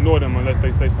ignore them unless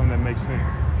they say something that makes sense.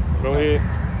 Go ahead.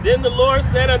 Then the Lord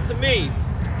said unto me,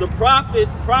 the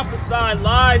prophets prophesy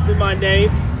lies in my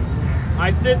name.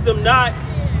 I sent them not,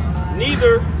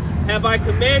 neither have I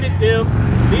commanded them,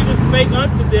 neither spake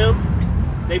unto them.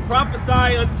 They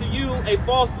prophesy unto you a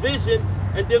false vision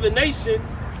and divination,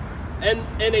 and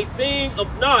a thing of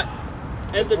naught,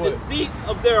 and the deceit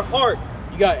of their heart.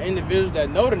 You got individuals that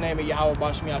know the name of Yahweh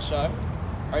Bashmi Ashai.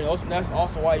 Right? That's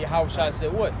also why Yahweh Shai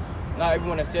said what? Not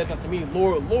everyone that saith unto me,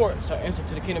 Lord, Lord, shall enter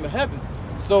to the kingdom of heaven.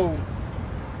 So,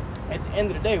 at the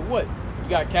end of the day, what? You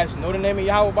got cats know the name of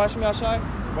Yahweh Bashmi Ashai,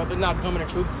 but they're not coming to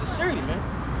truth and sincerity, man.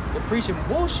 They're preaching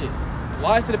bullshit.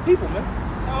 Lies to the people, man.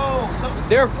 No.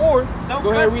 Therefore,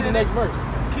 go ahead and read the next verse.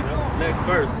 Keep going. Next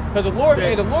verse. Because the Lord,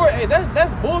 Says,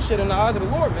 that's bullshit in the eyes of the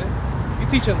Lord, man. You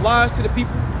teaching lies to the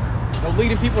people,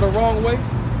 leading people the wrong way.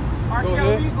 Go ahead.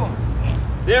 Where you going?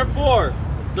 Therefore,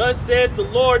 thus said the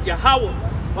Lord Yahweh,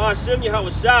 Ba'ashem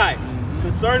Yahweh Shai,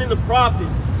 concerning the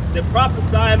prophets that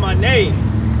prophesy in my name,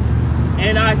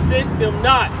 and I sent them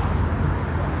not.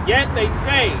 Yet they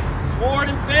say, sword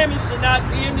and famine shall not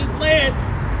be in this land,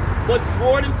 but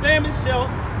sword and famine shall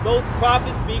those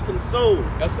prophets be consumed.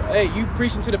 Hey, you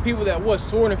preaching to the people that what?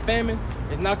 Sword and famine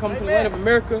is not coming to the land of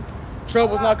America.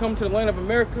 Trouble's not coming to the land of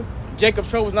America. Jacob's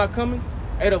trouble's not coming.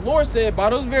 Hey, the Lord said,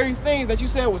 by those very things that you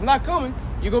said was not coming,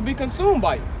 you're going to be consumed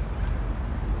by it.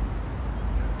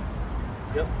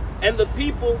 Yep. And the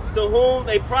people to whom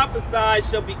they prophesy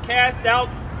shall be cast out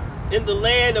in the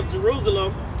land of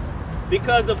Jerusalem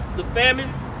because of the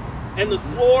famine and the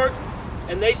sword,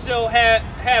 and they shall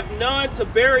have none to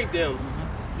bury them,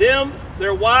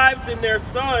 their wives and their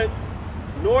sons,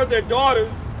 nor their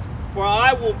daughters, for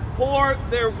I will pour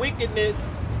their wickedness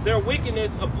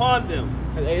upon them.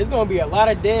 Hey, it's going to be a lot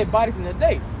of dead bodies in the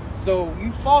day. So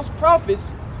you false prophets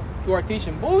who are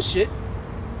teaching bullshit,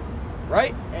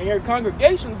 right? And your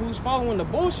congregation who's following the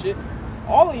bullshit,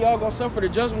 all of y'all going to suffer the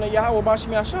judgment of Yahweh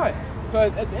Bashmi Ashai.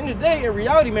 Because at the end of the day, in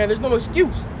reality, man, there's no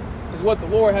excuse. Because what the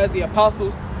Lord has the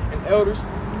apostles and elders,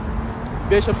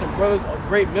 bishops and brothers of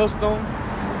great millstone,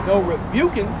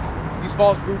 rebuking these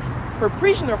false groups for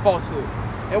preaching their falsehood.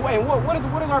 And wait, what does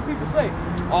our people say?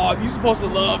 Oh, you supposed to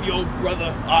love your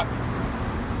brother.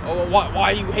 Oh, why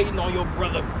are you hating on your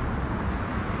brother?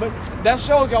 But that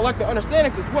shows y'all like to understand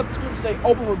it, because what the scriptures say,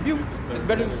 open rebuke is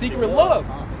better than secret love.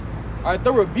 All right,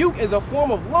 the rebuke is a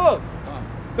form of love.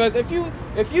 Because if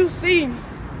you see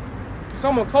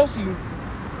someone close to you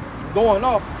going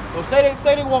off, so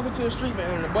say they walk into the street,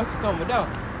 man, and the bus is coming down.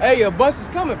 Hey, your bus is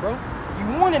coming, bro. You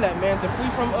wanted that man to flee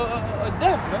from a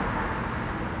death, man.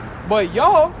 But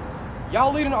y'all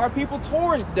leading our people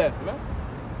towards death, man.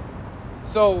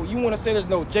 So you want to say there's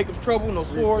no Jacob's trouble, no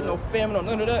sword, no famine, no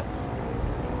none of that?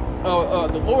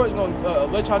 The Lord's gonna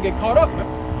let y'all get caught up, man.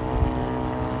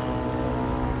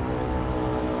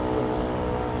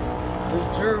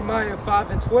 This Jeremiah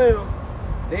 5:12,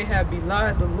 they have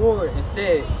belied the Lord and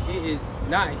said, it is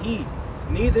not he.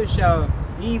 Neither shall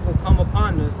evil come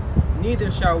upon us, neither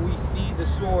shall we see the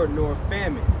sword nor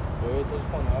famine. Go ahead to this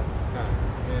point, all right?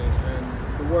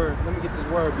 And the word, let me get this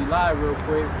word belied real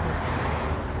quick.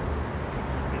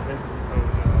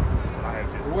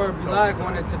 The word belied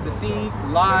going into deceive,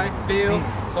 lie, fail.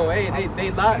 So hey,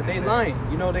 they lying.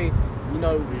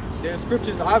 Their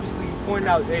scriptures obviously point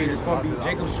out, hey, there's gonna be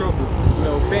Jacob's trouble,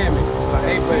 famine.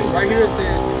 Hey, but right here it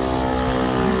says,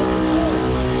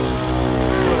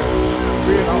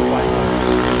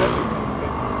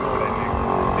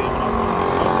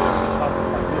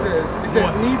 it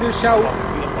says neither shall.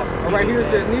 Right here it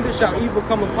says, neither shall evil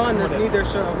come upon us, neither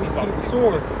shall we see the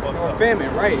sword or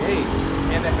famine. Right, hey.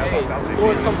 And the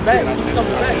Lord's coming back. He's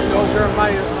coming back.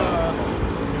 Jeremiah,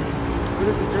 what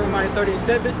is it, Jeremiah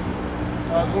 37?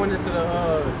 Going into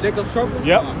the Jacob's trouble.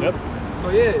 Yep. So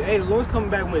yeah, hey, the Lord's coming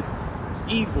back with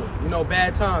evil,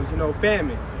 bad times,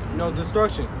 famine,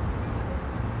 destruction.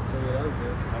 So yeah, that was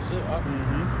it. That's it.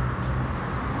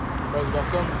 Brothers got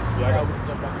something? Yeah, I got something.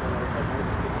 Jump back on something.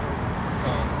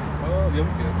 Yeah,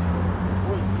 we good.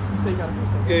 You say you got to do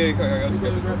something. Yeah, I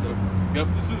got this. Yep,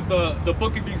 this is the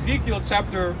book of Ezekiel,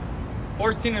 chapter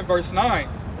 14 and verse 9.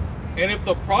 And if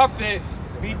the prophet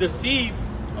be deceived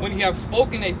when he have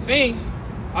spoken a thing,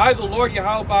 I, the Lord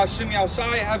Yahweh Ba'ashem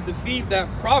Yahushai, have deceived that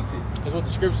prophet. Because what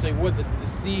the scriptures say, what the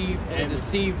deceived and the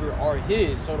deceiver are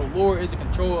his. So the Lord is in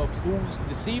control of who's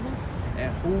deceiving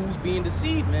and who's being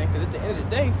deceived, man. Because at the end of the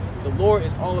day, the Lord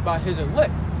is all about his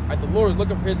elect. Right? The Lord is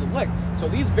looking for his elect. So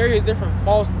these various different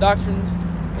false doctrines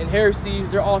and heresies,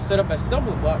 they're all set up as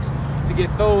stumbling blocks to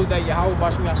get those that Yahweh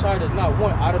Bashim Yashai does not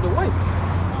want out of the way.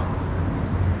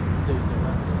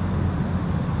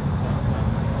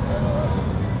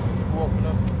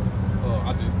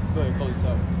 I did. Go ahead, close this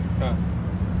out.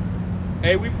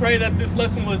 Hey, we pray that this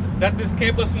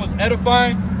camp lesson was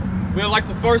edifying. We'd like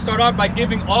to first start off by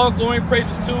giving all glory and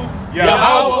praises to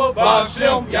Yahweh,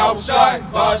 Ba'ashem,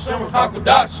 Yahushai, Ba'ashem,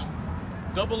 HaKadosh.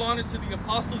 Double honors to the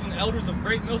apostles and elders of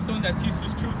Great Millstone that teach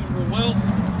us truth and rule well.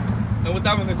 And with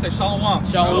that, we're going to say Shalom.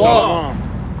 Shalom.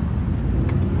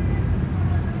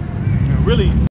 Really.